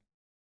 dog.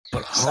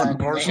 But hunting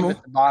personal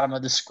at the bottom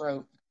of the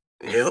scrot.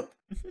 Yep.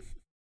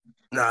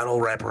 Nah, it'll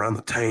wrap around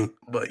the taint,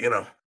 but you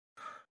know.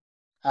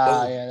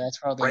 Yeah, that's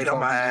probably right on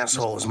my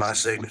asshole is my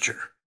signature.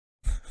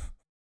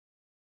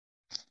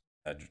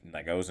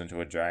 That goes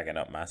into a dragon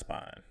up my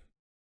spine.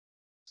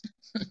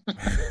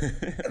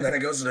 And then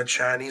it goes into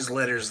Chinese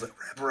letters that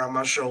wrap around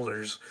my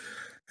shoulders.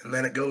 And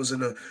then it goes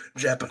into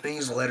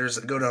Japanese letters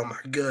that go down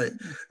my gut.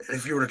 And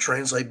if you were to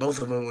translate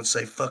both of them, it would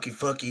say fucky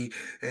fucky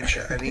in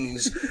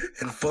Chinese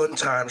and fun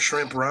time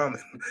shrimp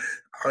ramen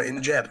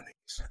in Japanese.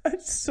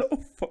 That's so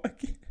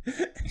fucking...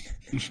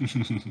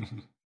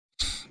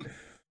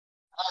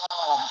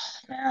 Oh,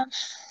 man.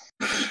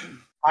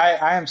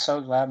 I am so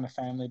glad my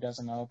family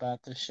doesn't know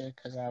about this shit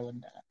because I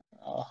wouldn't.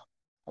 I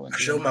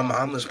showed my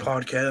mom this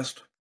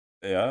podcast.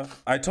 Yeah,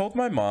 I told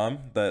my mom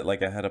that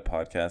like I had a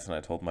podcast, and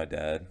I told my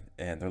dad,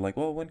 and they're like,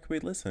 "Well, when can we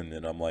listen?"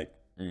 And I'm like,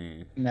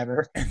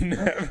 "Never,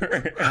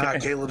 never." Hi,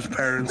 Caleb's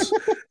parents.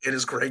 It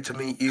is great to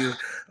meet you.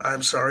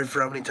 I'm sorry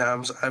for how many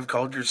times I've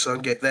called your son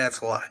gay. That's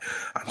a lie.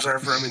 I'm sorry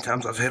for how many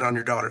times I've hit on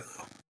your daughter,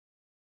 though.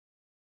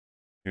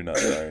 You're not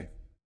sorry.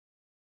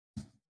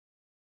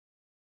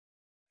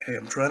 Hey,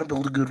 I'm trying to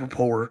build a good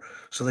rapport,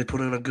 so they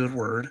put in a good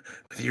word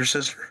with your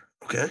sister,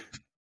 okay?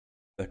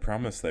 They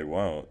promise they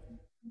won't.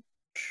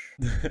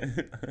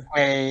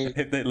 Wait.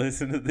 If they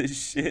listen to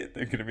this shit,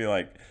 they're gonna be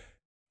like,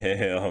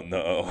 hell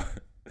no.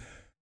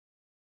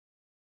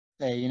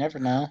 Hey, you never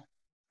know.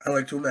 I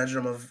like to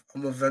imagine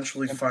I'm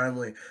eventually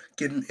finally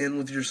getting in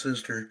with your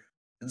sister.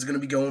 It's gonna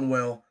be going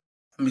well.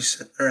 I'm gonna be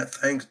sitting there at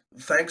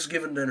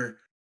Thanksgiving dinner,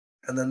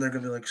 and then they're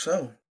gonna be like,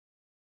 so,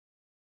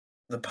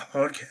 the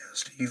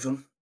podcast,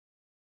 Ethan.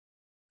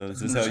 So is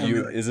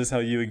this how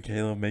you and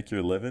Caleb make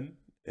your living?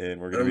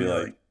 And we're gonna be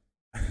like,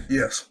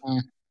 yes.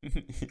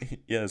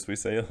 Yes, we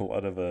say a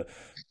lot of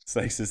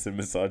sexist and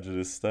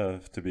misogynist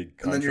stuff to be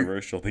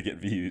controversial to get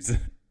views.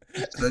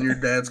 And then your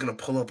dad's gonna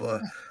pull up a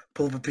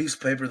piece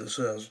of paper that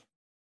says,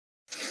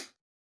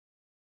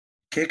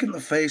 "Kick in the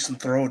face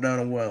and throw it down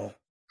a well."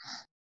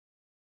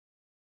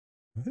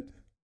 What?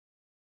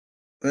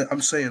 I'm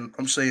saying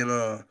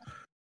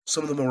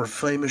some of the more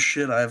famous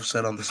shit I've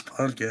said on this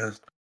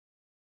podcast.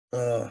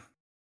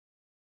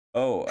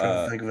 Trying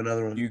to think of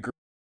another one. You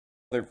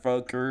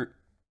motherfucker.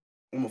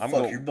 I'm gonna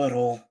fuck your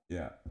butthole.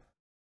 Yeah.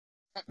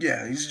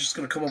 Yeah, he's just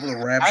gonna come up with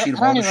a rap sheet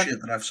of all the shit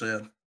that I've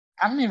said.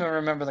 I don't even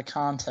remember the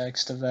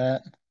context of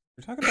that.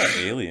 We're talking about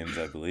aliens,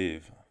 I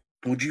believe.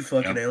 Would you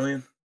fuck an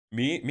alien?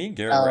 Me and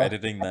Garrett were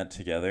editing that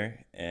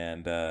together,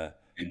 and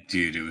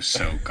dude, it was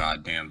so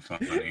goddamn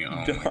funny.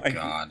 Oh my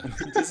god.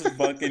 We just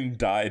fucking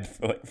died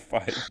for like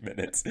 5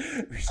 minutes.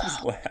 We're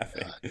just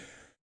laughing.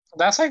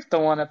 That's like the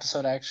one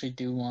episode I actually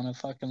do want to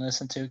fucking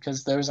listen to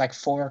because there's like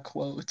 4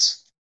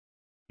 quotes.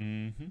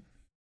 Mm-hmm.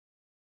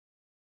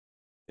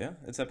 Yeah,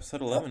 it's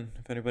episode 11.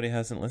 If anybody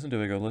hasn't listened to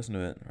it, go listen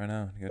to it right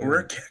now.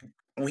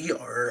 We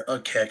are a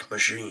keck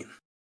machine.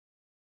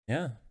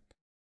 Yeah.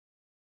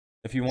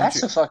 If you want,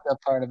 that's the fucked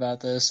up part about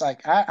this.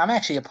 Like, I'm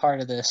actually a part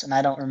of this, and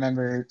I don't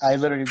remember. I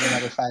literally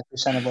remember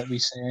 5% of what we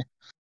say.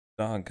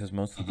 Dog, because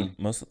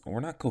we're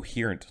not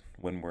coherent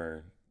when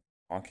we're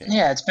talking.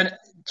 Yeah, it's been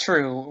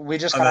true. We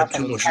just I've got had off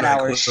too a much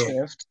 10-hour NyQuil.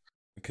 shift.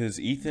 Because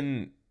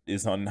Ethan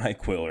is on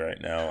NyQuil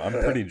right now. I'm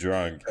pretty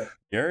drunk.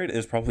 Garrett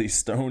is probably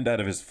stoned out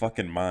of his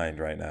fucking mind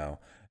right now.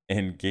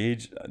 And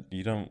Gage,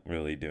 you don't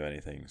really do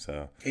anything,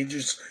 so. Gage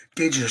is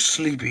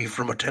sleepy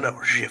from a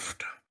 10-hour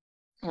shift.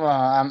 Well,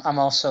 I'm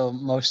also,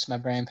 most of my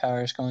brain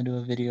power is going to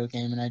a video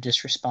game, and I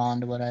just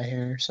respond to what I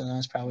hear, so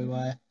that's probably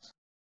why.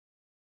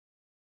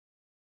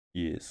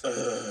 Yes.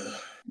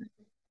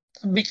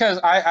 Because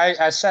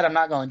I said I'm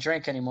not going to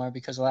drink anymore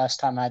because the last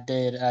time I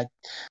did, I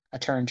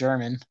turned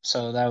German,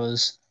 so that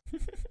was...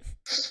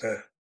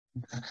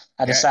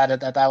 I decided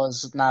that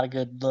was not a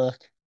good look.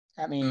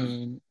 I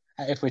mean,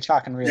 if we're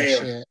talking real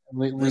shit,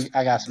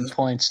 I got some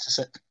points to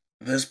sit.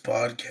 This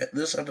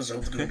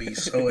episode's gonna be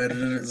so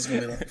edited. It's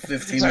gonna be like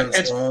 15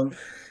 minutes long.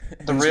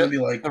 Gonna be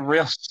like the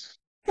real.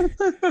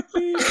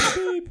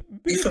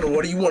 Ethan,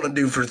 what do you want to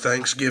do for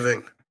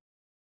Thanksgiving?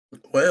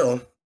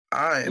 Well,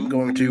 I am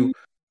going to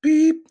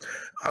beep.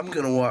 I'm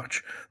gonna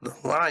watch the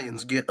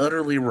lions get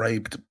utterly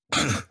raped.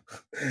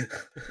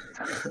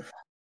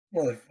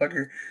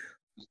 Motherfucker.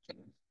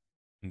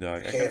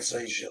 Dog, I can't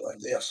say shit like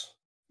this.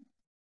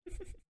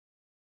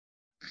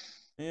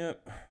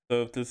 Yep.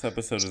 So if this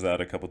episode is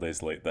out a couple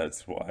days late,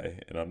 that's why,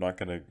 and I'm not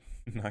gonna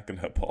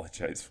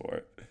apologize for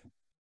it.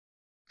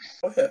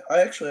 Okay,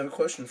 I actually have a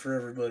question for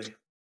everybody.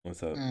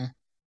 What's up? I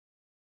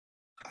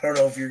don't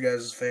know if your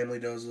guys' family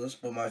does this,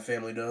 but my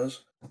family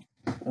does.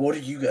 What are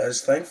you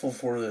guys thankful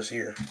for this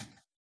year?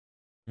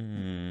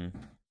 I'm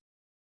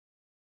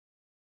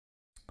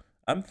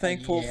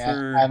thankful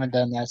for... I haven't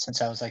done that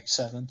since I was like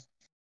 7.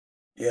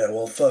 Yeah,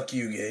 well, fuck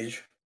you,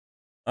 Gage.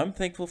 I'm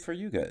thankful for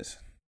you guys.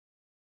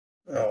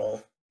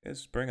 Oh. You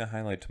guys bring a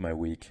highlight to my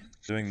week.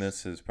 Doing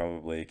this is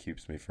probably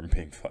keeps me from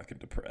being fucking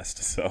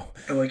depressed, so...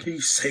 I like how you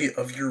say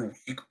of your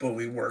week, but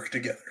we work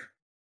together.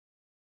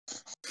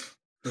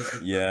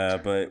 Yeah,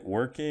 but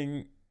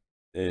working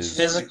is...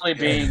 Physically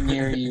being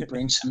near you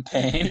brings some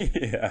pain.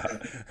 Yeah.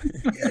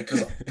 Yeah,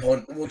 because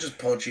we'll just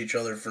punch each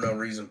other for no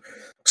reason.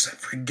 Except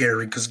for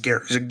Gary, because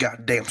Gary's a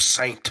goddamn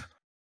saint.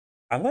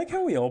 I like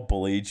how we all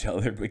bully each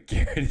other, but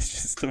Garrett is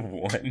just the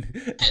one.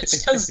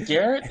 It's because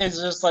Garrett is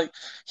just like,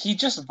 he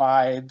just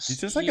vibes. He's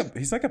just like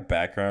he's like a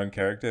background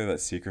character that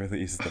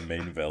secretly is the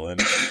main villain.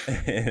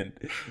 And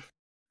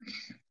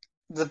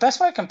the best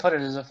way I can put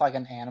it is if like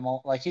an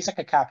animal, like he's like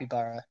a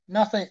capybara.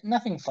 Nothing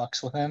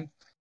fucks with him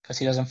because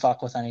he doesn't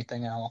fuck with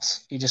anything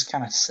else. He just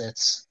kind of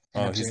sits.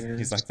 Oh,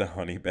 he's like the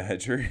honey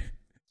badger.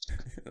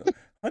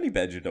 Honey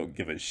badger don't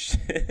give a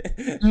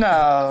shit.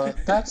 No,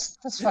 that's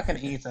fucking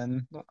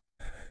Ethan.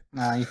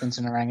 Nah, Ethan's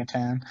an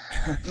orangutan.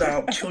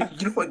 No, you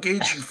know what,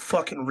 Gage? You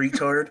fucking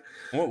retard.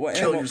 What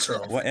kill animal,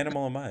 yourself. What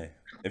animal am I?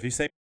 If you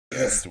say,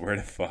 I swear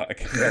to fuck.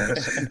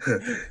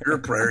 You're a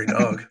prairie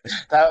dog.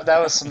 That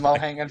was some low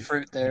hanging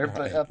fruit there,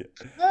 but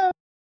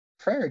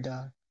prairie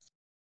dog.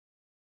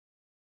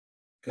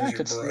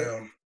 Because you're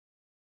brown.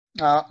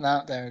 Oh,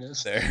 no, there it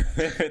is.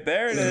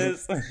 There it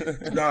is.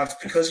 No, it's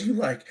because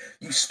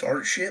you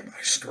start shit by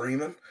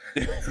screaming,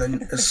 and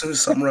then as soon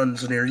as something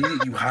runs near you,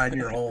 you hide in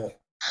your hole.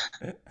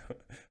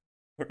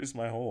 Where's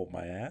my hole?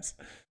 My ass?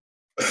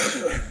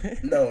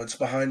 No, it's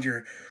behind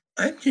your...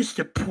 I'm just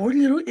a poor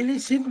little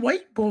innocent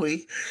white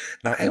boy.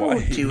 Not I white.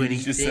 won't do anything.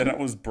 You just said I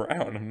was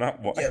brown. I'm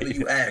not white. Yeah, but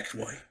you act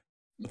white.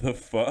 The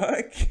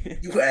fuck?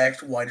 You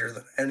act whiter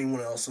than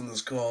anyone else in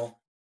this call.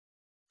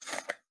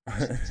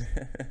 I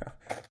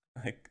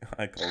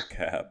call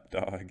cap,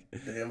 dog.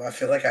 Damn, I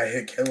feel like I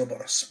hit Caleb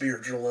on a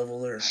spiritual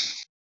level there.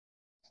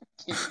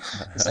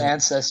 His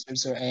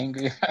ancestors are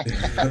angry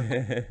right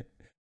now.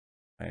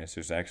 My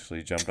ancestors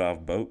actually jumped off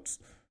boats.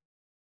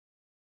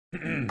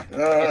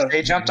 If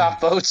they jumped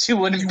off boats, you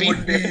wouldn't be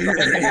here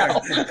right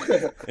now.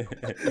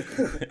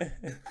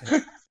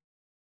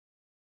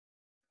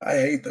 I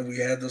hate that we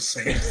had the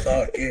same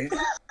thought, Gabe.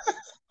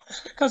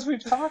 Because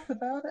we've talked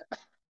about it.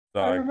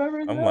 Dog, I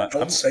remember that.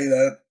 Don't say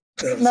that.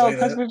 No,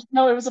 because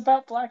it was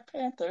about Black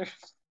Panther.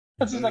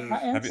 Because he's like, my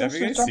have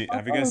ancestors you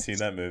guys seen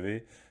that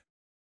movie?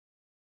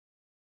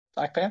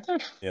 Black Panther?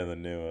 Yeah, the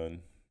new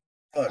one.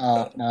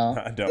 Oh, no.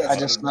 I don't. I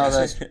just know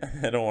that.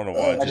 I don't want to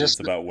watch it. It's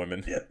about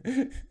women. Yeah.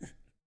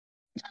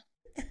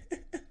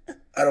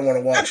 I don't want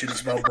to watch it.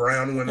 It's about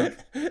brown women.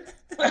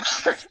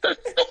 It's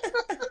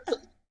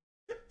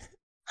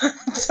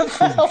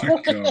about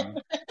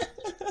women.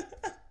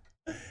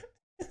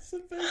 It's the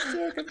best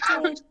joke I've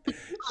told.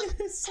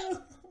 It's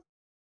so...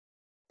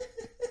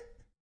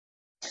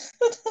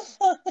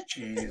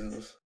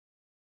 Jesus.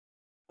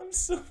 I'm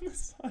so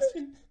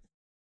misogynist.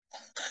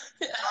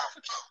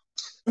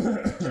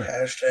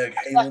 Hashtag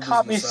That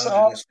caught me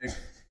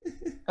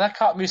that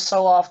caught me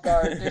so off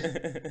guard,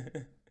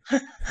 dude.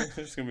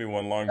 There's gonna be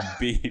one long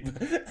beep.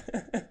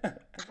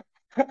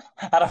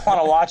 I don't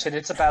want to watch it.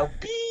 It's about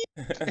beep.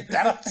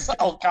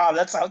 Oh god,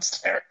 that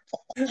sounds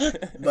terrible.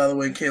 By the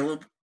way,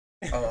 Caleb,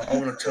 I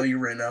want to tell you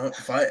right now,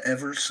 if I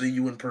ever see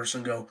you in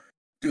person go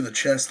do the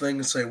chest thing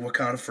and say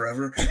Wakanda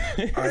forever,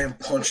 I am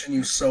punching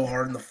you so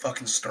hard in the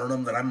fucking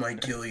sternum that I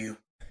might kill you.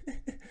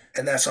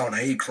 And that's on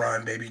hate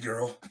crime, baby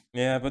girl.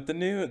 Yeah, but the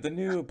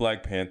new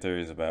Black Panther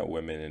is about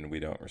women, and we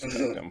don't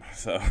respect them.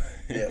 So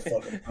yeah,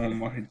 fuck them. Oh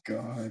my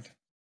god.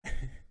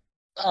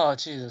 Oh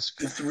Jesus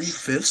The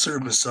Christ. 3/5 are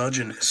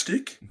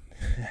misogynistic?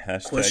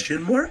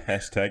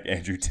 Hashtag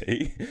Andrew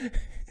Tate.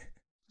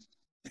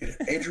 Dude,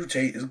 Andrew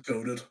Tate is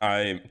goated.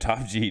 I'm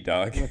top G,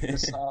 dog. With the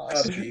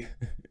sauce. Top G.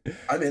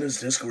 I'm in his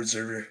Discord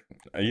server.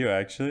 Are you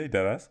actually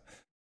deadass?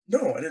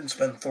 No, I didn't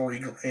spend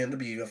 $30,000 to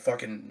be a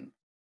fucking.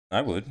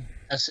 I would.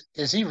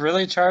 Is he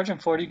really charging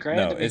 40 grand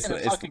No, to be in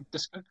a fucking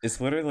Discord?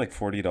 It's literally like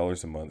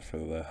 $40 a month for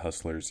the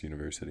Hustlers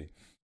University.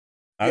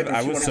 Yeah, but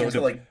if you want to get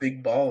to like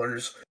big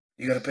ballers,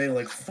 you got to pay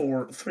like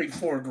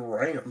 $4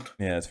 grand.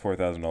 Yeah, it's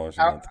 $4,000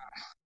 a month.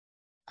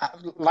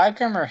 Like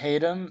him or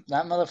hate him,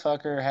 that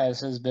motherfucker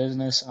has his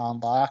business on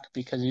lock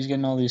because he's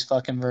getting all these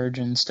fucking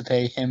virgins to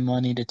pay him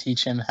money to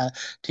teach them how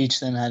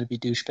to be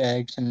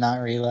douchebags and not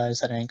realize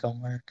that it ain't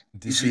gonna work.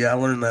 I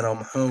learned that on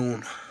my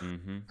own.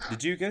 Mm-hmm.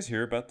 Did you guys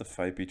hear about the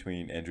fight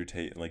between Andrew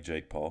Tate and like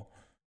Jake Paul?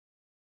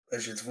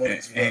 That shit's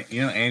funny.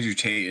 You know, Andrew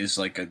Tate is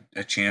like a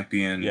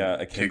champion.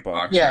 Yeah, a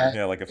kickboxer.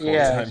 Yeah, like a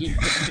 4-time.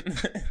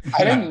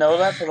 I didn't know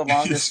that for the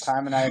longest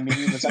time, and I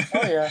immediately was like,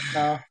 "Oh yeah,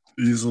 no."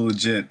 He's a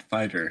legit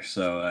fighter,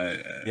 so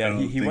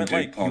he went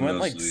like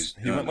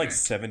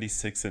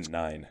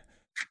 76-9.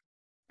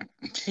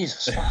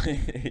 Jesus.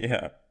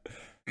 Yeah.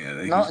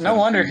 No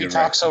wonder he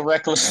talks so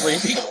recklessly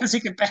because he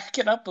can back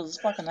it up with his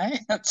fucking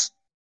hands.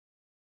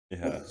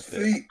 Yeah,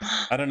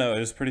 I don't know. It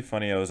was pretty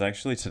funny. I was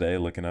actually today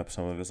looking up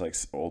some of his like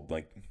old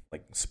like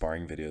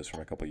sparring videos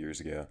from a couple years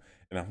ago,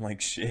 and I'm like,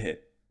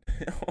 shit,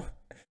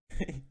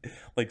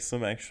 like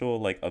some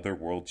actual like other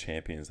world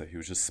champions that he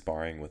was just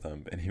sparring with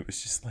them, and he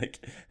was just like,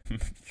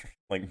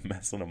 like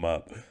messing them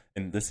up.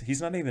 And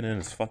he's not even in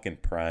his fucking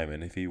prime.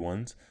 And if he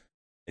wins,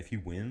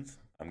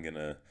 I'm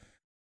gonna,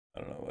 I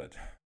don't know what.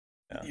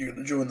 Yeah. You're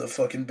gonna join the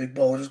fucking Big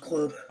Ballers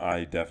Club.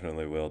 I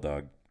definitely will,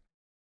 dog.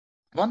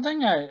 One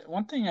thing I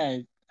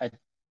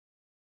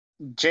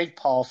Jake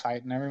Paul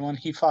fighting everyone.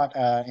 He fought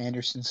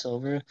Anderson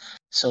Silva.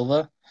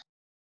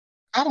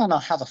 I don't know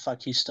how the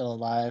fuck he's still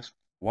alive.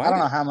 I don't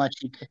know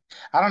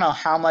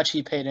how much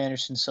he paid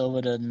Anderson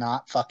Silva to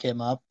not fuck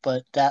him up,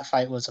 but that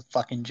fight was a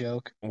fucking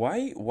joke.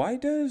 Why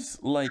does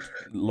like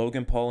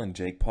Logan Paul and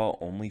Jake Paul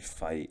only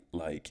fight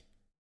like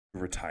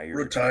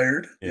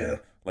retired? Yeah.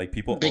 Like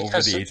people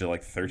over the age of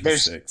like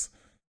 36.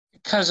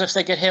 Because if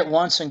they get hit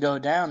once and go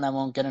down, that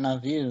won't get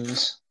enough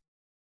views.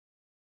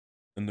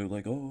 And they're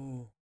like,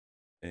 oh.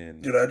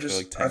 And dude, I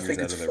think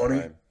it's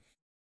funny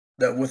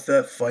that with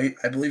that fight,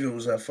 I believe it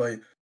was that fight,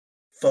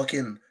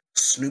 fucking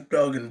Snoop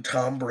Dogg and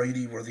Tom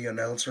Brady were the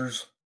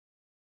announcers.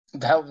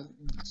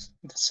 That's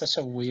such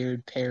a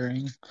weird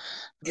pairing.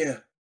 Yeah.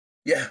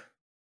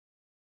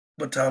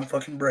 But Tom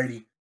fucking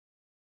Brady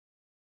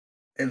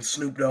and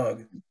Snoop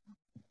Dogg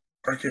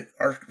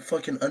are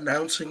fucking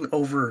announcing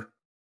over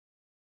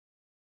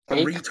a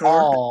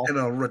retard and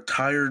a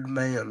retired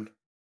man.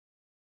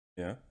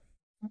 Yeah.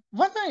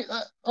 One thing,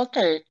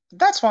 okay,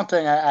 that's one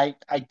thing I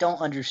don't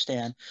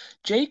understand.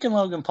 Jake and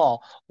Logan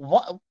Paul,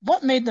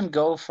 what made them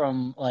go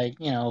from like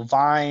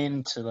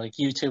Vine to like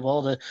YouTube,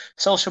 all the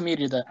social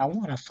media that I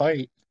want to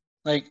fight?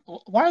 Like,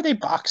 why are they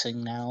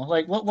boxing now?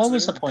 Like, what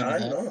was the point of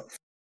that?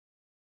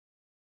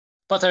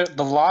 But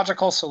the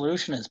logical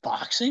solution is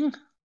boxing.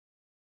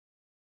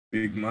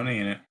 Big money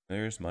in it.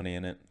 There's money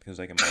in it because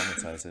they can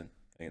monetize it.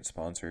 They get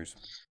sponsors,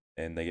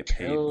 and they get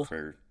paid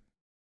for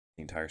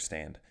the entire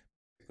stand.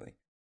 Basically.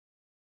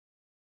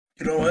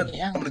 You know what?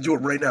 Yeah. I'm going to do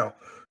it right now.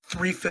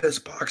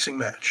 3-5 boxing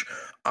match.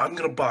 I'm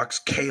going to box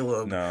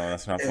Caleb. No,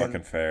 that's not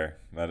fucking fair.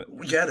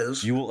 Yeah, it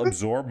is. You will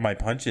absorb my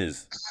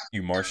punches,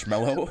 you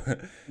marshmallow.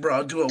 Bro,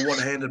 I'll do it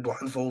one-handed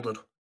blindfolded.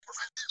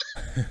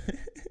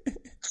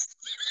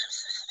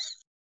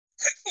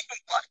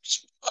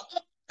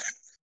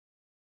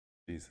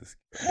 Jesus.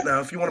 Now,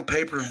 if you want to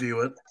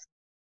pay-per-view it,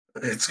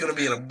 it's gonna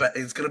be in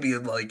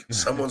like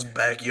someone's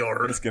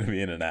backyard. It's gonna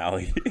be in an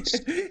alley.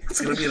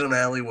 It's gonna be in an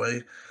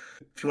alleyway.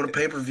 If you want to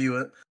pay-per-view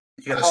it,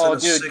 you gotta send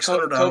us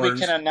 $600. Kobe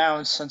can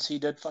announce since he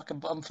did fucking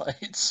bum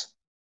fights.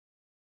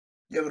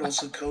 Yeah, but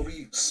also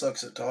Kobe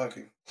sucks at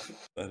talking.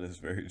 That is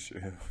very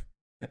true.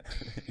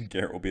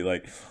 Garrett will be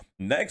like,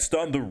 next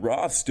on the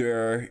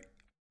roster,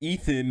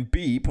 Ethan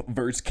Beep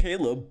versus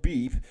Caleb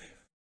Beep.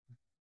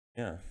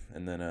 Yeah,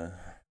 and then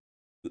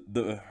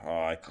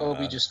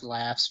Kobe just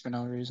laughs for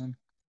no reason.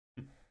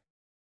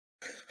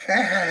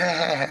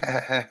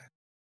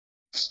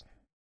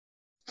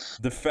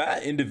 The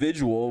fat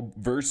individual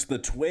versus the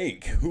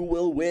twink. Who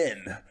will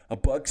win?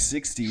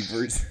 $160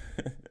 versus.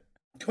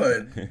 Go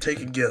ahead, take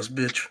a guess,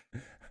 bitch.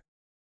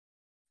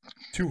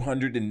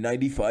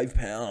 295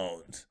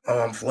 pounds. Oh,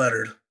 I'm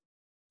flattered.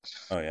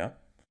 Oh yeah.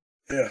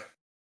 Yeah.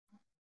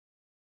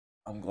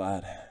 I'm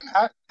glad.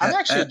 I'm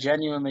actually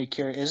genuinely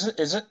curious.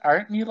 Is it?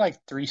 Aren't you like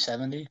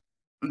 370?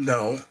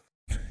 No.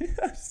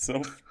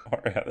 So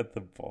far out of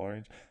the ball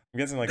range. I'm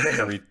guessing like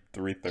 330,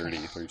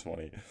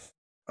 320.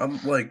 I'm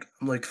like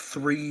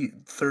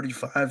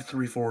 335,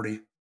 340.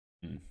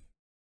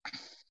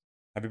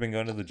 Have you been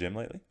going to the gym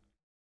lately?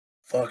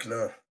 Fuck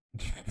no.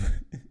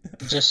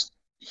 Just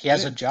he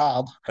has a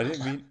job. I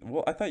didn't mean.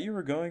 Well, I thought you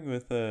were going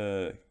with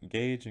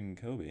Gage and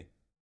Kobe.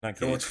 Not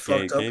You know Gage. what's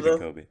fucked up, Gabe though?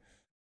 and Kobe.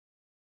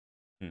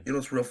 You know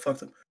what's real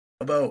fucked up?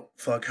 About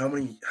how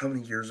many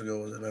years ago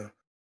was it now?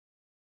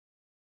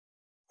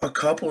 A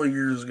couple of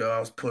years ago, I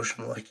was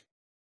pushing like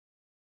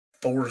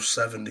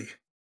 470.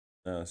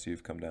 Oh, so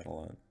you've come down a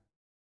lot.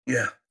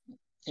 Yeah.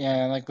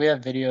 Yeah, like we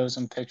have videos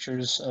and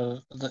pictures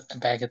of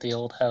back at the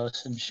old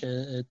house and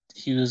shit.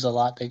 He was a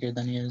lot bigger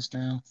than he is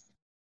now.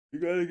 You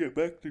gotta get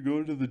back to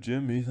going to the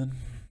gym, Ethan.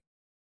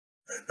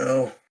 I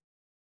know.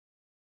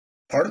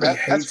 Part of me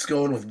hates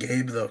going with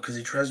Gabe, though, because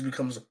he tries to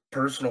become a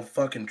personal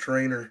fucking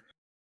trainer.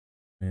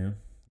 Yeah.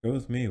 Go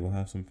with me. We'll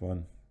have some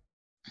fun.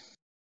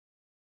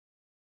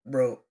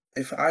 Bro,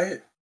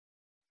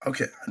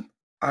 okay,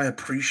 I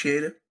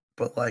appreciate it,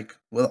 but like,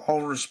 with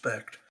all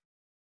respect,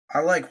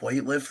 I like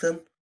weightlifting,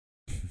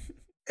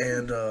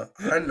 and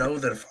I know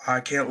that if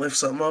I can't lift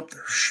something up,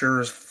 there sure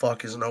as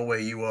fuck is no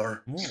way you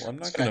are. Well, I'm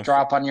not gonna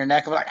drop on your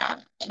neck and be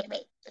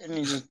like, and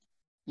you just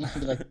be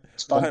like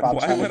SpongeBob.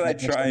 Why would I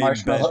try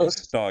and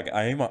bench? Dog,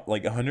 I am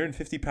like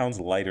 150 pounds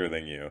lighter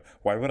than you.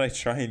 Why would I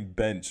try and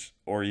bench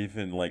or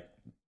even like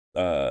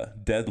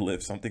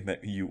deadlift something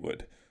that you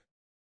would?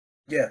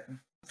 Yeah,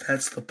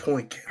 that's the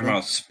point. How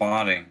about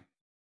spotting?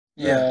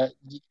 Yeah,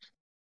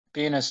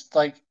 being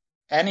like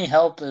any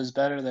help is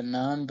better than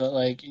none, but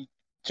like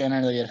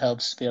generally it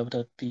helps to be able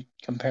to be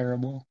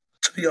comparable.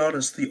 To be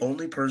honest, the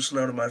only person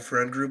out of my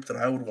friend group that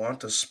I would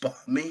want to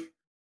spot me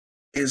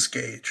is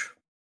Gage.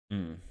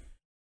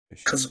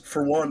 Because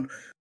for one,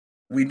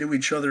 we knew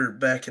each other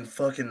back in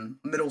fucking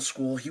middle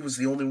school. He was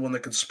the only one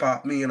that could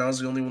spot me, and I was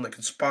the only one that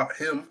could spot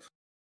him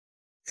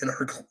in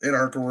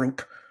our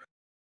group.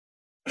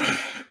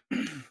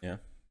 Yeah.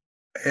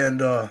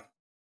 And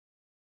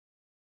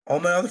all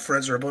my other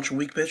friends are a bunch of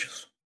weak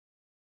bitches.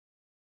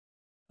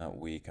 Not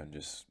weak, I'm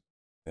just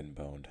thin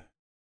boned.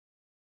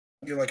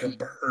 You're like a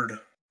bird,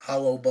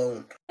 hollow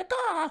bone.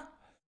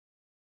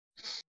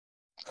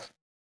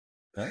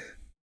 No?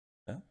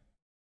 No?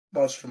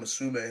 Boss from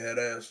Asume had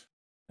ass.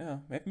 Yeah,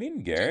 if me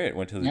and Garrett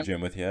went to the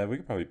gym with you, we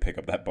could probably pick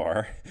up that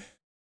bar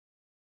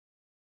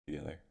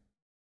together.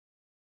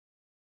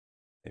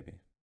 Maybe.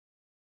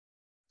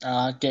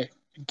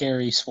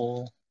 Gary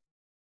Swole.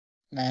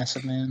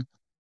 Massive man.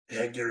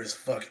 Yeah, Gary's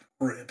fucking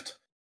ripped.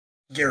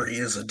 Gary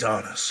is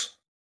Adonis.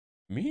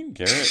 Me and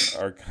Garrett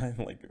are kind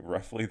of like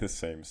roughly the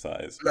same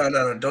size.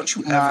 No. Don't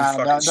you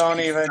ever fucking don't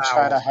even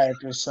try to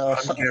hype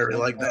yourself. I'm Gary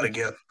like that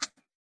again.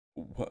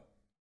 What?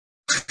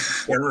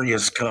 Gary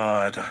is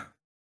God.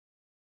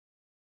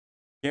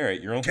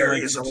 Garrett, you're only Gary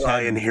like is a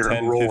lion here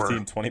to roar.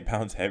 15, 20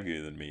 pounds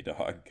heavier than me,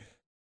 dog.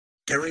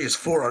 Gary is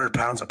 400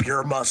 pounds of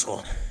pure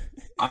muscle.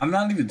 I'm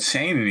not even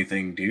saying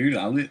anything, dude.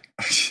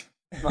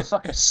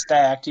 Motherfucker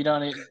stacked.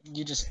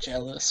 You just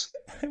jealous.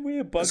 I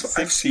weigh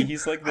 $160.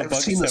 He's like the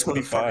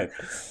 $175. I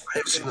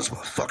have seen this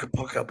motherfucker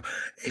pick up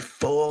a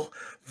full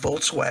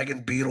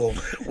Volkswagen Beetle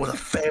with a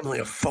family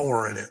of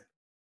 4 in it.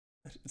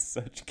 That's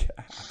such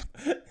cap.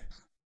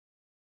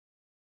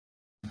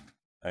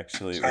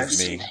 Actually, it was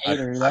me.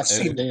 It was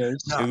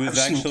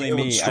actually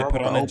me. I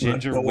put on a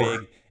ginger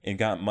wig and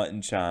got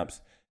mutton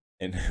chops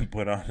and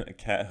put on a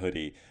cat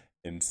hoodie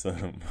and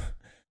some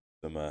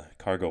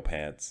cargo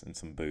pants and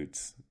some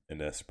boots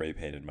and spray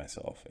painted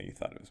myself. And you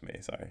thought it was me.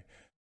 Sorry.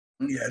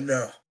 Yeah,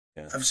 no.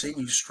 Yeah. I've seen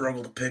you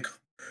struggle to pick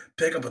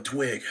up a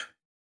twig.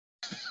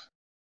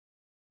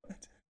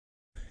 What?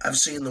 I've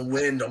seen the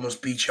wind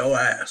almost beat your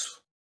ass.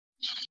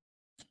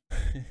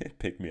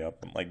 Pick me up.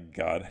 I'm like,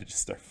 God, I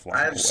just start flying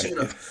away.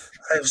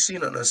 I have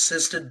seen an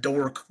assisted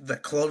door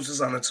that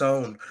closes on its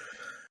own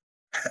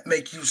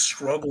make you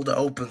struggle to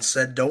open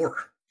said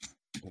door.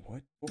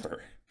 What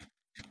door?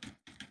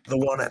 The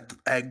one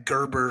at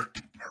Gerber,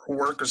 our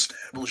work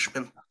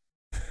establishment.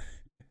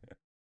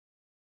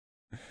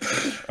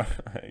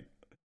 Alright.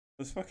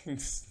 Let's fucking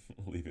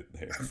leave it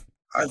there.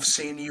 I've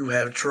seen you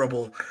have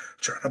trouble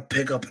trying to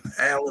pick up an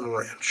Allen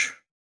wrench.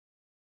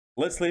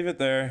 Let's leave it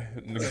there.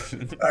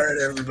 All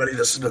right, everybody,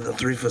 this has been the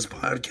Three Fifths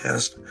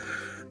Podcast.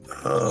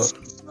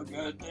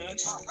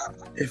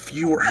 If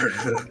you were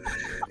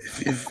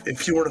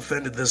if you weren't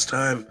offended this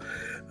time,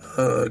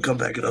 come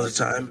back another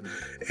time.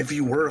 If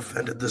you were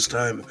offended this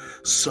time,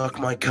 suck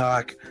my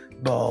cock,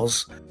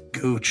 balls,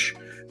 gooch,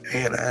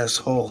 and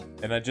asshole.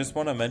 And I just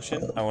want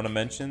to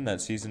mention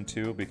that season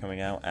 2 will be coming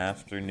out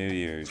after New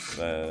Year's.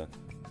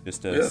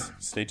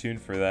 Stay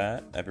tuned for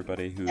that,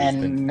 everybody who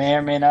may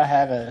or may not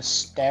have a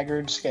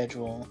staggered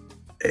schedule.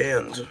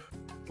 And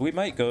we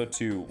might go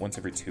to once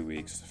every 2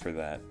 weeks for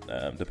that,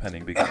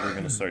 depending, because we're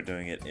going to start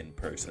doing it in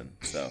person.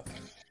 So,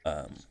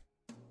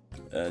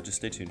 just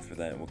stay tuned for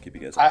that, and we'll keep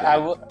you guys updated. I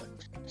will.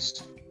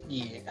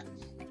 Yeah.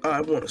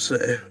 I want to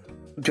say,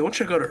 go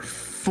check out our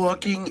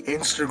fucking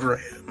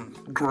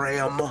Instagram.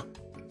 Graham.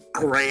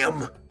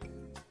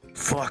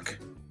 Fuck.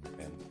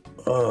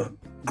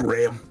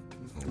 Graham.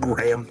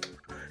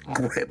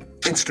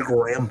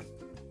 Instagram.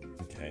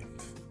 Okay.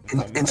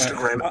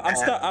 Instagram.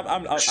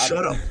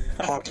 Shut up,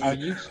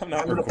 Hockey. I'm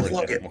not gonna recording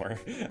plug it. anymore.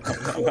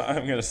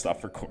 I'm gonna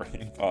stop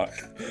recording. Fuck.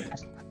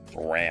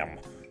 Ram.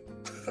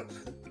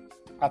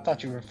 I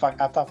thought you were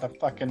I thought the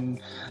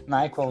fucking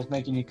NyQuil was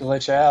making you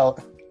glitch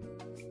out.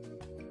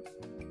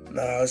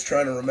 Nah, I was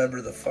trying to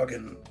remember the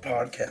fucking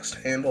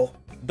podcast handle.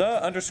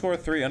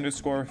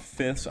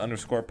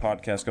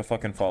 The_3_5th_podcast. Go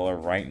fucking follow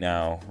right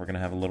now. We're gonna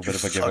have a little bit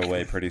of a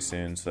giveaway pretty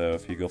soon. So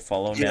if you go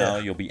follow now,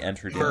 you'll be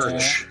entered into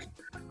it.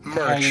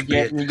 Merch. You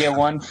get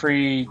one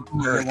free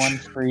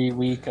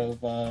week of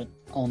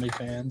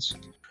OnlyFans.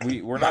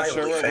 We're not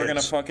sure what we're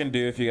gonna fucking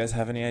do. If you guys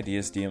have any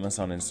ideas, DM us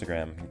on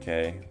Instagram.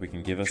 Okay, we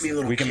can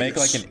make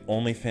like an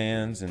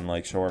OnlyFans and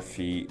like show our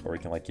feet, or we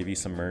can like give you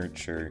some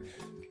merch or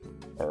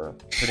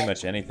pretty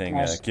much anything.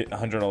 Get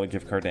 $100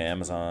 gift card to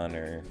Amazon,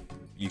 or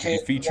you can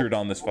be featured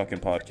on this fucking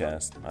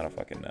podcast. I don't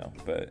fucking know,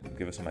 but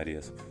give us some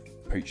ideas.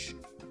 Peace.